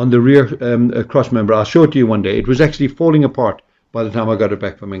on the rear cross member. I'll show it to you one day. It was actually falling apart by the time I got it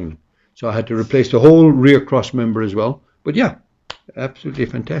back from England. So I had to replace the whole rear cross member as well. But yeah, absolutely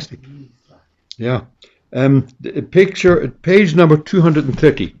fantastic. Yeah. The picture, page number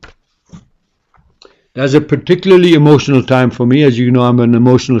 230. That's a particularly emotional time for me. As you know, I'm an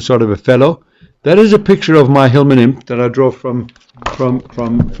emotional sort of a fellow. That is a picture of my Hillman Imp that I drove from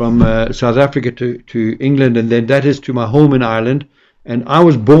South Africa to England, and then that is to my home in Ireland. And I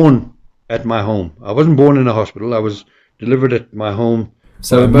was born at my home. I wasn't born in a hospital. I was delivered at my home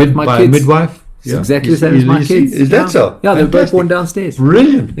by a midwife. It's exactly the same as my kids. Is that so? Yeah, they were both born downstairs.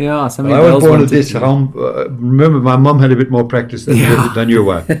 Brilliant. Yeah, I was born at this home. Remember, my mum had a bit more practice than your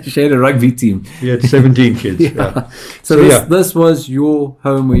wife. She had a rugby team. She had 17 kids. So this was your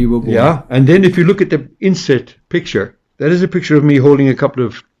home where you were born. Yeah, and then if you look at the inset picture, that is a picture of me holding a couple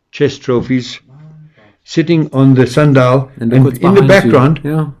of chess trophies, sitting on the sundial, and in the background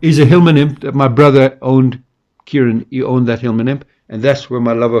is a Hillman Imp that my brother owned. Kieran, he owned that Hillman Imp, and that's where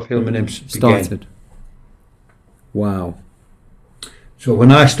my love of Hillman Imps started. Wow. So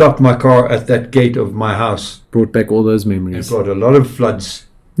when I stopped my car at that gate of my house, brought back all those memories. It brought a lot of floods.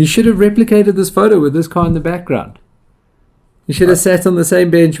 You should have replicated this photo with this car in the background. You should have sat on the same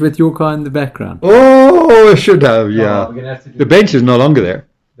bench with your car in the background. Oh, I should have, yeah. The bench is no longer there.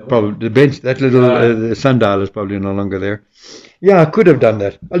 Probably the bench, that little the sundial is probably no longer there. Yeah, I could have done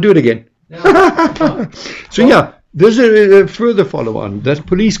that. I'll do it again. So yeah, there's a further follow-on. That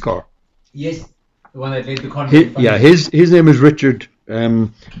police car. Yes, the one that led the convoy. His name is Richard.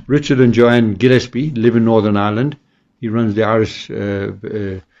 Richard and Joanne Gillespie live in Northern Ireland. He runs the Irish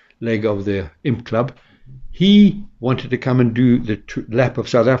leg of the Imp Club. He wanted to come and do the lap of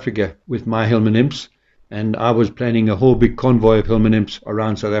South Africa with my Hillman Imps. And I was planning a whole big convoy of Hillman Imps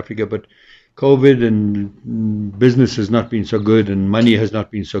around South Africa, but COVID and business has not been so good and money has not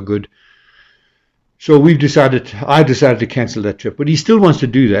been so good. So I decided to cancel that trip. But he still wants to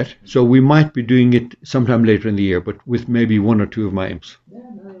do that, so we might be doing it sometime later in the year, but with maybe one or two of my Imps.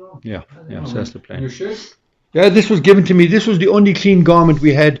 Yeah, so that's the plan. Your shirt? Yeah, this was given to me. This was the only clean garment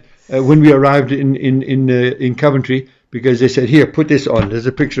we had when we arrived in Coventry. Because they said, here, put this on. There's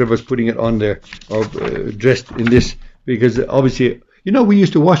a picture of us putting it on there, or dressed in this. Because obviously, we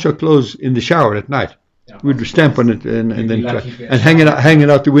used to wash our clothes in the shower at night. Yeah. We'd stamp on it and then hang it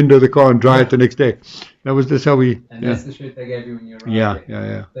out the window of the car and dry it the next day. That's how we. And that's the shirt they gave you when you arrived.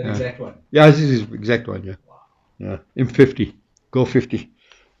 Yeah. That exact one. Yeah, this is the exact one. Yeah. Wow. Yeah. Imp 50, Go 50.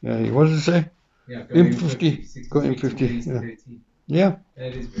 What does it say? Yeah, go M50. Go M50. Yeah. 13. Yeah.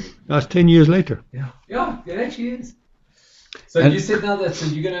 That is very good. That's 10 years later. Yeah, it actually is. So you said now that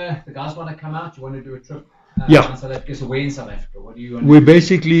the guys want to come out, you want to do a trip around South Africa. So where in South Africa? What do you want to do? We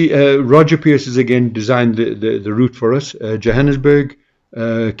basically, Roger Pierce has again designed the route for us. Johannesburg,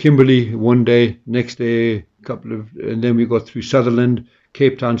 Kimberley one day, next day, and then we go through Sutherland,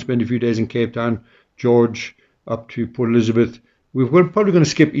 Cape Town, spend a few days in Cape Town, George, up to Port Elizabeth. We're probably going to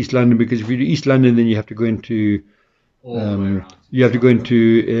skip East London because if you do East London, then you have to go into,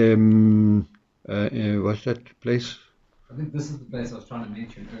 what's that place? I think this is the place I was trying to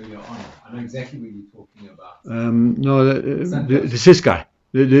mention earlier on. I know exactly what you're talking about. No, the Ciskei,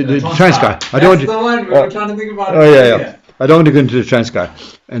 the Transkei. That's the one we were trying to think about. Oh yeah. I don't want to go into the Transkei,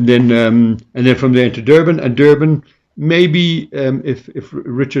 and then from there into Durban. And Durban, maybe if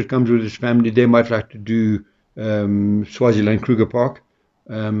Richard comes with his family, they might like to do Swaziland Kruger Park.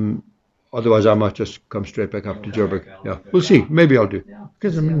 Otherwise, I might just come straight back up to Joburg. Yeah, we'll see. Maybe I'll do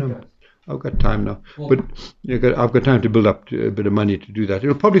because I've got time now, but I've got time to build up a bit of money to do that.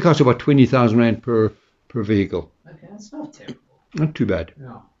 It'll probably cost about 20,000 rand per vehicle. Okay, that's not terrible. Not too bad.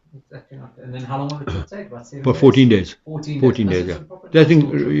 No, exactly not. And then how long will it take? About 7 For days? 14 days. 14 days. Yeah. I think,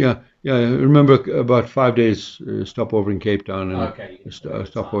 I remember about 5 days stopover in Cape Town and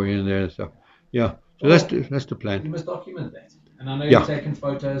stopover in there and stuff. Yeah, so that's the plan. You must document that. And I know you've taken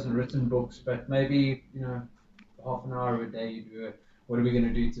photos and written books, but maybe half an hour of a day you do what are we going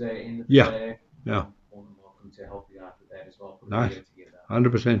to do today? End of the day. Yeah. More than welcome to help you out with that as well. Put Nice. a video together.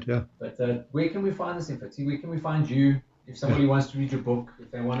 100%. Yeah. But where can we find this info? T, where can we find you? If somebody wants to read your book,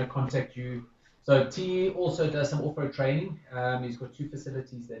 if they want to contact you. So T also does some off-road training. He's got 2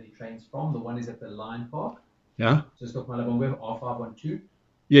 facilities that he trains from. The one is at the Lion Park. Yeah. Just off Malabongwe, R512.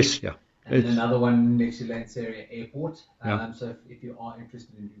 Yes. Yeah. And then another one next to Lanseria Airport. Yeah. So if you are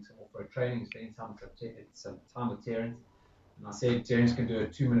interested in doing some off-road training, spending some time with Terence. And I said Terence can do a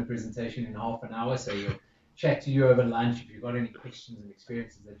 2-minute presentation in half an hour. So he'll chat to you over lunch. If you've got any questions and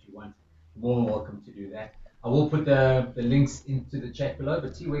experiences that you want, you're more than welcome to do that. I will put the links into the chat below.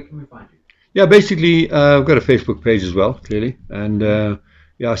 But T, where can we find you? Yeah, basically, I've got a Facebook page as well, clearly. And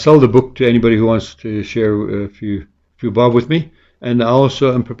I sell the book to anybody who wants to share a few bob with me. And I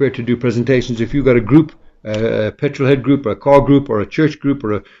also am prepared to do presentations. If you've got a group, a petrol head group, or a car group, or a church group,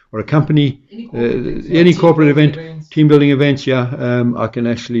 or a company, any corporate event, team building events, I can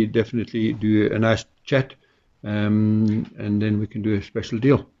actually definitely do a nice chat, and then we can do a special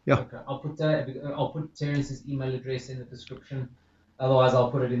deal. Yeah. Okay. I'll put Terence's email address in the description. Otherwise,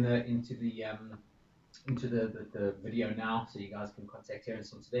 I'll put it into the video now, so you guys can contact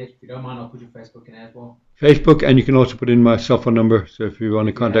Terence on stage. If you don't mind, I'll put your Facebook in as well. Facebook, and you can also put in my cell phone number. So if you want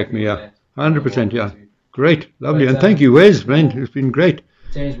to contact me, 100%, yeah. Great, lovely, and thank you, Wes, man. It's been great.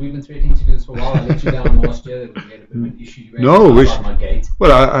 Terence, we've been threatening to do this for a while. I let you down last year. We had a bit of an issue. My gate.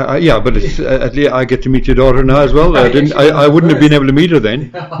 Well, but it's, at least I get to meet your daughter now as well. I wouldn't have been able to meet her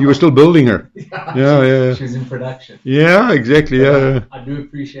then. You were still building her. Yeah. She was in production. Yeah, exactly. Yeah. I do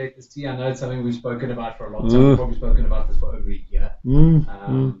appreciate this, T. I know it's something we've spoken about for a long time. We've probably spoken about this for over a year.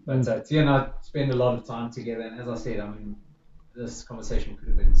 But T and I spend a lot of time together, and as I said, this conversation could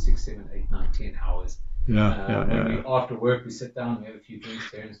have been 6, 7, 8, 9, 10 hours. After work, we sit down, we have a few drinks.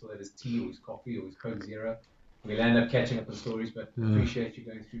 Terence will have his tea or his coffee or his Coke Zero. We'll end up catching up on stories, but appreciate you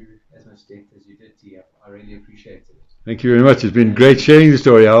going through as much depth as you did, T. I really appreciate it. Thank you very much. It's been great sharing the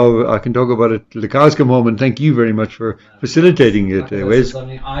story. I can talk about it till the cows come home, and thank you very much for facilitating it, Wes. It's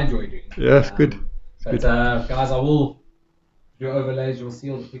something I enjoy doing. Yes, good. But guys, I will do overlays. You'll see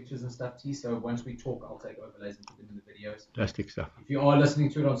all the pictures and stuff, T. So once we talk, I'll take overlays and put them in the videos. Fantastic stuff. If you are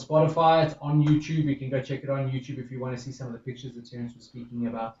listening to it on Spotify, it's on YouTube. You can go check it on YouTube if you want to see some of the pictures that Terence was speaking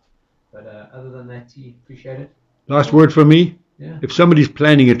about. But other than that, T, appreciate it. Last word from me. Yeah. If somebody's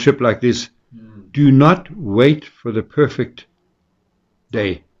planning a trip like this, do not wait for the perfect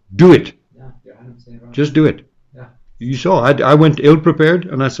day. Do it. Yeah, you're 100% right. Just do it. Yeah. You saw, I went ill-prepared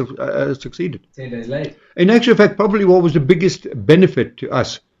and I succeeded. 10 days late. In actual fact, probably what was the biggest benefit to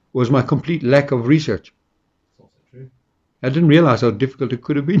us was my complete lack of research. That's also true. I didn't realize how difficult it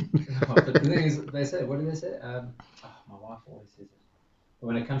could have been. But the thing is, what do they say? My wife always says it. But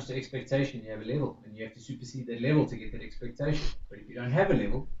when it comes to expectation, you have a level, and you have to supersede that level to get that expectation. But if you don't have a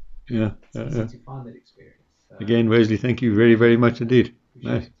level, it's easy to find that experience. Again, Wesley, thank you very, very much indeed.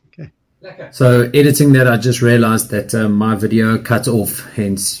 Nice. Okay. So editing that, I just realized that my video cut off,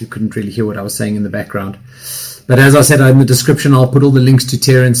 hence you couldn't really hear what I was saying in the background. But as I said in the description, I'll put all the links to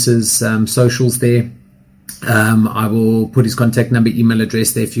Terence's socials there. I will put his contact number, email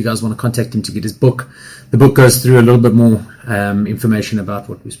address there if you guys want to contact him to get his book. The book goes through a little bit more information about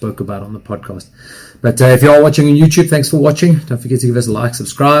what we spoke about on the podcast. But if you are watching on YouTube, thanks for watching. Don't forget to give us a like,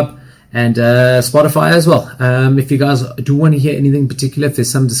 subscribe, and Spotify as well. If you guys do want to hear anything in particular, if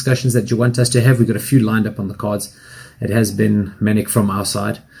there's some discussions that you want us to have, we've got a few lined up on the cards. It has been manic from our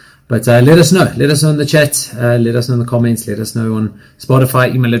side. But let us know. Let us know in the chat. Let us know in the comments. Let us know on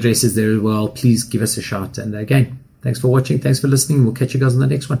Spotify. Email addresses there as well. Please give us a shout. And again, thanks for watching. Thanks for listening. We'll catch you guys on the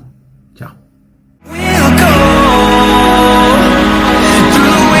next one.